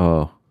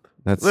 Oh,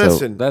 that's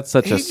Listen, that's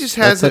such he a just that's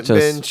hasn't such a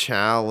been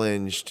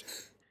challenged.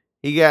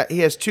 He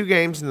has 2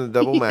 games in the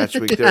double match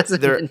week. He hasn't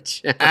They're been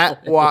challenged.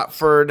 at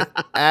Watford,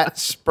 at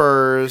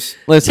Spurs.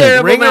 listen.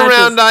 Terrible Ring matches.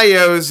 around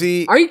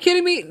Iosi. Are you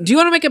kidding me? Do you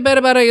want to make a bet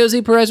about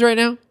Iosi Perez right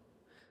now?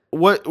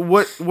 What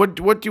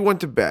do you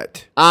want to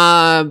bet?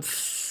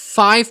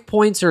 5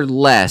 points or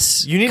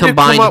less. You need to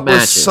combined come up with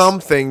matches.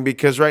 something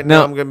because right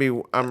No.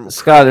 now I'm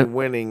Scott, currently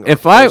winning.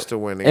 if or I- close to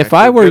winning. if feel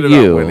I were good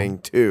about you- winning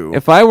too.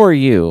 If I were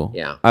you,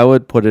 Yeah. I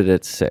would put it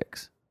at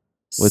 6,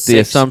 with the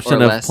 6 assumption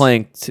or of less.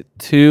 playing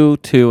 2,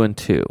 2, and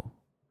 2.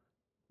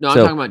 No, I'm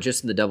so- talking about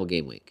just in the double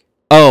game week.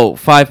 Oh,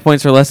 5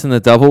 points or less in the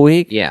double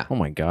week? Yeah. Oh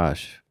my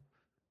gosh.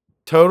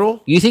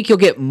 Total? You think you'll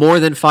get more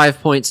than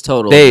 5 points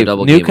total in Dave, the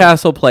double game week?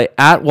 Newcastle play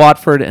at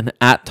Watford and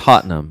at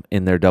Tottenham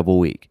in their double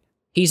week.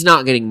 He's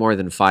not getting more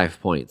than 5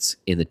 points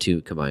in the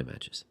 2 combined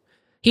matches.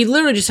 He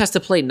literally just has to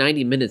play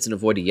 90 minutes and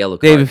avoid a yellow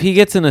card. Dave, if he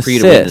gets an for you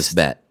to win this assist,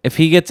 bet. if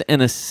he gets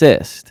an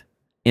assist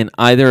in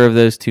either of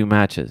those 2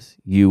 matches,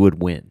 you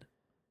would win.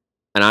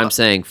 And I'm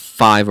saying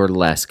 5 or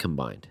less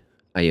combined.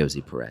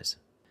 Iosi Perez.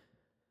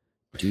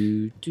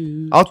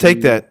 I'll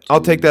take that.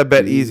 I'll take that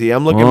bet easy.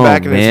 I'm looking Oh,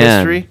 back in his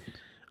man. history.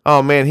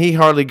 Oh man, he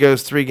hardly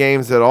goes 3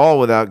 games at all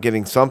without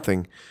getting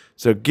something.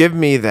 So give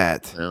me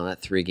that. Well,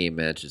 that 3-game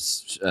match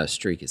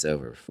streak is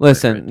over. my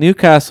Listen, friend.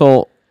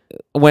 Newcastle,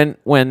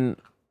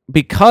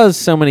 because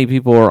so many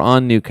people were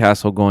on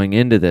Newcastle going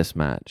into this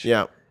match,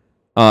 Yeah.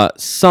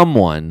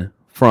 someone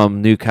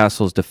from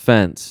Newcastle's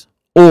defense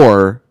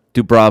or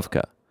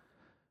Dubravka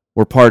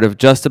were part of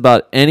just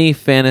about any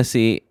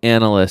fantasy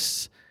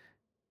analyst's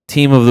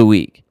team of the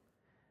week.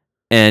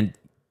 And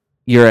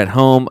you're at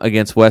home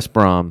against West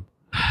Brom,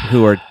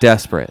 who are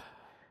desperate.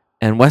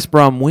 And West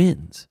Brom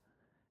wins.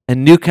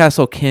 And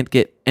Newcastle can't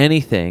get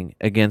anything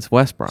against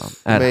West Brom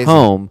at Amazing.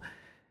 home.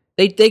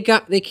 They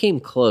came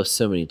close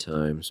so many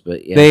times,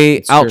 but yeah, They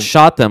it's true.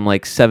 outshot them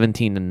like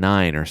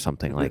 17-9 or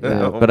something like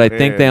that. Oh, but I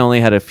think they man.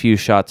 only had a few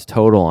shots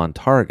total on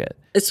target.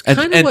 It's And,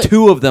 kind of and what,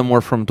 2 of them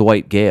were from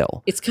Dwight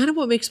Gale. It's kind of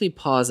what makes me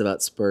pause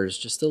about Spurs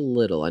just a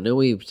little. I know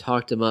we've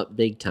talked them up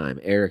big time.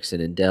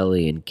 Eriksson and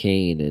Dele and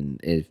Kane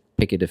and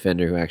pick a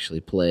defender who actually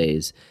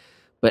plays.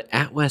 But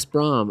at West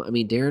Brom, I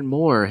mean, Darren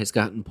Moore has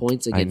gotten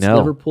points against know.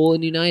 Liverpool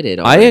and United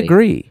I already.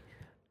 agree.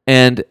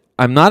 And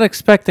I'm not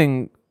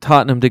expecting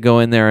Tottenham to go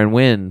in there and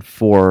win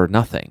for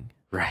nothing.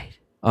 Right.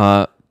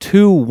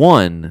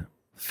 2-1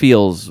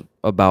 feels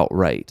about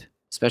right.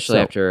 Especially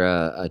So- after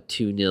a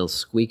 2-0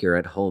 squeaker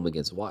at home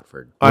against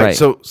Watford. All right. Right.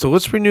 So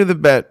let's renew the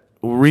bet.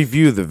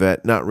 Review the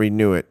bet, not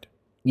renew it.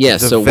 Yeah,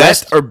 The so vet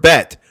West, or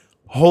bet.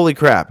 Holy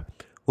crap.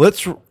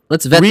 Let's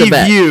let's vet the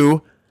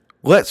bet.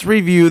 Let's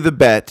review the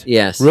bet.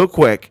 Yes. Real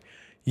quick.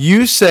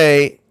 You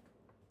say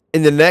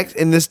in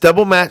this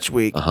double match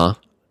week, Uh-huh.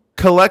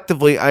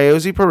 collectively,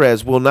 Iosi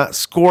Perez will not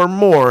score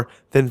more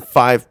than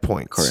 5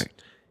 points.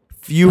 Correct.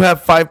 If you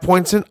have 5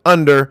 points and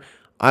under,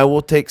 I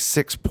will take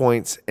 6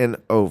 points and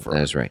over.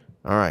 That's right.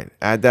 All right,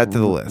 add that to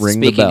the list.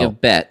 Ring the Speaking bell.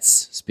 of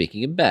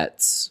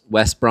bets,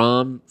 West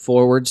Brom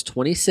forwards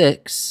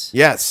 26.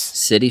 Yes,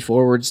 City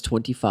forwards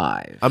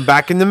 25. I'm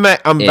back in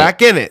the I'm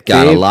back in it.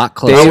 Got a Dave- lot I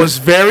closer. was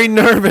very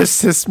nervous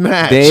this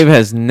match. Dave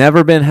has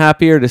never been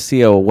happier to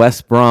see a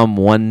West Brom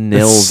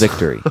 1-0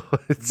 victory.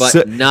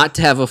 but not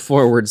to have a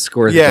forward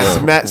score the Yes,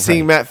 goal.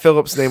 seeing Matt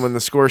Phillips' name on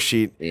the score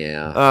sheet.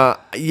 Yeah.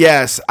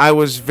 Yes, I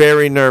was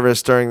very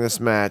nervous during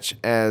this match,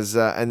 and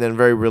then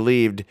very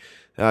relieved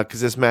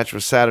because this match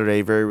was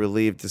Saturday. Very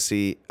relieved to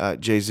see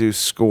Jesus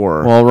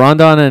score. Well,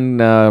 Rondon and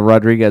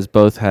Rodriguez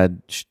both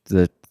had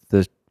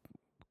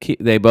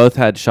they both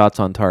had shots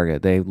on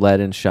target. They led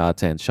in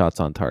shots and shots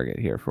on target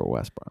here for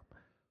West Brom.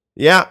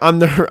 Yeah,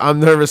 I'm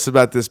nervous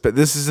about this bet.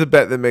 This is the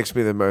bet that makes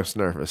me the most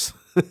nervous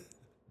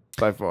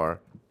by far.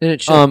 And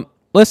it should.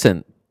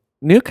 Listen,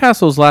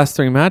 Newcastle's last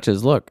 3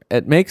 matches, look,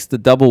 it makes the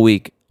double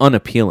week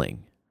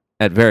unappealing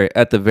at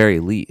the very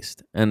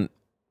least. And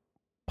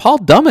Paul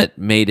Dummett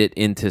made it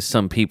into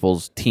some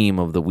people's team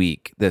of the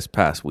week this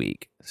past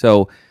week.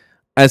 So,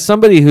 as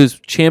somebody who's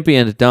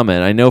championed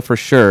Dummett, I know for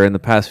sure in the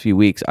past few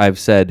weeks I've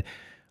said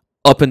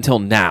up until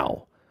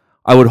now,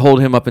 I would hold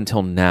him up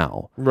until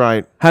now.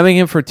 Right. Having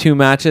him for 2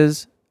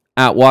 matches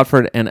at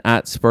Watford and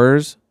at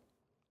Spurs,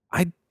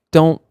 I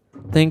don't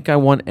think I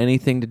want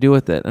anything to do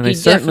with it. And he I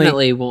certainly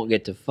definitely won't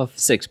get to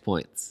 6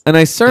 points. and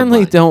I certainly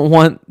Combined. don't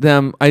want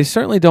them. I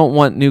certainly don't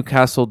want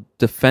Newcastle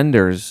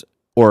defenders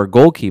or a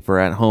goalkeeper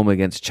at home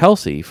against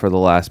Chelsea for the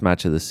last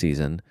match of the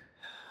season,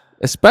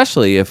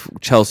 especially if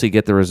Chelsea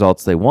get the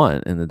results they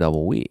want in the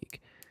double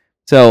week.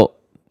 So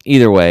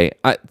either way,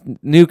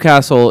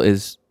 Newcastle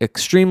is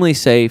extremely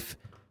safe.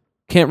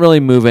 Can't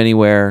really move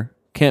anywhere.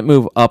 Can't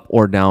move up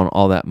or down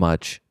all that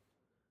much.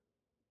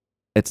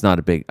 It's not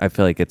a big. I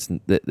feel like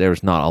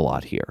there's not a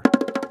lot here.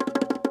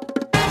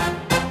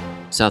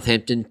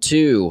 Southampton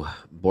 2,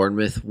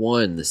 Bournemouth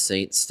 1. The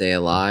Saints stay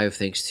alive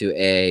thanks to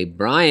a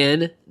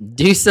Brian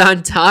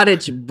Dusan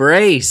Tadic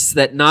brace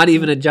that not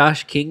even a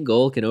Josh King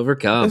goal can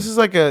overcome. This is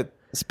like a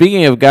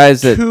Speaking of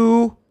guys that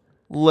too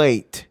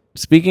late.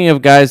 Speaking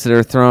of guys that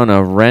are throwing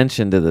a wrench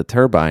into the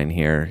turbine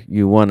here,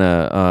 you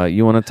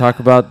wanna talk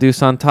about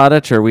Dusan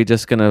Tadic, or are we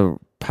just gonna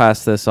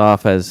pass this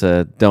off as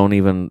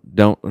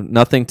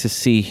nothing to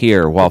see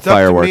here while It's up to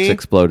fireworks me.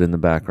 explode in the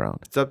background?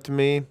 It's up to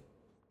me.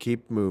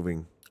 Keep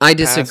moving. I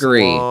Pass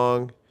disagree.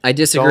 along. I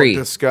disagree.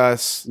 Don't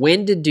discuss.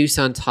 When did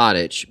Dusan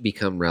Tadic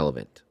become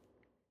relevant,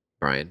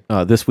 Brian?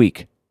 This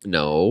week,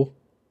 No.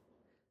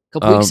 A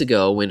couple weeks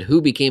ago when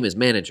who became his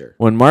manager?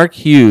 when Mark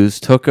Hughes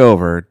took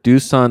over,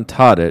 Dusan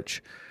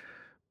Tadic,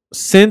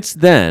 since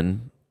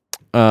then,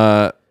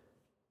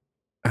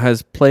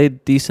 has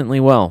played decently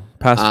well.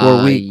 Past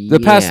 4 weeks, the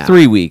past yeah.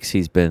 3 weeks,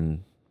 he's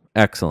been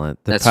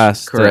excellent. The That's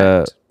past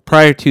correct.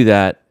 prior to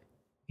that,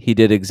 he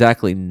did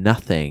exactly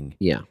nothing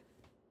Yeah.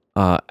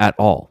 at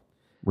all,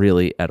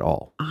 really at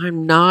all.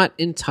 I'm not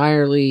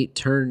entirely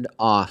turned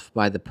off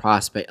by the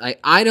prospect.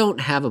 I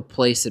don't have a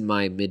place in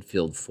my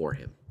midfield for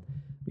him.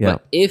 Yeah,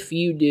 But if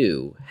you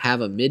do have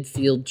a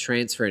midfield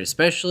transfer, and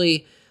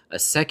especially a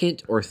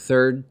second or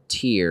third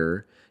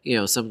tier,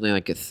 something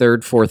like a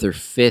third, fourth, or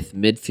fifth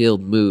midfield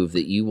move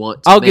that you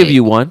want to I'll give make-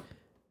 you one,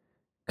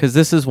 because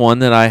this is one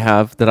that I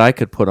have that I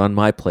could put on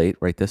my plate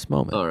right this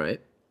moment. All right.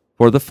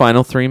 For the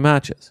final 3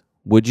 matches,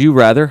 would you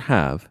rather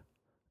have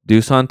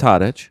Dusan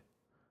Tadic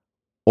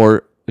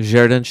or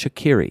Xherdan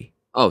Shaqiri?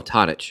 Oh,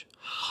 Tadic.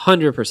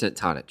 100%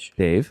 Tadic.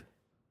 Dave?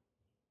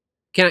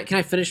 Can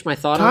I finish my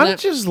thought on that?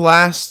 Tadic's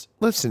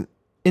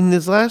in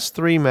his last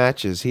 3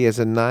 matches, he has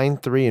a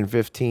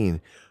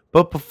 9-3-15.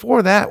 But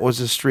before that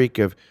was a streak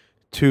of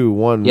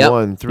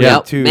 2-1-1,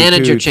 3-2,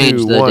 Manager 2-2,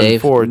 change, though, 1-4,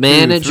 Dave. 2-3.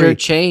 Manager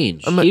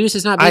change. Hughes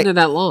has not been there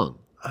that long.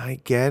 I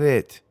get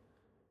it.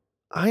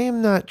 I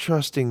am not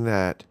trusting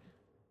that.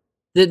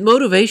 The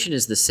motivation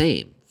is the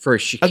same for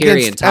Shaqiri and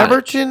Against Tadic.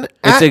 Everton, It's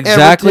at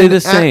exactly Everton, the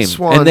at same.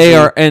 Swansea, And they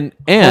are home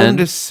and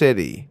to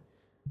City.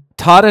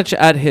 Tadic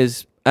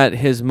at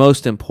his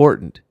most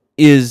important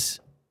is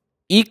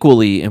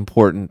equally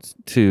important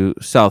to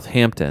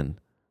Southampton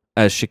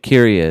as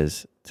Shaqiri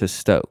is to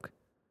Stoke.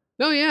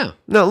 Oh, yeah.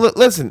 No,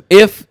 listen.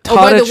 If Tadic, Oh,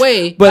 by the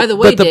way, but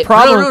the Dave,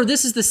 problem, no,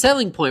 this is the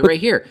selling point right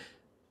here.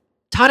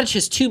 Tadic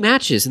has 2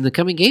 matches in the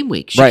coming game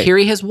week. Right.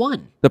 Shaqiri has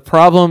 1. the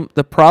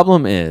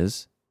problem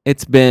is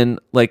it's been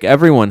like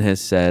everyone has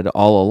said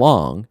all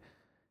along.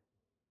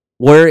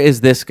 Where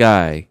is this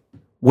guy?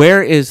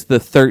 Where is the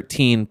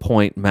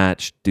 13-point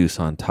match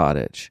Dusan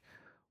Tadic?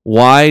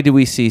 Why do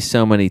we see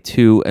so many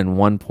 2 and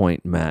 1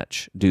 point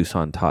match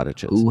Dusan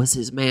Tadic's? Who was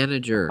his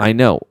manager? I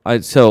know.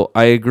 So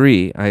I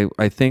agree.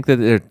 I think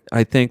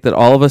that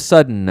all of a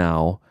sudden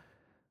now,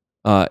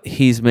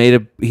 he's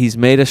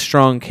made a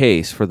strong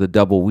case for the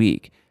double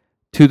week,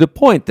 to the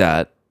point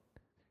that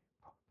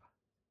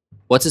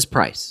What's his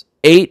price?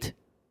 8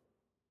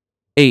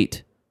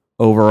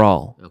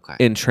 overall Okay.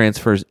 in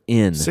transfers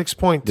in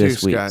 6.2,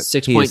 this week. Scott.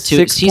 6.2. He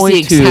is He's the 6.2.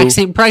 exact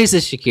same price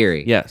as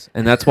Shaqiri. Yes,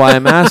 and that's why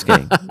I'm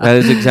asking. That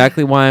is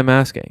exactly why I'm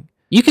asking.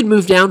 You could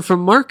move down from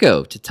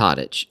Marco to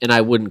Tadic, and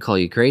I wouldn't call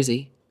you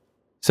crazy.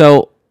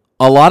 So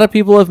a lot of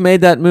people have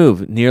made that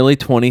move. Nearly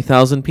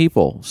 20,000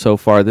 people so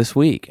far this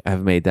week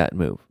have made that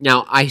move.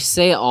 Now, I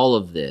say all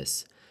of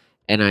this,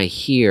 and I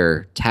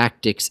hear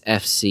Tactics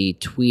FC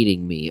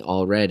tweeting me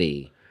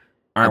already.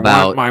 I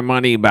About- want my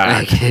money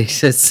back.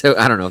 So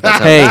I don't know if that's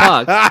how Hey, it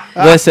talks.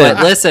 Listen,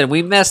 But listen,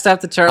 we messed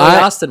up the Charlie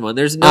I- Austin one.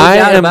 There's no I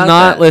doubt am about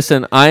not. that.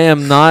 Listen, I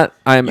am not.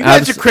 I am. You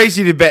guys are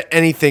crazy to bet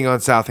anything on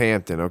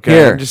Southampton, okay?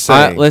 Here, I'm just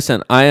saying.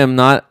 listen, I am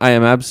not. I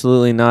am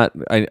absolutely not.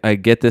 I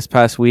get this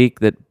past week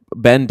that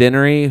Ben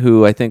Dinnery,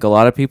 who I think a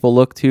lot of people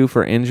look to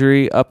for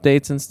injury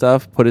updates and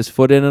stuff, put his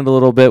foot in it a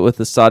little bit with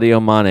the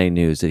Sadio Mane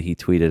news that he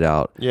tweeted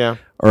out Yeah.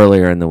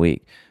 earlier in the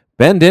week.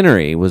 Ben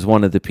Dinnery was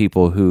one of the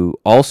people who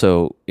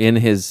also in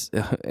his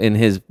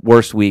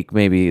worst week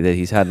maybe that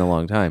he's had in a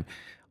long time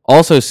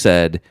also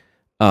said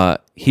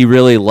he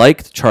really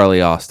liked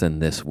Charlie Austin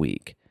this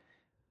week.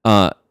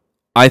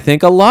 I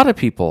think a lot of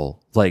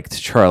people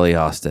liked Charlie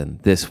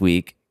Austin this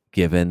week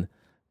given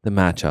the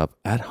matchup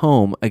at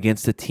home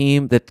against a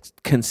team that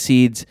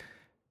concedes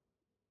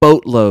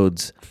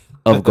boatloads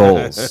of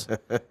goals.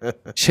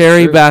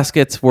 Cherry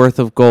baskets worth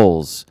of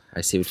goals.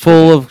 I see what you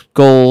Full mean. of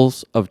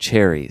goals of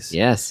cherries.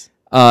 Yes.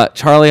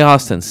 Charlie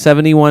Austin,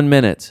 71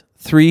 minutes,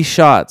 3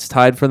 shots,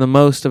 tied for the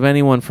most of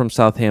anyone from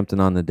Southampton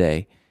on the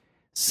day.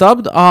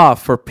 Subbed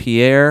off for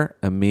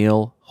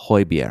Pierre-Emile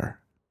Højbjerg,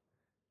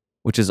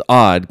 which is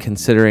odd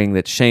considering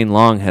that Shane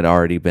Long had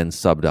already been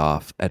subbed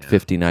off at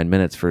 59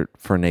 minutes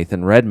for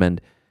Nathan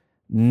Redmond.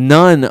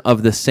 None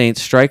of the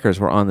Saints strikers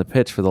were on the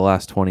pitch for the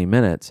last 20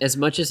 minutes. As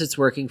much as it's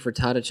working for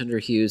Tadic under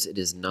Hughes, it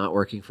is not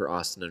working for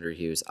Austin under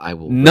Hughes. I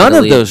will. None of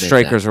readily those admit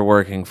strikers that. are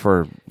working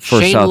for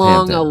Shane Southampton.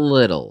 Long a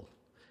little,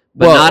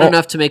 but Well, not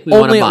enough to make me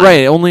want only to buy.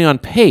 right, only on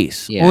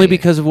pace, Yeah, only yeah.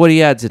 because of what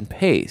he adds in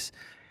pace.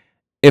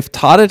 If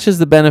Tadic is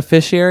the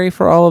beneficiary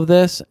for all of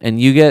this,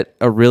 and you get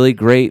a really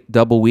great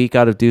double week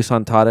out of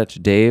Dusan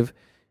Tadic, Dave,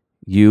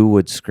 you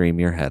would scream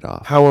your head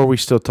off. How are we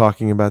still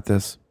talking about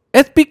this?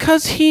 It's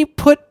because he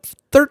put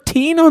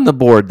 13 on the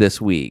board this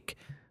week.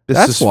 This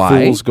That's is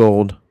why. fool's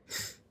gold.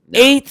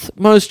 8th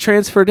most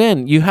transferred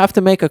in. You have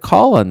to make a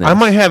call on this. I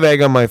might have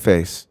egg on my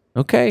face.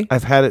 Okay.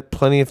 I've had it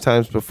plenty of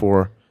times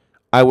before.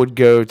 I would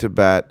go to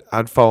bat.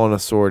 I'd fall on a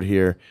sword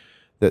here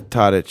that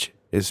Tadic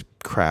is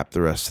crap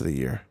the rest of the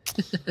year.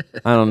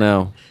 I don't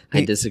know.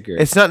 I disagree.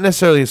 It's not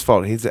necessarily his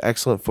fault. He's an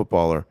excellent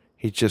footballer.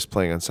 He's just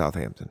playing on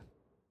Southampton.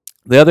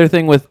 The other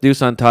thing with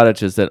Dusan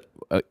Tadic is that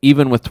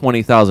even with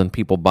 20,000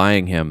 people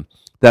buying him,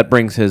 that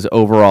brings his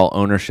overall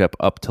ownership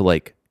up to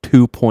like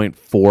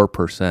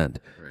 2.4%.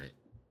 Right.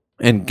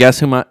 And guess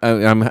who?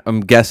 I'm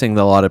guessing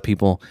that a lot of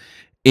people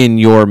in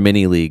your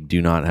mini league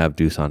do not have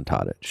Dusan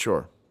Tadic.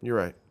 Sure. You're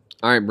right.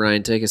 All right,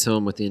 Brian, take us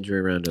home with the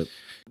injury roundup.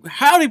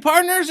 Howdy,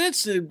 partners.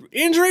 It's the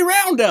injury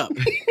roundup.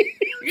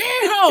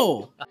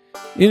 Yeehaw!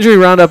 Injury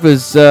roundup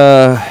is.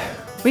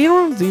 We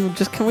don't even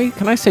just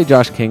can I say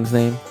Josh King's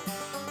name?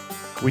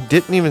 We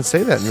didn't even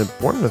say that in the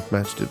Bournemouth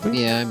match, did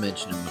we? Yeah, I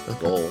mentioned him with the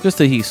goal. Just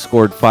that he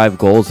scored 5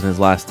 goals in his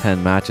last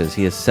 10 matches.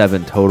 He has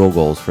 7 total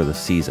goals for the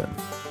season.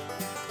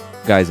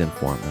 Guy's in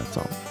form, that's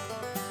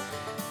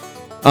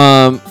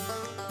all.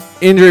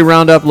 Injury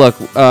roundup. Look,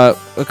 a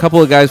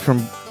couple of guys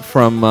from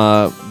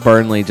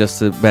Burnley, just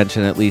to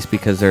mention at least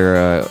because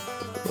they're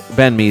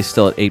Ben Mee's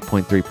still at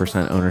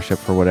 8.3% ownership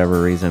for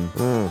whatever reason.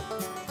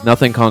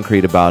 Nothing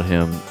concrete about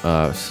him.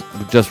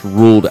 Just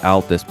ruled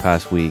out this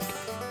past week.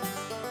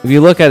 If you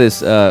look at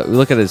his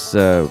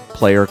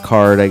player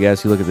card, I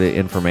guess you look at the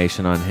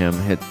information on him.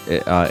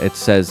 It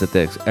says that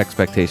the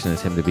expectation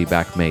is him to be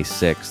back May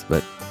 6th,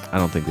 but I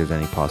don't think there's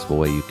any possible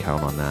way you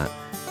count on that.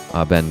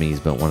 Ben Mee's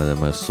been one of the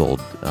most sold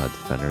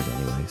defenders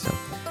anyway. So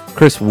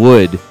Chris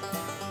Wood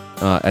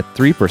at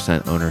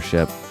 3%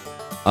 ownership,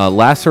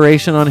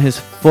 laceration on his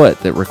foot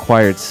that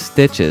required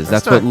stitches.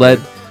 That's what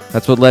led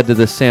to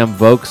the Sam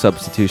Vogt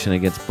substitution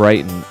against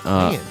Brighton.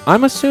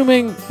 I'm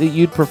assuming that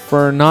you'd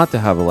prefer not to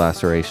have a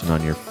laceration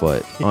on your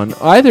foot, on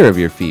either of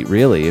your feet,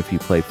 really, if you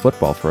played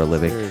football for a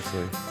living.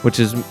 Seriously. Which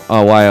is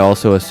why I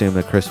also assume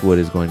that Chris Wood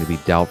is going to be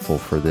doubtful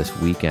for this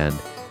weekend.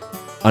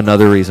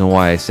 Another reason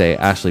why I say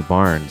Ashley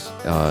Barnes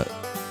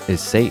is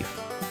safe.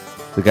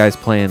 The guy's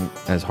playing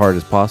as hard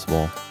as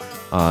possible.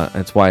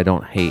 That's why I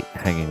don't hate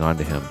hanging on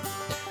to him.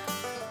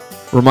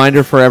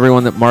 Reminder for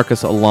everyone that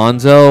Marcus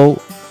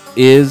Alonso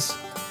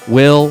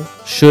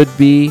should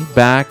be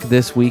back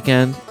this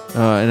weekend,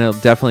 and it'll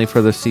definitely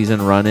for the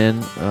season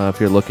run-in. If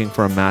you're looking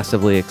for a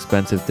massively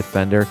expensive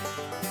defender,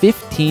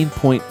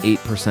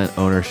 15.8%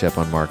 ownership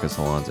on Marcus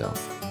Alonso.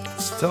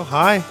 Still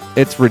high.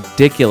 It's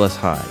ridiculous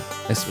high,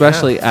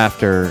 especially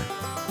after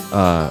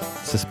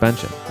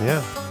suspension.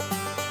 Yeah.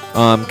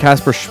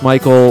 Kasper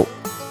Schmeichel,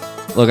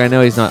 look, I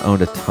know he's not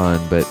owned a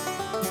ton, but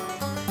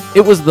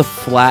it was the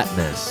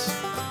flatness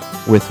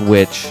with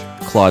which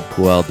Claude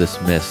Puel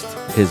dismissed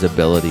his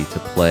ability to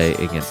play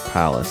against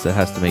Palace that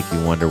has to make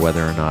you wonder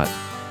whether or not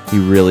he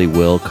really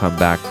will come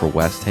back for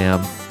West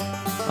Ham.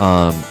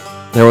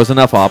 There was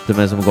enough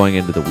optimism going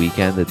into the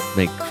weekend that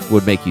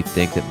would make you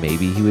think that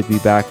maybe he would be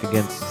back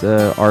against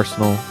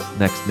Arsenal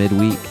next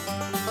midweek.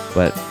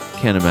 But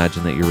can't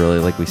imagine that you're really,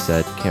 like we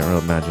said, can't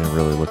really imagine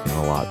really looking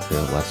a lot to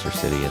Leicester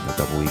City in the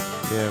double week.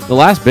 Yeah. The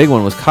last big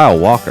one was Kyle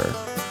Walker.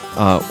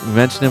 We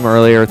mentioned him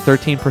earlier,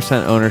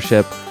 13%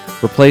 ownership,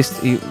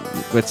 replaced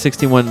with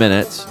 61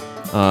 minutes.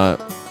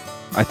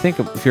 I think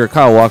if you're a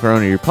Kyle Walker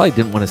owner, you probably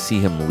didn't want to see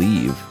him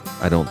leave,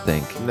 I don't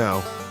think.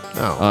 No.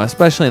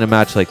 Especially in a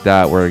match like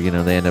that where,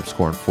 they end up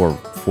scoring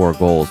four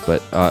goals.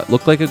 But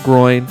looked like a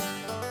groin,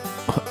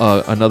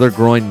 another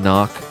groin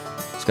knock.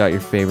 Scott,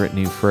 your favorite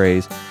new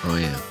phrase. Oh,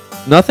 yeah.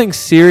 Nothing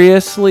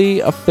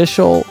seriously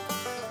official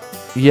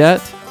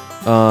yet.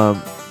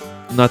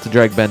 Not to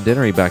drag Ben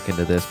Dinnery back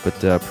into this,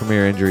 but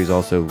Premier Injuries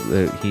also,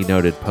 he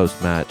noted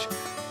post-match.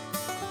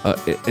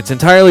 It's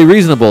entirely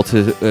reasonable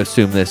to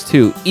assume this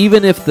too,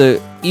 even if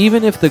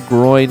the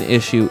groin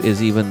issue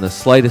is even the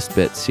slightest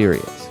bit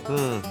serious.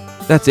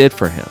 That's it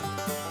for him.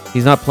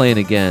 He's not playing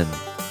again.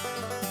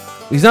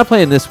 He's not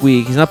playing this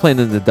week. He's not playing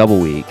in the double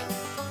week.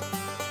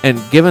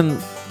 And given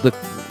the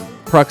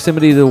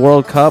proximity to the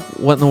World Cup,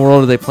 what in the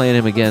world are they playing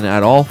him again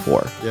at all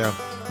for? Yeah.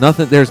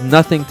 Nothing. There's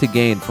nothing to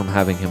gain from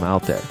having him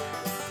out there.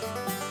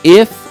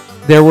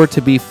 If there were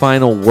to be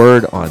final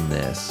word on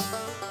this,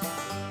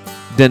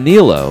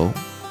 Danilo,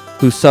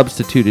 who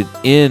substituted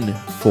in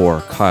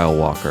for Kyle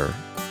Walker,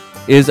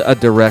 is a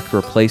direct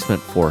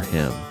replacement for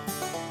him.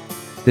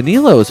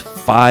 Danilo is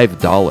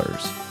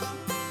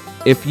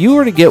 $5. If you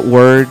were to get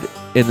word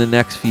in the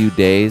next few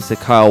days that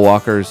Kyle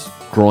Walker's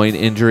groin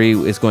injury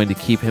is going to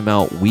keep him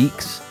out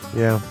weeks,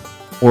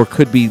 or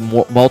could be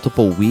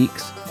multiple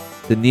weeks,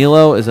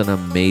 Danilo is an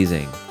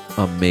amazing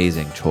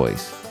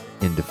choice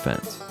in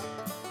defense.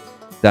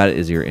 That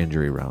is your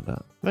injury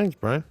roundup. Thanks,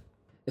 Brian.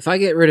 If I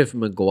get rid of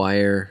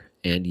Maguire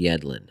and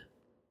Yedlin,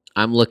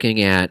 I'm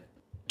looking at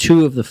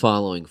two of the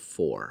following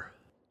four.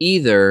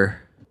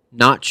 Either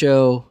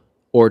Nacho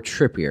or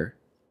Trippier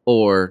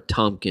or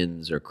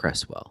Tompkins or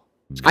Cresswell.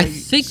 I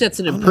think that's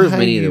an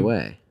improvement either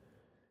way.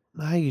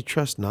 How you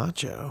trust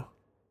Nacho?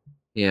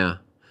 Yeah.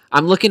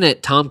 I'm looking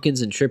at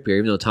Tompkins and Trippier,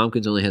 even though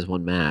Tompkins only has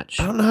one match.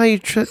 I don't know how you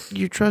trust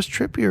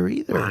Trippier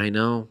either. I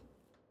know.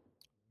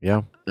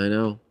 Yeah. I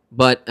know.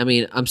 But, I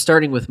mean, I'm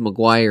starting with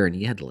Maguire and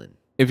Yedlin.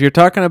 If you're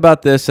talking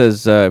about this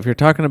if you're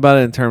talking about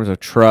it in terms of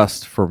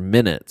trust for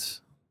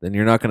minutes, then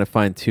you're not going to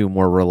find two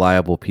more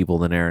reliable people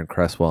than Aaron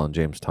Cresswell and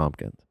James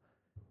Tompkins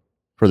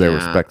for their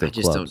respective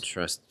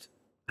clubs.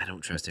 I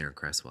don't trust Aaron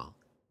Cresswell.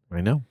 I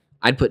know.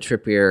 I'd put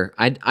Trippier.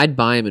 I'd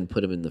buy him and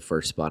put him in the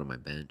first spot on my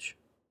bench.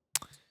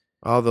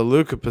 Oh, the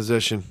Luka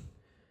position.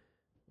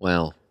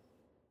 Well,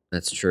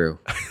 that's true.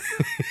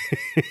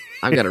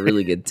 I've got a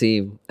really good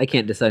team. I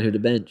can't decide who to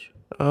bench.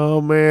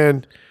 Oh,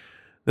 man.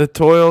 The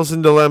toils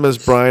and dilemmas,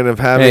 Brian, of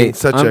having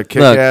such a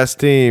kick-ass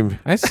team.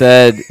 I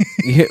said,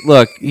 there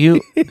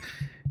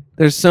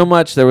was so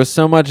much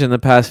in the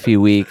past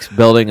few weeks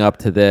building up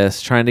to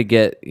this, trying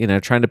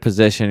to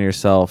position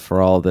yourself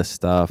for all this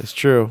stuff. It's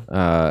true.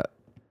 No,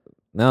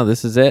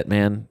 this is it,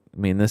 man. I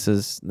mean,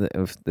 it's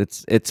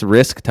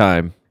risk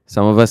time.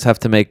 Some of us have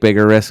to make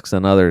bigger risks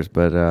than others,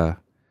 but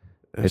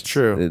it's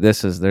true.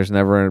 There's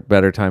never a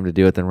better time to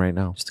do it than right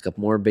now. Just a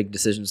couple more big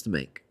decisions to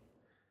make.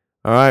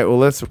 All right,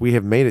 well, we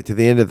have made it to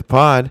the end of the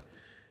pod.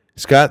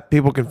 Scott,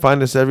 people can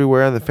find us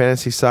everywhere on the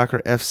Fantasy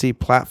Soccer FC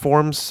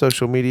platforms,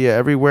 social media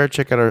everywhere.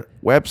 Check out our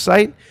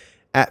website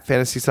at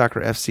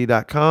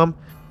fantasysoccerfc.com.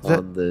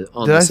 On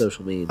the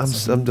social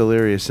medias. I'm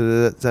delirious.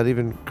 Is that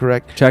even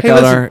correct? Check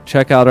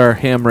out our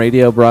ham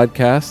radio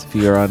broadcast if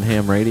you're on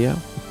ham radio.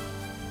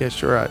 Yeah,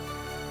 sure. I'm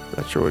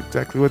not sure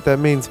exactly what that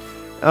means.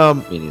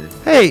 Me neither.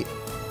 Hey,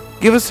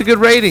 give us a good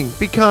rating.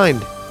 Be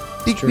kind.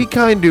 Be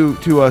kind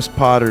to us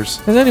Potters.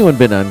 Has anyone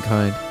been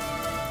unkind?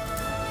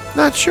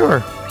 Not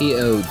sure.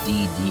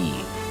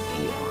 PODDER.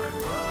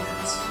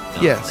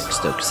 Yes. Like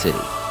Stoke City.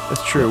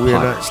 That's true. We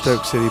are not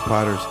Stoke City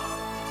Potters.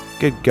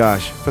 Good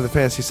gosh. For the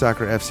Fantasy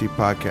Soccer FC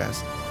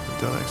podcast.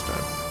 Until next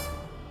time.